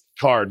sign this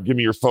card, give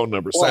me your phone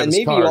number, sign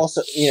this card. You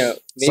also,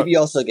 you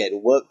also get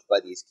whooped by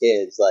these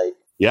kids.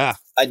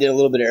 I did a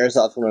little bit of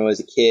airsoft when I was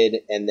a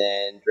kid. And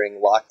then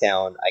during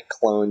lockdown, I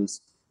cloned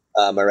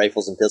my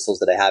rifles and pistols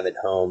that I have at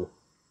home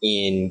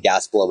in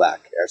gas blowback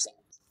airsoft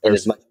and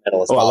as much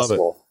metal as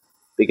possible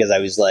because I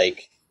was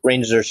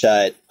ranges are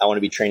shut. I want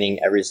to be training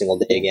every single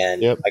day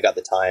again. Yep. I got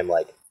the time.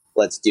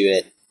 Let's do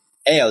it.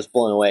 A, I was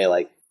blown away.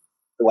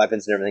 The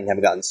weapons and everything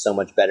have gotten so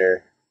much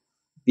better.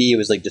 B, it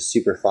was just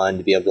super fun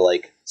to be able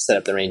to set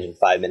up the range in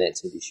 5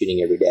 minutes and be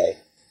shooting every day.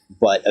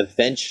 But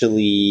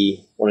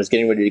eventually, when I was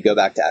getting ready to go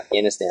back to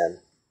Afghanistan,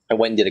 I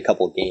went and did a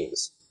couple of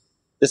games.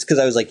 Just because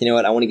I was you know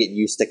what, I want to get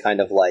used to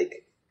kind of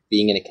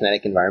being in a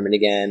kinetic environment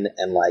again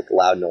and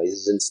loud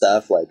noises and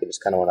stuff. I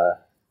just kind of want to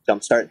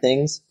jumpstart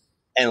things.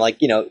 And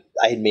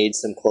I had made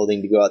some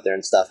clothing to go out there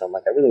and stuff. And I'm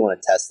I really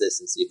want to test this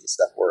and see if this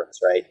stuff works,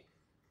 right?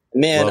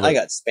 Man, I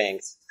got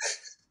spanked.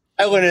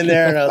 I went in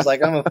there and I was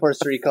I'm a Force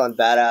Recon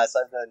badass.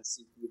 I've done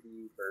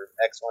CQB for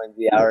X, Y, and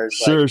Z hours.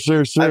 Sure.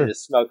 I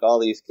just smoked all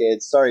these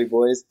kids. Sorry,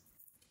 boys.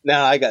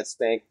 No, I got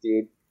spanked,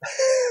 dude.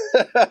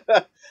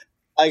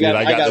 I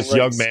got this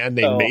young man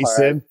named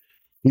Mason. Hard.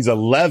 He's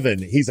 11.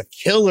 He's a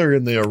killer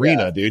in the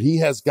arena, dude. He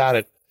has got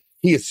it.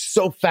 He is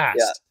so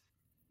fast.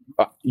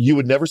 Yeah. You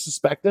would never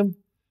suspect him.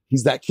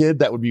 He's that kid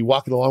that would be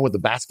walking along with the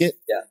basket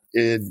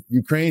in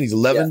Ukraine. He's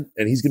 11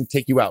 and he's going to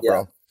take you out,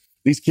 bro.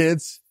 These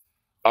kids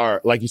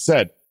are, like you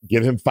said,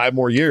 give him 5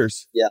 more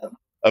years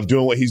of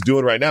doing what he's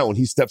doing right now. When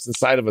he steps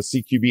inside of a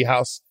CQB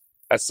house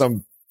at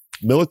some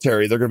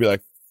military, they're going to be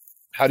like,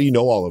 how do you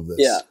know all of this?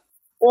 Yeah.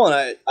 Well,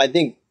 and I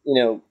think,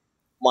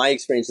 my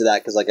experience of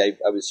that, because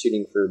I was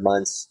shooting for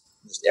months,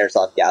 just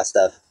airsoft gas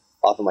stuff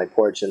off of my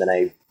porch. And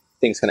then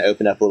things kind of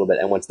opened up a little bit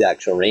and went to the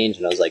actual range.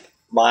 And I was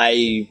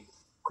my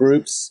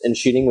groups and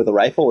shooting with a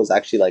rifle was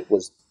actually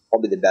was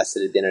probably the best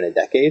it had been in a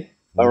decade.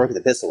 My work with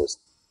the pistol was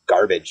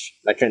garbage.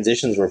 My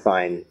transitions were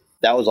fine.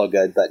 That was all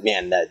good. But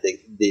man,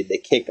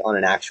 the kick on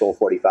an actual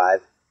 45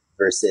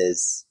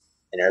 versus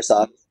an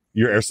airsoft.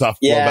 Your airsoft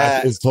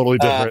blowback is totally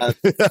different.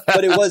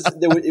 But it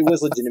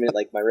was legitimate.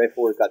 Like my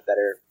rifle work got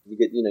better.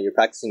 You're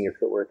practicing your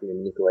footwork and your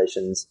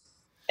manipulations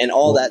and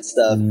all that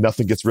stuff.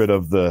 Nothing gets rid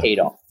of the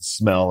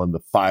smell and the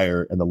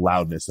fire and the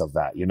loudness of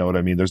that. You know what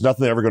I mean? There's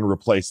nothing ever going to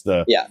replace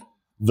the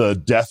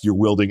death you're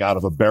wielding out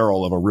of a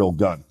barrel of a real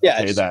gun. Yeah.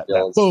 Okay? That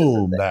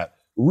boom, that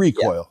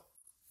recoil.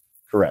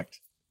 Yeah. Correct.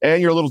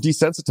 And you're a little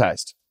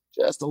desensitized.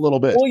 Just a little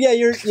bit. Well, yeah,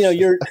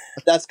 you're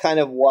that's kind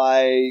of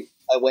why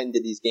I went into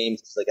these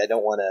games. It's like I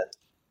want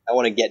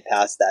to get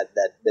past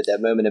that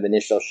moment of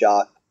initial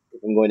shock.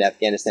 If I'm going to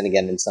Afghanistan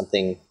again and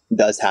something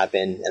does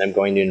happen and I'm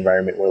going to an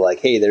environment where like,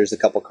 hey, there's a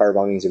couple car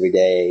bombings every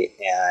day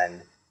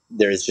and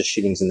there's just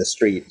shootings in the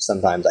street.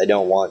 Sometimes I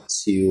don't want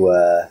to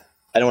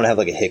have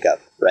like a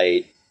hiccup,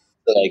 right?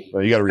 So like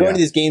you gotta going to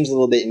these games a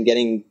little bit and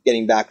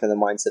getting back to the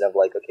mindset of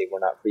like, okay, we're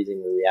not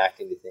freezing, we're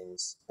reacting to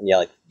things. And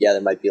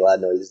there might be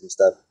loud noises and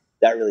stuff.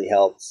 That really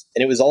helps.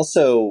 And it was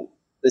also,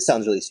 this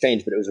sounds really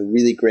strange, but it was a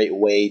really great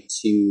way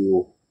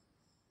to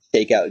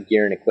take out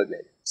gear and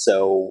equipment.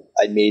 So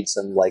I made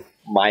some like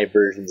my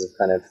versions of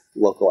kind of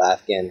local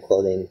Afghan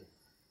clothing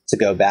to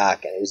go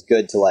back. And it was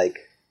good to like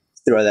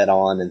throw that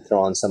on and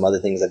throw on some other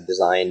things I've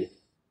designed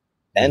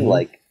and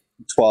like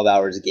 12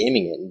 hours of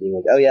gaming it and being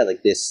like, oh yeah,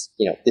 like this,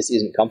 this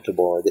isn't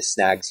comfortable or this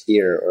snags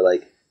here or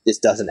like this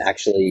doesn't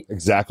actually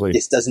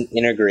this doesn't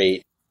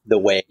integrate the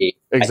way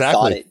I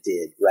thought it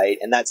did. Right.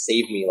 And that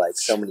saved me like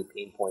so many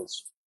pain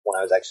points when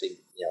I was actually,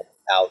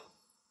 out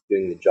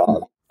doing the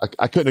job.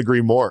 I couldn't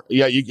agree more.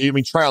 Yeah. I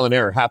mean, trial and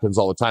error happens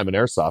all the time in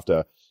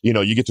airsoft.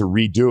 You get to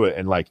redo it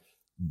and like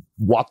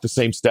walk the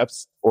same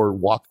steps or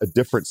walk a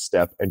different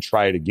step and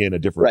try it again a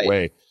different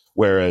way.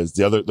 Whereas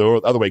the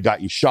other way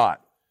got you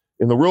shot.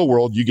 In the real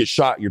world, you get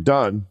shot, you're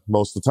done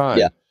most of the time.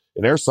 Yeah.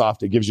 In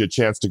airsoft, it gives you a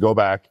chance to go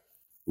back,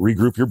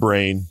 regroup your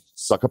brain,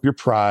 suck up your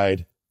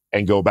pride,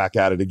 and go back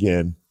at it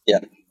again. Yeah.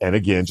 And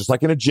again, just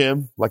like in a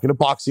gym, like in a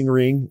boxing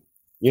ring,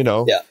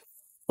 Yeah.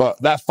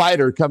 But that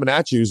fighter coming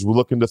at you is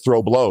looking to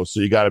throw blows,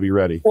 so you got to be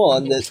ready. Well,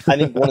 and I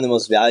think one of the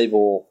most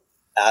valuable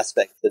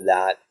aspects of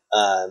that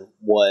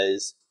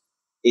was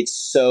it's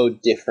so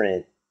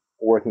different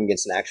working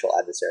against an actual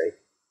adversary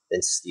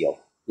than steel.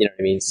 You know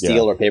what I mean?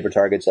 Steel or paper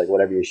targets, like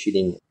whatever you're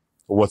shooting.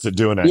 What's it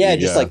doing at you? Yeah,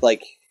 just like,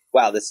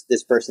 wow,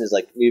 this person is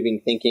like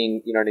moving,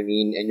 thinking, you know what I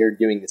mean? And you're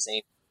doing the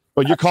same.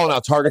 But you're calling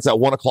out targets at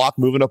 1:00,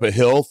 moving up a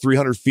hill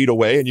 300 feet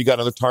away, and you got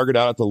another target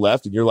out at the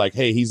left, and you're like,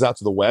 hey, he's out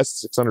to the west,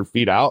 600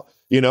 feet out,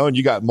 and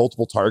you got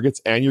multiple targets,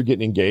 and you're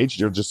getting engaged.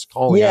 You're just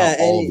calling out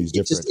all of these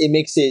different. It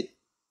makes it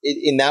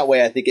in that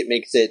way. I think it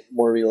makes it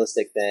more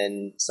realistic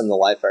than some of the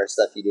live fire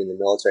stuff you do in the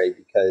military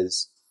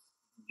because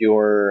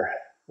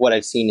what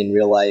I've seen in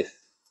real life.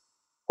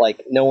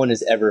 Like no one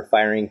is ever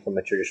firing from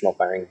a traditional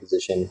firing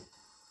position,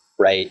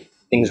 right?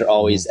 Things are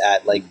always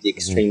at like the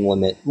extreme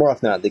limit, more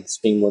often than not the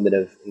extreme limit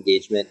of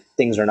engagement.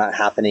 Things are not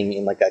happening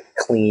in like a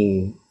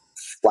clean,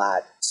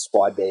 flat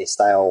squad based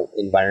style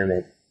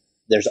environment.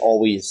 There's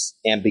always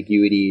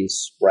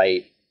ambiguities,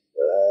 right?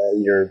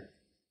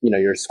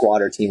 Your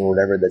squad or team or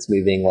whatever that's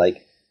moving,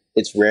 like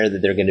it's rare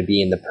that they're going to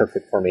be in the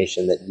perfect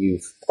formation that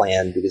you've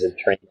planned because of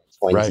training.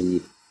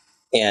 Right.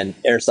 And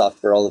airsoft,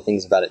 for all the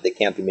things about it that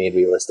can't be made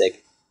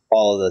realistic,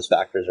 all of those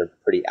factors are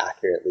pretty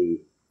accurately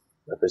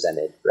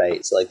represented,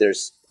 right? So like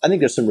I think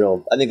there's some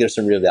real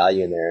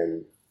value in there,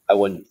 and I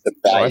wouldn't.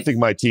 I think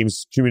my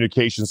team's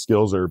communication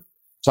skills are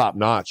top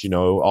notch.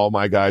 All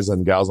my guys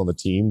and gals on the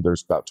team,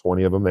 there's about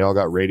 20 of them. They all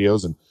got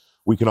radios, and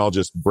we can all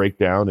just break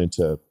down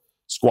into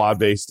squad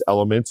based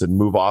elements and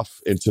move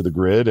off into the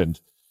grid, and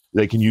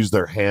they can use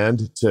their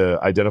hand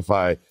to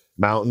identify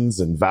mountains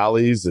and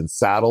valleys and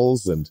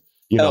saddles and.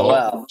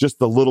 Just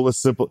the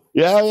littlest simple.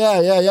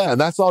 Yeah. And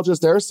that's all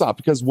just airsoft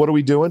because what are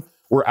we doing?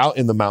 We're out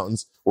in the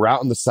mountains. We're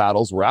out in the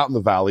saddles. We're out in the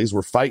valleys.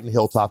 We're fighting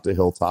hilltop to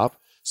hilltop.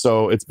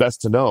 So it's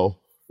best to know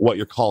what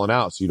you're calling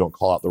out so you don't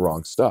call out the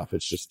wrong stuff.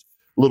 It's just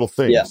little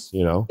things,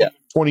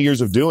 20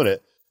 years of doing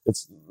it.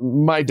 It's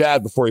my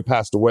dad, before he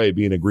passed away,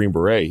 being a Green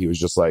Beret, he was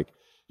just like,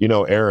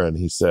 Aaron,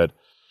 he said,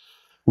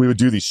 we would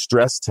do these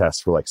stress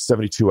tests for like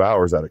 72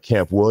 hours out at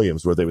Camp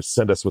Williams where they would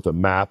send us with a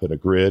map and a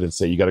grid and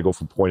say, you got to go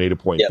from point A to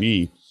point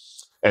B.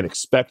 And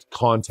expect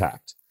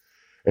contact.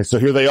 And so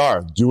here they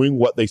are doing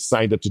what they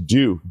signed up to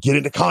do. Get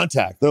into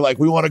contact. They're like,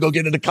 we want to go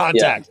get into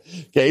contact.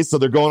 Yeah. Okay. So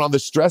they're going on the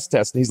stress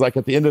test. And he's like,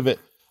 at the end of it,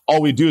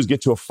 all we do is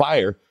get to a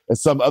fire and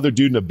some other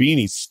dude in a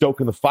beanie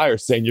stoking the fire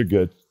saying you're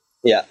good.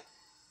 Yeah.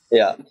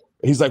 Yeah.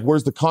 He's like,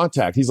 where's the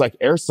contact? He's like,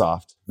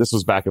 airsoft. This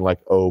was back in like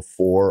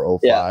 04,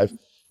 05. Yeah.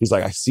 He's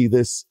like, I see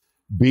this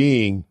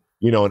being,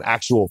 an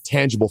actual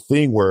tangible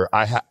thing where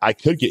I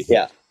could get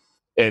hit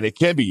and it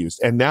can be used.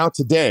 And now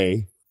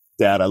today,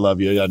 Dad, I love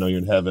you. I know you're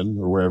in heaven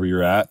or wherever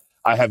you're at.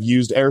 I have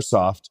used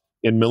airsoft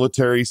in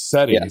military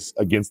settings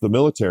against the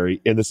military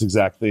in this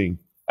exact thing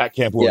at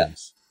Camp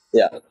Williams.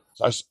 Yeah.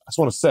 So I just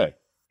want to say,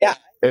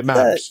 it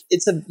matters.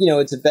 It's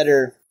a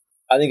better,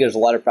 I think there's a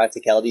lot of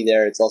practicality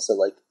there. It's also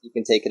like you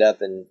can take it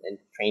up and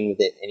train with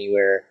it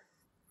anywhere.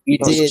 We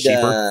did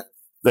cheaper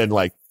than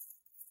like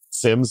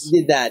Sims. We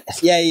did that.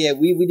 Yeah.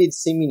 We did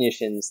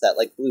simunitions, that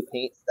like blue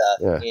paint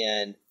stuff. Yeah.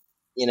 And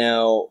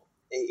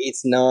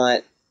it's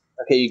not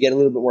okay. You get a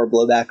little bit more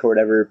blowback or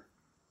whatever.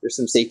 There's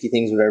some safety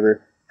things,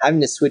 whatever.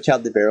 Having to switch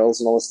out the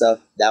barrels and all this stuff,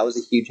 that was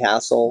a huge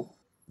hassle.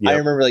 Yep. I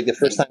remember like the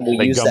first time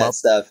we used that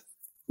stuff,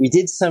 we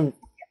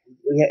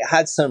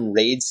had some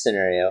raid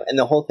scenario, and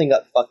the whole thing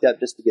got fucked up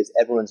just because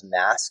everyone's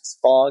masks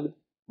fogged,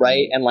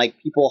 right? And like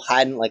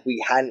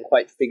we hadn't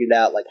quite figured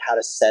out like how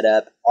to set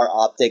up our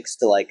optics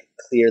to like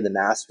clear the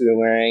mask we were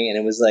wearing, and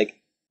it was like,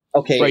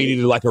 okay, right, you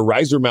needed like a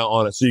riser mount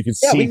on it so you could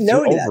see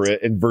over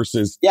it, and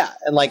versus the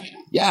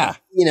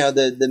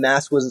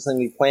mask wasn't something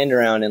we planned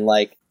around, and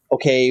like,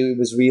 okay, it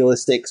was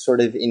realistic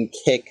sort of in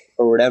kick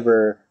or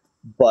whatever,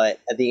 but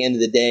at the end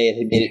of the day, it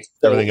had made it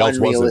so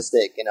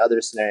unrealistic in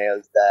other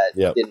scenarios that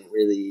didn't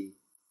really,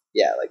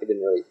 it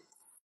didn't really.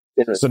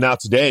 So now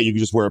today, you can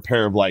just wear a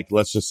pair of like,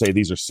 let's just say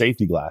these are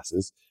safety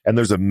glasses, and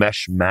there's a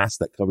mesh mask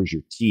that covers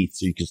your teeth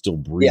so you can still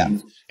breathe. Yeah.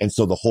 And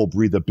so the whole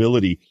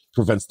breathability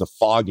prevents the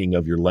fogging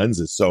of your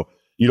lenses. So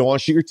you don't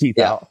want to shoot your teeth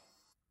out.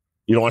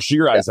 You don't want to shoot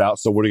your eyes out.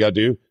 So what do you got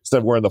to do? Instead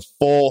of wearing the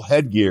full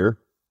headgear,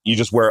 you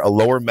just wear a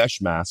lower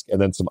mesh mask and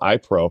then some eye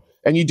pro.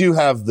 And you do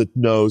have the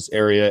nose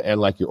area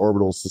and like your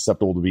orbital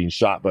susceptible to being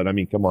shot. But I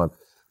mean, come on,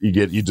 you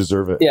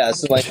deserve it. Yeah.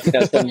 So like,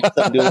 some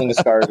dueling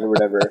scars or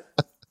whatever.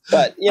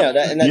 But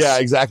yeah,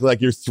 exactly.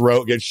 Like your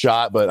throat gets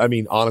shot. But I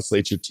mean, honestly,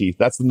 it's your teeth.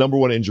 That's the number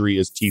one injury,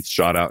 is teeth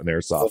shot out in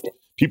airsoft. Okay.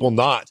 People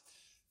not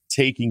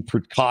taking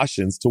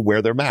precautions to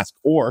wear their mask.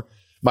 Or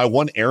my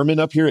one airman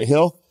up here at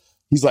Hill,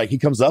 he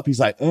comes up, he's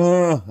like,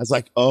 I was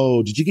like,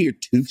 oh, did you get your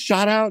tooth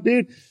shot out,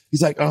 dude?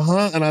 He's like,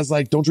 and I was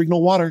like, don't drink no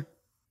water.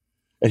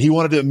 And he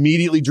wanted to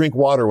immediately drink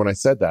water when I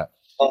said that.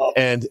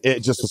 And it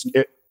just was,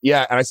 and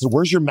I said,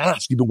 where's your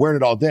mask? You've been wearing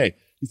it all day.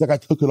 He's like, I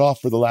took it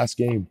off for the last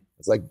game.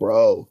 It's like,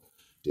 bro,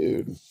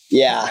 dude.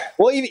 Yeah.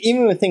 Well,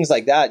 even with things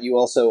like that, you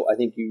also, I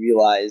think you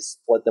realize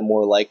what the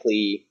more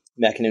likely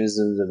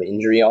mechanisms of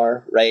injury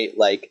are, right?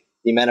 Like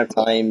the amount of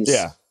times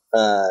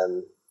when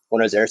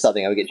I was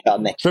airsofting, I would get shot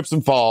in the trips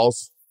and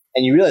falls.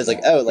 And you realize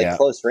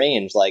close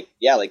range, like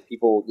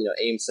people,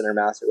 aim center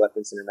mass or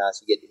weapon center mass,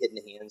 you get hit in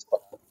the hands.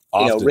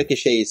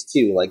 Ricochets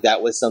too. Like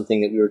that was something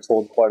that we were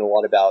told quite a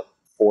lot about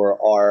for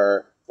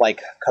our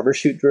like cover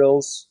shoot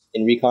drills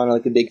in recon,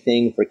 like a big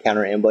thing for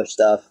counter ambush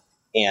stuff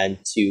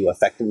and to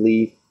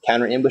effectively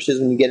counter ambushes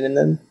when you get in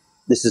them.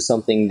 This is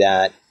something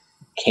that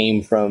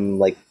came from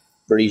like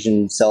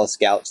Parisian Cell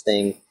Scouts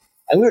thing.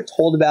 And we were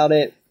told about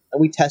it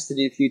and we tested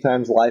it a few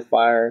times live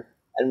fire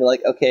and we're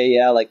like, okay,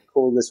 yeah, like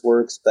cool, this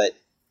works, but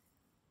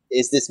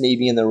is this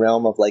maybe in the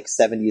realm of like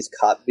 70s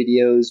cop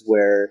videos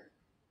where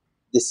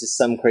this is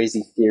some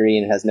crazy theory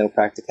and has no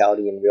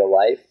practicality in real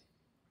life?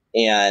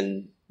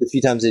 And the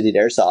few times I did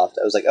airsoft,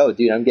 I was like, oh,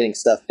 dude, I'm getting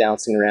stuff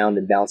bouncing around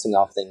and bouncing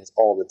off things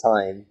all the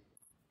time.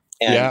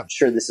 And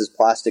sure, this is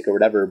plastic or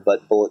whatever,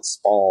 but bullets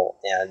fall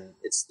and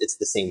it's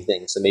the same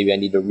thing. So maybe I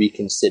need to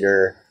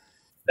reconsider.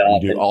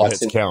 All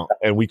hits count.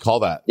 And we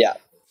call that. Yeah.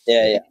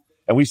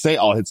 And we say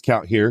all hits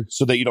count here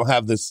so that you don't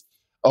have this,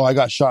 oh, I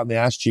got shot in the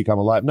ass cheek, I'm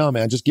alive. No,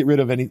 man, just get rid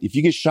of any. If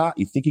you get shot,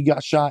 you think you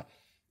got shot,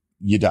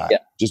 you die. Yeah.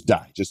 Just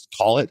die. Just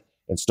call it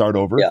and start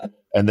over. Yeah.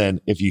 And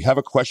then if you have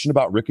a question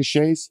about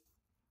ricochets,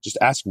 just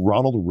ask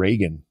Ronald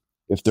Reagan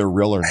if they're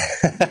real or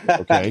not.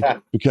 Okay?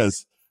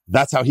 Because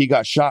that's how he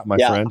got shot, my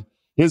friend.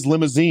 His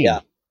limousine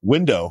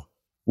window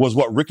was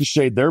what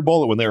ricocheted their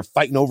bullet when they were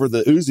fighting over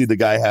the Uzi the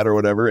guy had or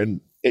whatever,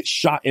 and it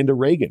shot into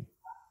Reagan.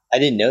 I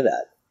didn't know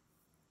that.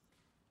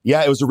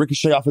 Yeah, it was a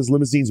ricochet off his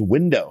limousine's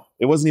window.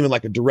 It wasn't even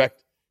like a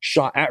direct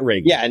shot at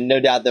Reagan. Yeah, and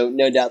no doubt,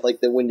 like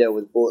the window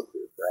was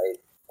bulletproof, right?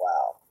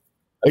 Wow.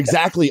 Okay.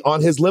 Exactly,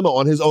 on his limo,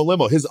 on his own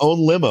limo. His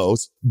own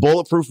limo's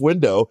bulletproof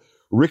window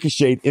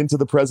ricocheted into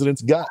the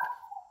president's gut.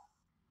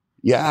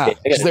 Yeah,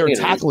 because they were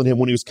tackling him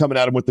when he was coming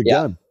at him with the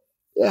gun.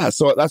 Yeah,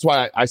 so that's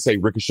why I say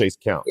ricochets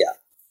count. Yeah.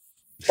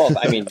 Well,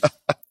 I mean,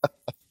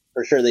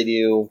 for sure they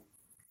do.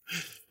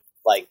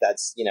 Like,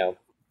 that's,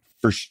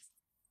 For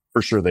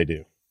sure they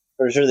do.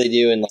 For sure they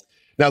do. And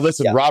now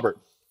listen, Robert,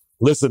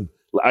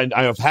 I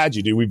have had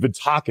you, dude. We've been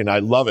talking. I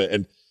love it.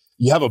 And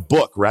you have a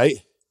book, right?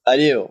 I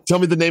do. Tell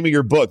me the name of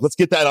your book. Let's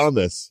get that on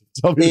this.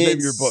 Tell me the name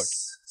of your book.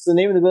 So the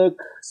name of the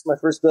book, it's my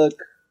first book.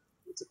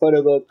 It's a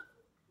photo book.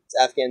 It's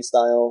Afghan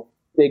style.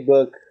 Big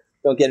book.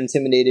 Don't get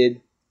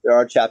intimidated. There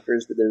are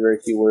chapters, but there are very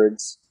few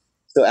words.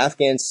 So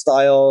Afghan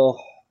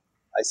style,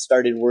 I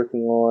started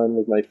working on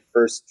with my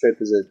first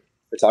trip as a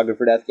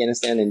photographer to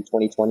Afghanistan in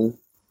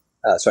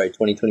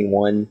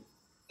 2021,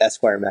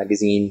 Esquire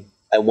magazine.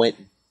 I went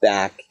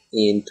back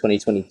in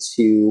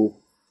 2022, which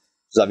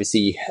was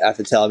obviously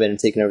after the Taliban had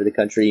taken over the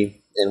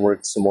country, and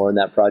worked some more on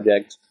that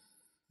project.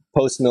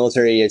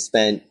 Post-military, I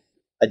spent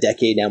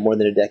more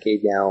than a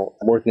decade now,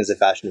 working as a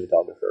fashion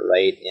photographer,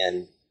 right?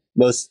 And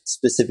most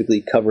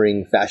specifically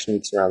covering fashion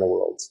weeks around the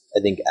world.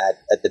 I think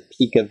at the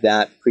peak of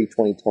that,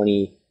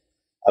 pre-2020,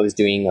 I was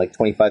doing like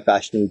 25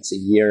 fashion weeks a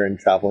year and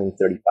traveling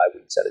 35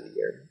 weeks out of the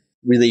year.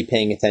 really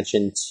paying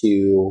attention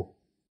to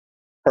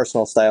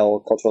personal style,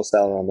 cultural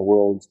style around the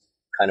world,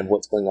 kind of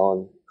what's going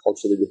on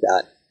culturally with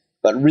that.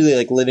 But really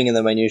like living in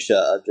the minutia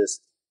of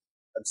just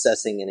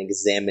obsessing and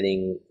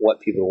examining what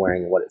people are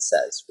wearing and what it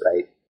says,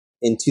 right?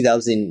 In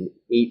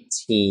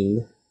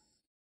 2018,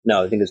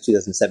 no, I think it was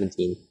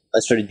 2017, I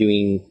started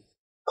doing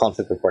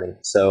conflict reporting.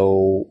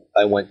 So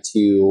I went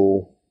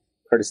to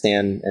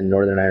Kurdistan and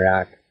northern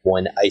Iraq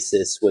when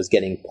ISIS was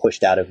getting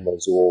pushed out of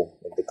Mosul,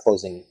 like the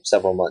closing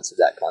several months of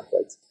that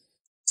conflict.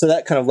 So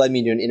that kind of led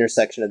me to an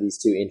intersection of these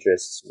two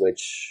interests,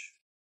 which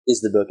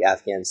is the book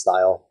Afghan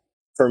Style.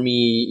 For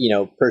me,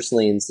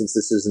 personally, and since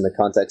this is in the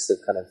context of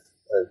kind of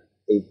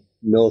a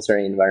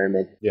military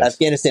environment, yes,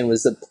 Afghanistan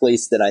was the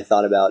place that I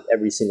thought about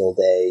every single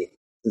day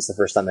since the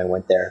first time I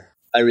went there.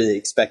 I really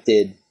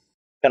expected,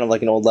 kind of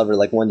like an old lover,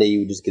 like one day you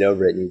would just get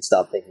over it and you'd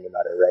stop thinking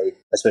about it, right?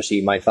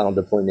 Especially my final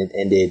deployment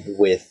ended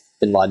with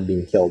bin Laden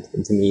being killed.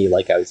 And to me,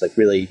 like I was like,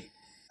 really,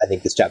 I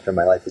think this chapter of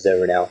my life is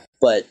over now.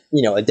 But,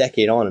 a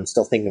decade on, I'm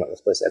still thinking about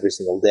this place every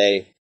single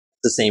day.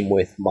 The same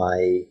with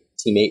my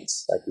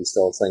teammates. Like it's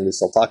something we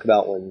still talk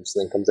about when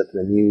something comes up in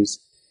the news.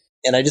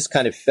 And I just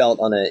kind of felt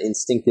on an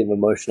instinctive,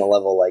 emotional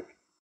level, like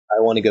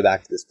I want to go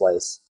back to this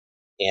place.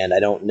 And I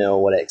don't know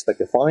what I expect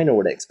to find or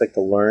what I expect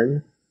to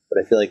learn.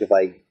 But I feel like if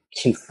I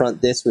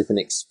confront this with an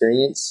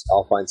experience,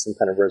 I'll find some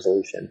kind of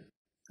resolution,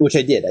 which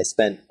I did. I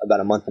spent about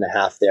a month and a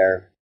half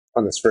there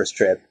on this first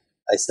trip.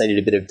 I studied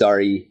a bit of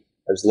Dari.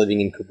 I was living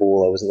in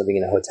Kabul. I wasn't living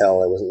in a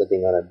hotel. I wasn't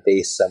living on a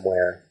base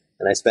somewhere.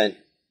 And I spent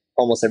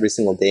almost every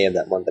single day of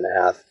that month and a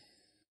half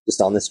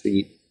just on the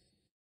street,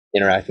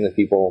 interacting with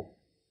people,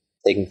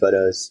 taking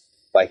photos,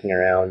 biking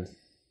around,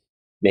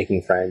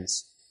 making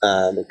friends,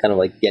 and kind of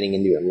like getting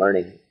into it and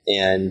learning.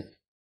 And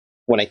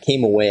when I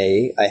came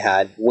away, I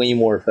had way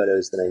more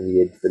photos than I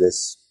needed for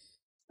this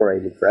story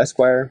I did for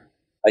Esquire.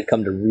 I'd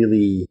come to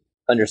really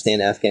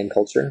understand Afghan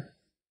culture.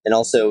 And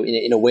also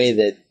in a way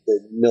that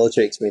the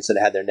military experience that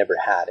I had there never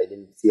had. I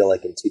didn't feel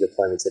like in 2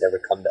 deployments I'd ever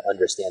come to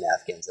understand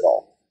Afghans at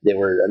all. They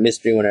were a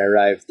mystery when I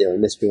arrived. They were a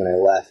mystery when I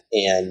left.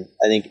 And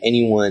I think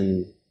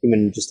anyone,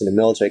 even just in a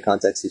military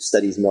context, who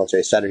studies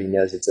military strategy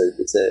knows it's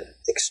a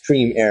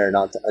extreme error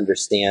not to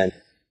understand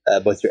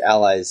both your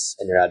allies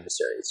and your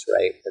adversaries,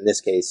 right? In this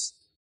case,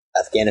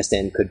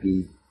 Afghans could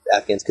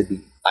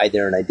be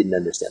either, and I didn't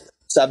understand them.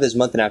 So after this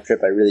month and a half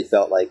trip, I really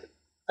felt like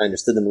I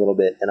understood them a little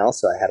bit, and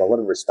also I had a lot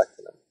of respect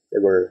for them. They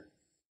were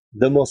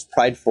the most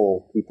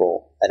prideful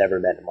people I'd ever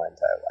met in my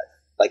entire life.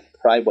 Like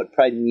pride, what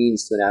pride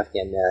means to an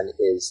Afghan man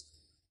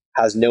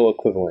has no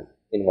equivalent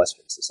in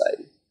Western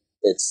society.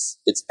 It's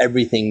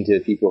everything to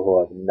people who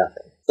have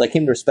nothing. So I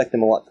came to respect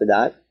them a lot for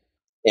that,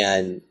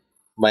 and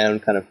my own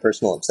kind of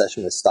personal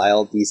obsession with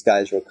style. These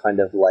guys were kind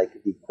of like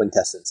the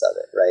quintessence of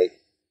it, right?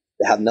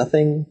 They have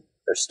nothing.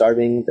 They're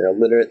starving. They're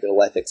illiterate. Their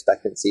life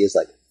expectancy is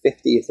like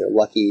 50 if they're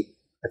lucky.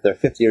 If they're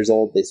 50 years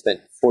old, they spent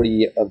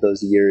 40 of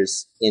those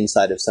years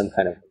inside of some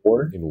kind of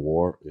war. In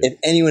war. Yeah. If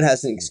anyone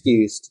has an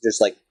excuse to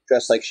just like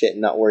dress like shit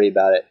and not worry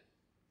about it,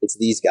 it's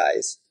these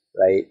guys,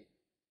 right?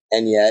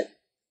 And yet,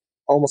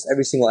 almost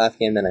every single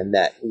Afghan man I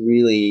met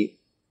really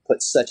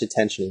put such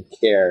attention and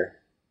care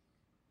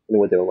in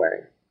what they were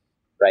wearing,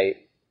 right?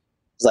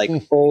 It's like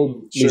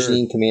old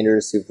machine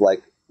commanders who've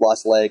like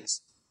lost legs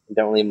and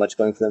don't really have much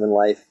going for them in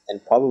life,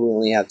 and probably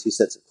only have 2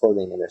 sets of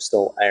clothing, and they're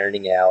still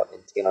ironing it out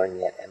and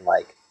tailoring it and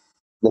like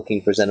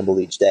looking presentable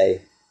each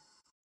day.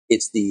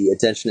 It's the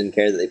attention and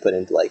care that they put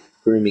into like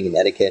grooming and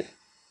etiquette.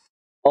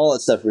 All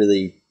that stuff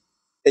really,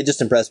 it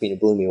just impressed me and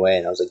it blew me away.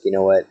 And I was like, you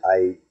know what?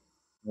 I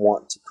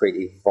want to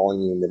create a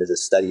volume that is a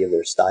study of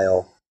their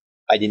style.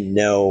 I didn't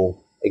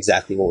know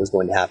exactly what was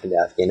going to happen to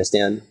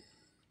Afghanistan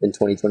in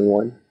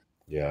 2021.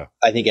 Yeah.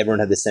 I think everyone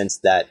had the sense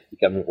that the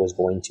government was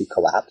going to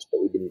collapse,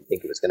 but we didn't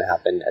think it was going to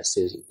happen as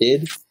soon as it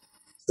did.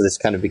 So this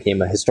kind of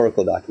became a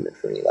historical document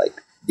for me. Like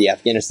the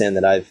Afghanistan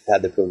that I've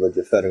had the privilege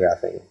of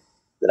photographing,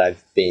 that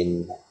I've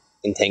been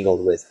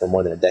entangled with for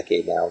more than a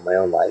decade now in my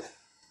own life,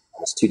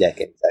 almost 2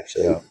 decades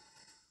actually,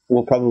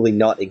 will probably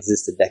not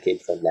exist a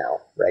decade from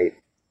now, right?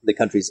 The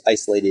country's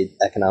isolated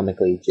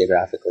economically,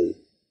 geographically.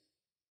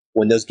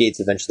 When those gates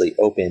eventually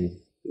open,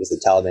 because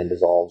the Taliban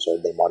dissolves or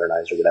they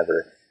modernize or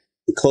whatever,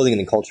 the clothing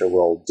and the culture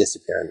will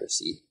disappear and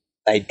recede.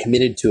 I had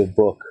committed to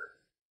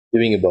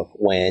doing a book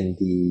when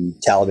the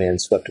Taliban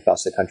swept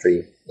across the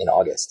country in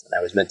August, and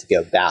I was meant to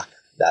go back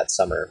that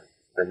summer.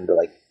 I remember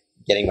like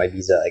getting my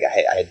visa. Like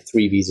I had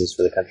 3 visas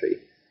for the country,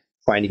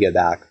 trying to go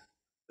back.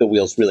 The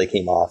wheels really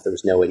came off. There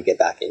was no way to get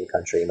back in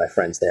country. My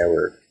friends there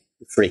were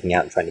freaking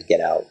out and trying to get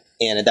out.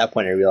 And at that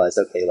point I realized,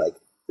 okay, like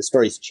the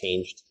story's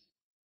changed.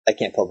 I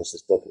can't publish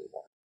this book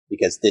anymore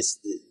because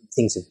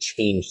things have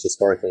changed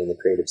historically in the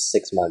period of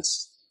 6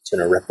 months to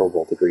an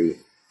irreparable degree.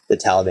 The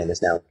Taliban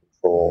is now in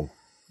control.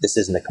 This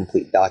isn't a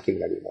complete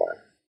document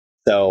anymore.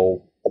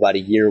 So about a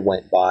year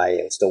went by.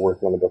 I was still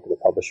working on the book with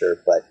the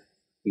publisher, but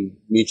we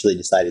mutually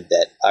decided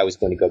that I was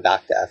going to go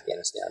back to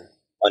Afghanistan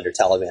under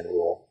Taliban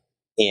rule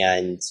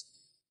and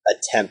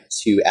attempt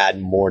to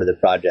add more to the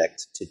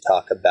project to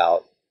talk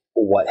about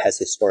what has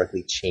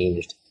historically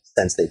changed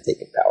since they've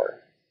taken power.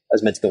 I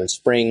was meant to go in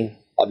spring.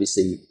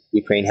 obviously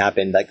Ukraine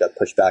happened, that got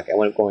pushed back. I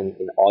went going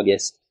in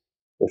August,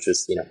 which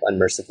was,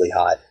 unmercifully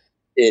hot.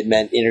 It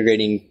meant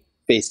integrating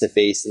face to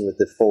face and with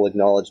the full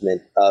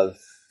acknowledgement of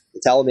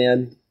the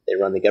Taliban. They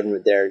run the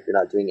government there. You're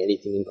not doing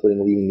anything,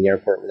 including leaving the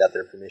airport without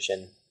their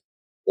permission.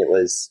 It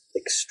was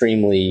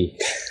extremely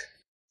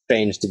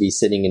strange to be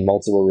sitting in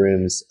multiple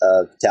rooms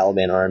of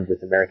Taliban armed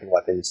with American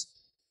weapons,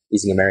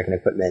 using American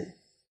equipment,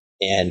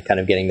 and kind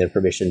of getting their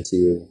permission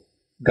to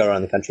go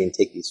around the country and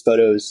take these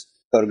photos,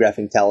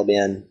 photographing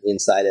Taliban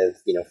inside of,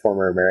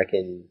 former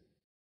American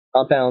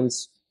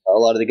compounds. A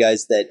lot of the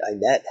guys that I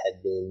met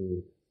had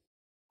been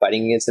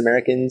fighting against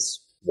Americans.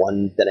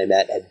 One that I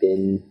met had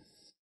been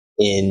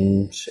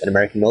in an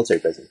American military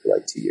prison for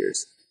like 2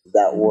 years.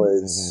 That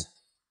was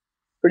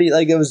pretty,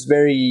 it was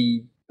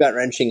very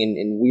gut-wrenching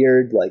and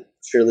weird. Like,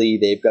 surely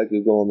they've got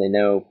Google and they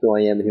know who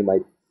I am and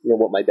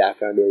what my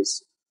background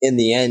is. In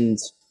the end,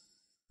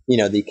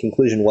 the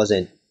conclusion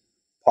wasn't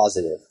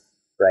positive,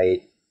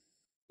 right?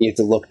 You have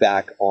to look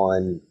back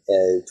on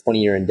a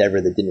 20-year endeavor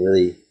that didn't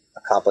really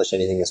accomplish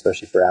anything,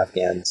 especially for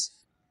Afghans.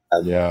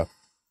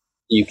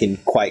 You can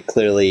quite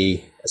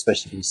clearly,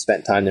 especially if you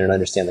spent time there and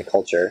understand the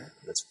culture,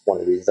 that's one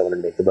of the reasons I wanted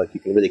to make the book, you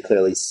can really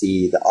clearly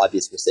see the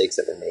obvious mistakes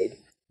that were made.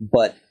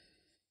 But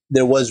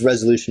there was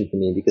resolution for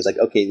me because,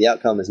 okay, the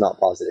outcome is not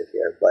positive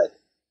here, but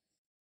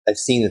I've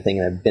seen the thing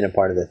and I've been a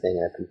part of the thing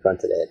and I've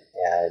confronted it,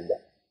 and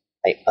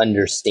I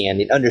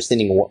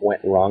understanding what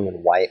went wrong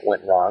and why it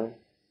went wrong.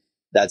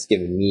 That's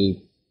given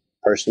me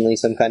personally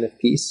some kind of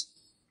peace,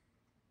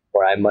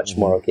 where I'm much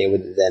more okay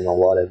with it than a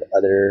lot of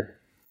other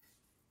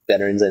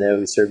veterans I know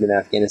who served in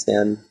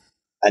Afghanistan.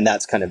 And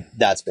that's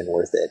been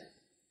worth it.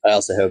 I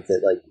also hope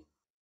that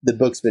the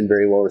book's been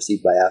very well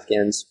received by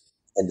Afghans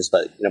and just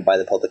by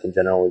the public in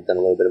general. We've done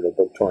a little bit of a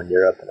book tour in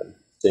Europe, and I'm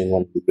doing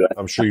one.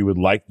 I'm sure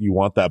you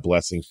want that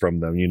blessing from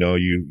them.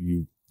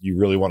 You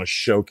really want to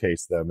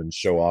showcase them and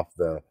show off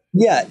the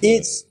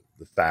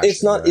fashion.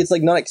 It's not, right? It's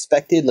not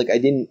expected.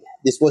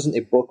 This wasn't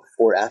a book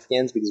for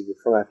Afghans, because if you're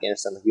from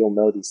Afghanistan, you'll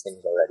know these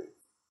things already.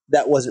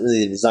 That wasn't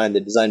really the design.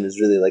 The design was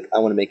really I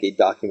want to make a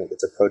document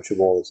that's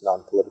approachable, that's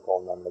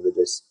non-political,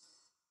 non-religious,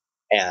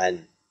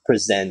 and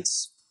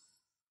presents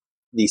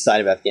the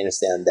side of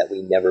Afghanistan that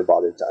we never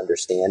bothered to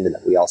understand, and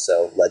that we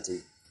also led to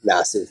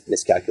massive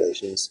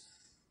miscalculations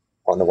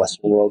on the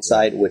Western world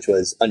side, which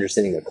was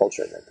understanding their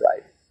culture and their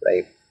pride,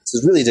 right? So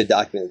it's really a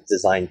document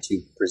designed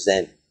to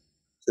present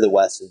to the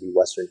West and be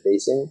Western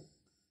facing.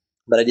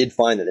 But I did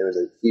find that there was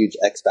a huge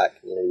expat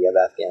community of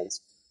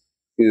Afghans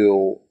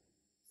who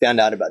found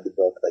out about the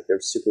book.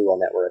 They're super well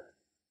networked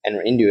and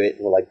were into it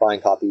and were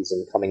buying copies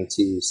and coming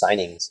to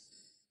signings.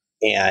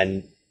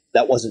 And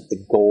that wasn't the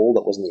goal,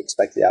 that wasn't the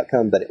expected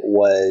outcome, but it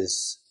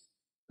was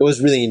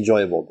really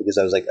enjoyable, because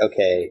I was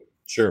okay,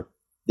 sure,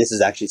 this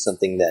is actually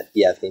something that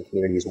the Afghan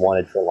community has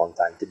wanted for a long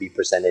time, to be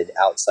presented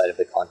outside of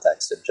the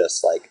context of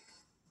just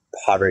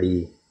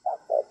poverty,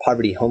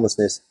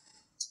 homelessness,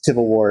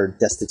 civil war,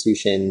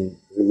 destitution,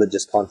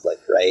 religious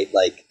conflict, right?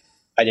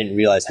 I didn't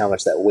realize how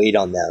much that weighed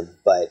on them,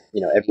 but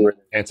everywhere,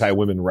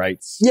 anti-women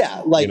rights.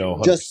 Yeah,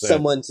 just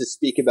someone to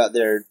speak about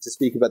their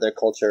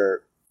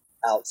culture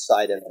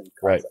outside of the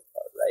conflict, right?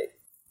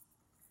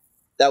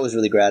 That was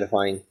really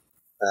gratifying.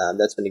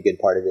 That's been a good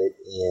part of it,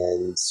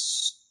 and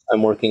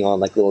I'm working on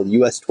a little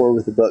U.S. tour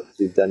with the book.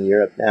 We've done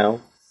Europe now,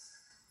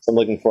 so I'm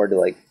looking forward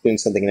to doing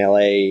something in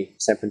L.A.,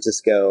 San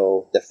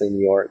Francisco, definitely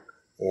New York,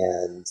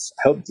 and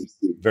I hope DC.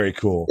 Very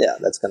cool. Yeah,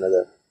 that's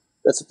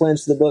the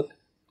plans for the book.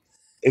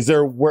 Is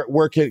there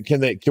where can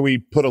we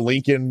put a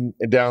link in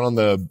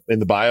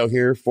the bio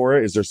here for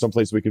it? Is there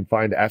someplace we can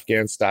find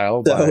Afghan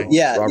Style by Robert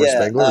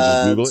Spangle? Or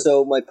just Google it?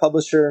 So my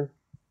publisher,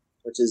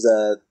 which is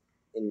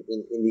in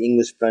the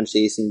English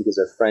pronunciation, because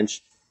of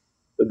French,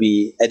 would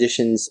be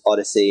Editions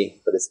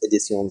Odyssey, but it's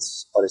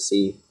Editions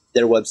Odyssey.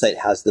 Their website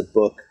has the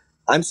book.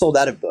 I'm sold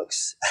out of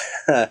books.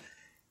 I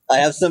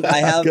have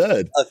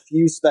a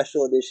few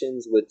special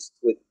editions which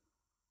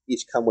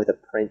each come with a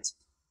print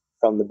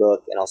from the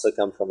book, and also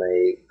come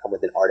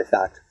with an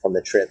artifact from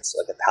the trips,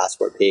 like a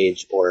passport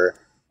page or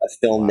a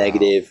film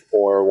negative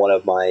or one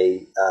of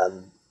my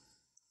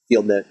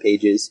field note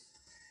pages.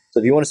 So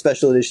if you want a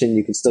special edition,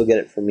 you can still get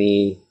it from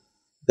me.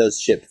 Those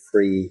ship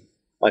free.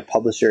 My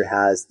publisher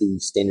has the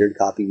standard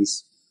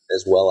copies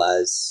as well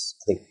as,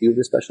 I think, a few of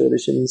the special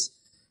editions.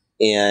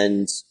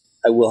 And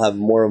I will have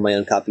more of my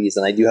own copies,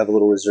 and I do have a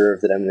little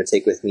reserve that I'm going to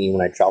take with me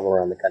when I travel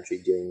around the country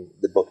doing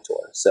the book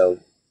tour. So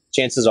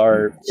chances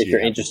are, if you're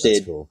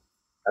interested, cool.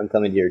 I'm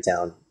coming to your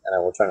town, and I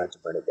will try not to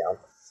burn it down.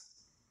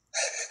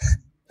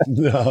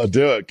 No,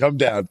 do it. Come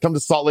down. Come to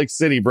Salt Lake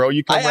City, bro.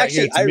 You come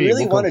here to me.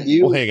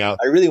 We'll hang out.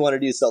 I really want to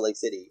do Salt Lake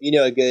City.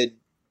 A good,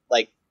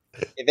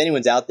 if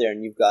anyone's out there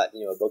and you've got,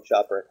 a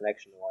bookshop or a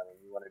connection to one, and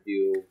you want to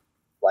do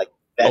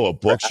a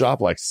bookshop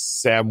like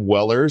Sam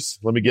Weller's.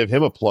 Let me give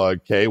him a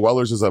plug. Okay.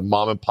 Weller's is a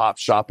mom and pop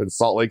shop in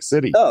Salt Lake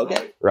City. Oh,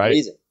 okay. Right.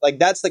 Amazing.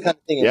 That's the kind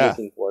of thing I'm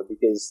looking for,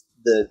 because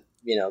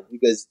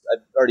because I've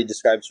already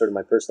described sort of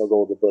my personal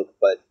goal of the book,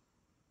 but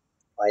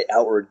my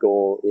outward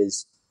goal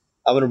is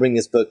I want to bring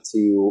this book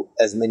to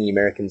as many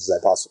Americans as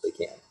I possibly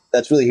can.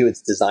 that's really who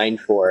it's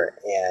designed for.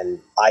 And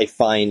I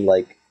find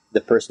like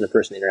the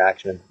person-to-person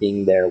interaction of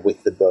being there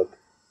with the book, to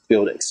be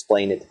able to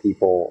explain it to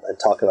people and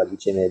talk about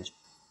each image,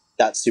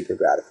 that's super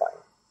gratifying.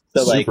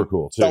 So super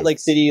cool too. Salt Lake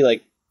City,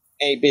 like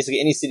basically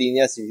any city in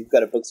the US, if you've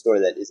got a bookstore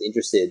that is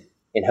interested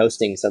in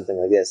hosting something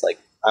like this, like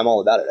I'm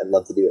all about it. I'd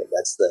love to do it.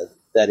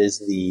 That is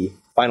the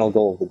final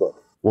goal of the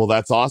book. Well,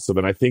 that's awesome.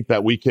 And I think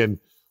that we can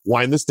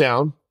wind this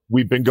down.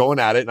 We've been going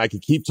at it, and I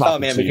could keep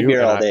talking to you. We can be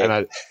here all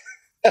day.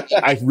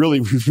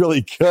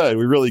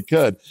 We really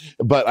could.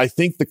 But I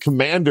think the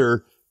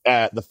commander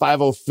at the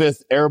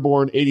 505th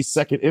Airborne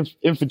 82nd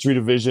Infantry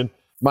Division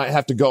might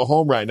have to go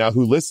home right now,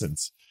 who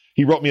listens.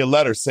 He wrote me a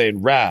letter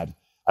saying, Rad,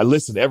 I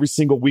listen every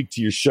single week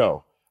to your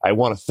show. I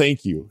want to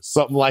thank you.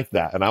 Something like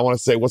that. And I want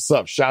to say, what's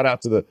up? Shout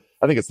out to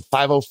I think it's the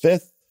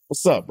 505th.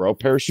 What's up, bro?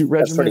 Parachute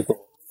Regiment? That's pretty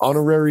cool.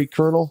 Honorary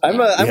Colonel? I'm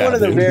one of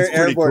the rare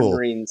airborne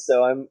Marines,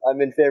 so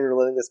I'm in favor of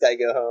letting this guy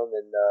go home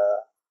and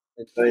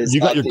enjoy his.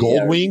 You got your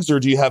gold wings, or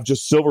do you have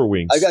just silver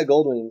wings? I got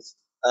gold wings.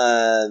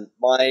 So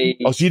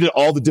you did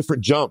all the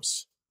different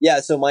jumps. Yeah,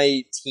 so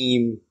my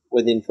team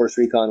within Force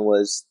Recon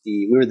was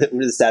we were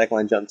the static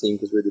line jump team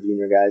because we were the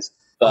junior guys.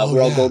 But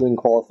we're all gold wing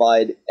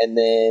qualified, and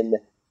then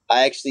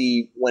I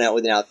actually went out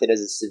with an outfit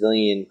as a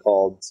civilian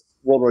called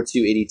World War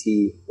II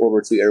ADT, World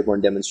War II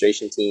Airborne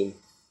Demonstration Team,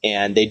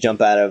 and they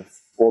jump out of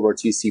World War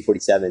II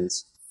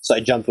C-47s. So I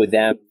jumped with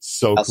them.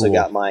 So I also cool.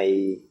 got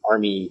my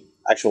Army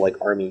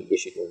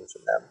issued wings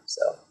from them.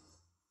 So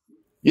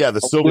yeah,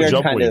 the silver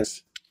jump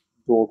wings.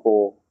 Dual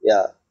cool.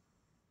 Yeah.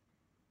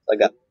 I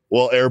got.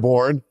 Well,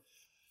 airborne.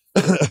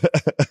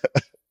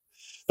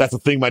 That's the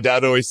thing my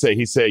dad always say.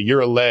 He'd say, you're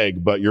a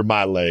leg, but you're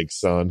my leg,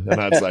 son. And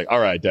I was like, all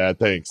right, Dad,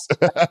 thanks.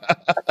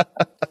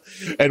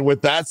 And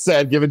with that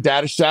said, giving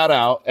Dad a shout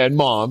out and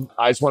Mom,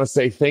 I just want to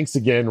say thanks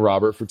again,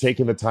 Robert, for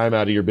taking the time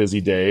out of your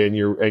busy day and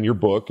your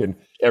book and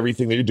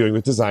everything that you're doing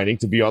with designing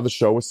to be on the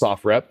show with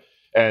SoftRep.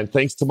 And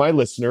thanks to my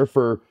listener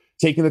for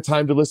taking the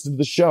time to listen to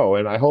the show.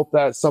 And I hope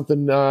that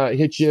something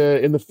hits you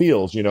in the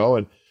feels,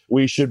 and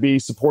we should be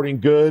supporting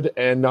good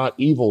and not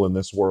evil in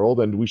this world.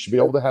 And we should be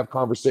able to have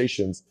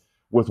conversations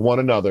with one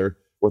another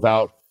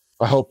without,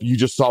 I hope you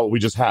just saw what we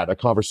just had, a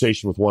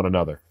conversation with one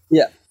another.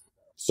 Yeah.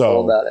 So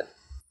all about it.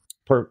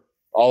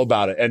 All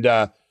about it.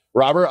 And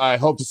Robert, I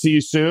hope to see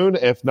you soon,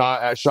 if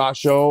not at SHOT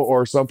Show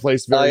or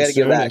someplace very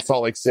soon in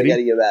Salt Lake City. I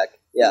gotta get back.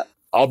 Yeah.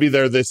 I'll be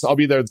there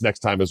next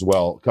time as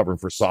well, covering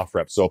for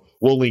SoftRep. So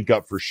we'll link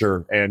up for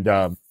sure. And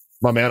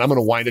my man, I'm going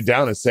to wind it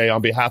down and say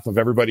on behalf of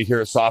everybody here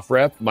at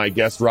SoftRep, my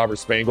guest, Robert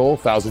Spangle,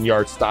 1,000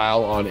 Yard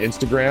Style on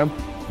Instagram.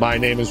 My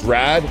name is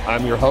Rad.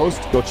 I'm your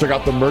host. Go check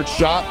out the merch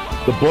shop,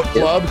 the book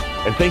club.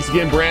 And thanks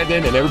again,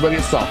 Brandon, and everybody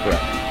at SoftRep.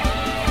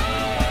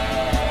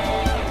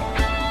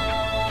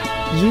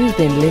 You've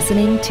been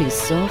listening to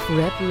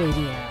SoftRep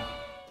Radio.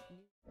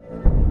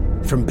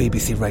 From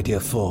BBC Radio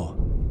 4,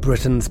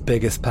 Britain's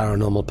biggest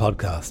paranormal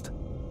podcast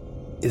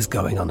is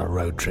going on a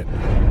road trip.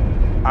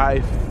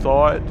 I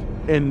thought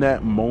in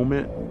that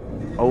moment,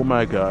 oh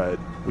my God,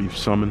 we've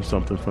summoned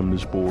something from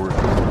this board.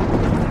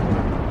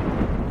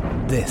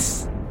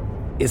 This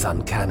is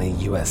Uncanny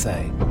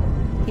USA.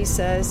 He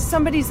says,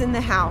 somebody's in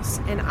the house,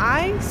 and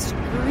I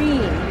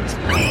screamed.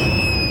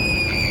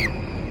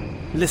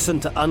 Listen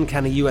to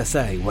Uncanny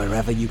USA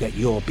wherever you get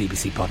your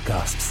BBC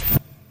podcasts,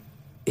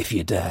 if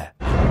you dare.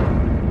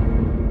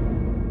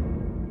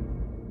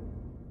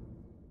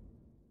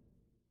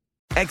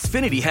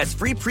 Xfinity has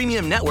free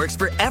premium networks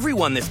for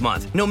everyone this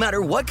month, no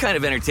matter what kind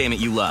of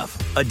entertainment you love.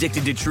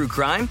 Addicted to true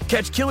crime?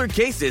 Catch killer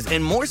cases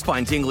and more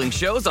spine-tingling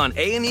shows on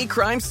A&E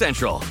Crime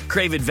Central.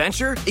 Crave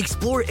adventure?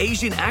 Explore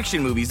Asian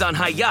action movies on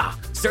Hi-Ya.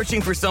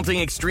 Searching for something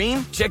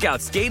extreme? Check out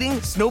skating,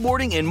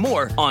 snowboarding, and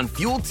more on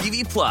Fuel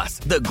TV Plus,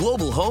 the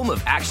global home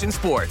of action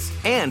sports.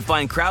 And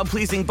find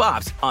crowd-pleasing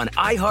bops on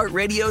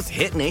iHeartRadio's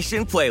Hit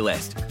Nation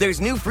playlist.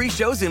 There's new free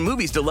shows and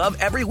movies to love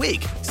every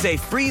week. Say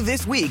free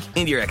this week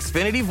in your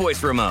Xfinity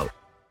voice remote.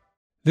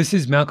 This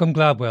is Malcolm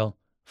Gladwell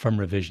from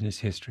Revisionist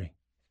History.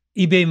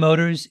 eBay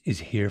Motors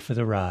is here for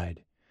the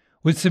ride.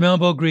 With some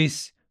elbow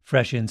grease,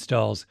 fresh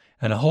installs,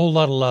 and a whole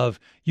lot of love,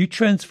 you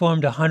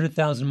transformed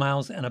 100,000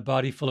 miles and a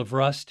body full of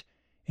rust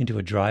into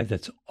a drive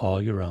that's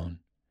all your own.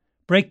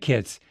 Brake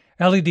kits,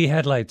 LED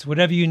headlights,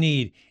 whatever you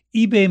need,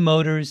 eBay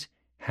Motors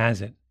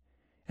has it.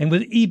 And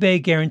with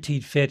eBay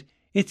Guaranteed Fit,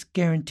 it's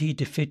guaranteed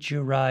to fit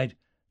your ride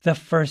the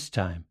first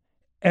time,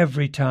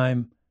 every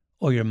time,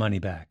 or your money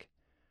back.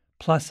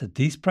 Plus, at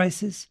these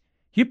prices,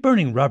 you're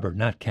burning rubber,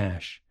 not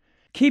cash.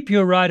 Keep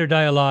your ride or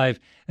die alive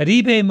at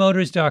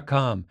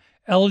ebaymotors.com.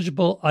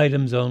 Eligible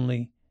items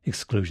only.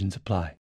 Exclusions apply.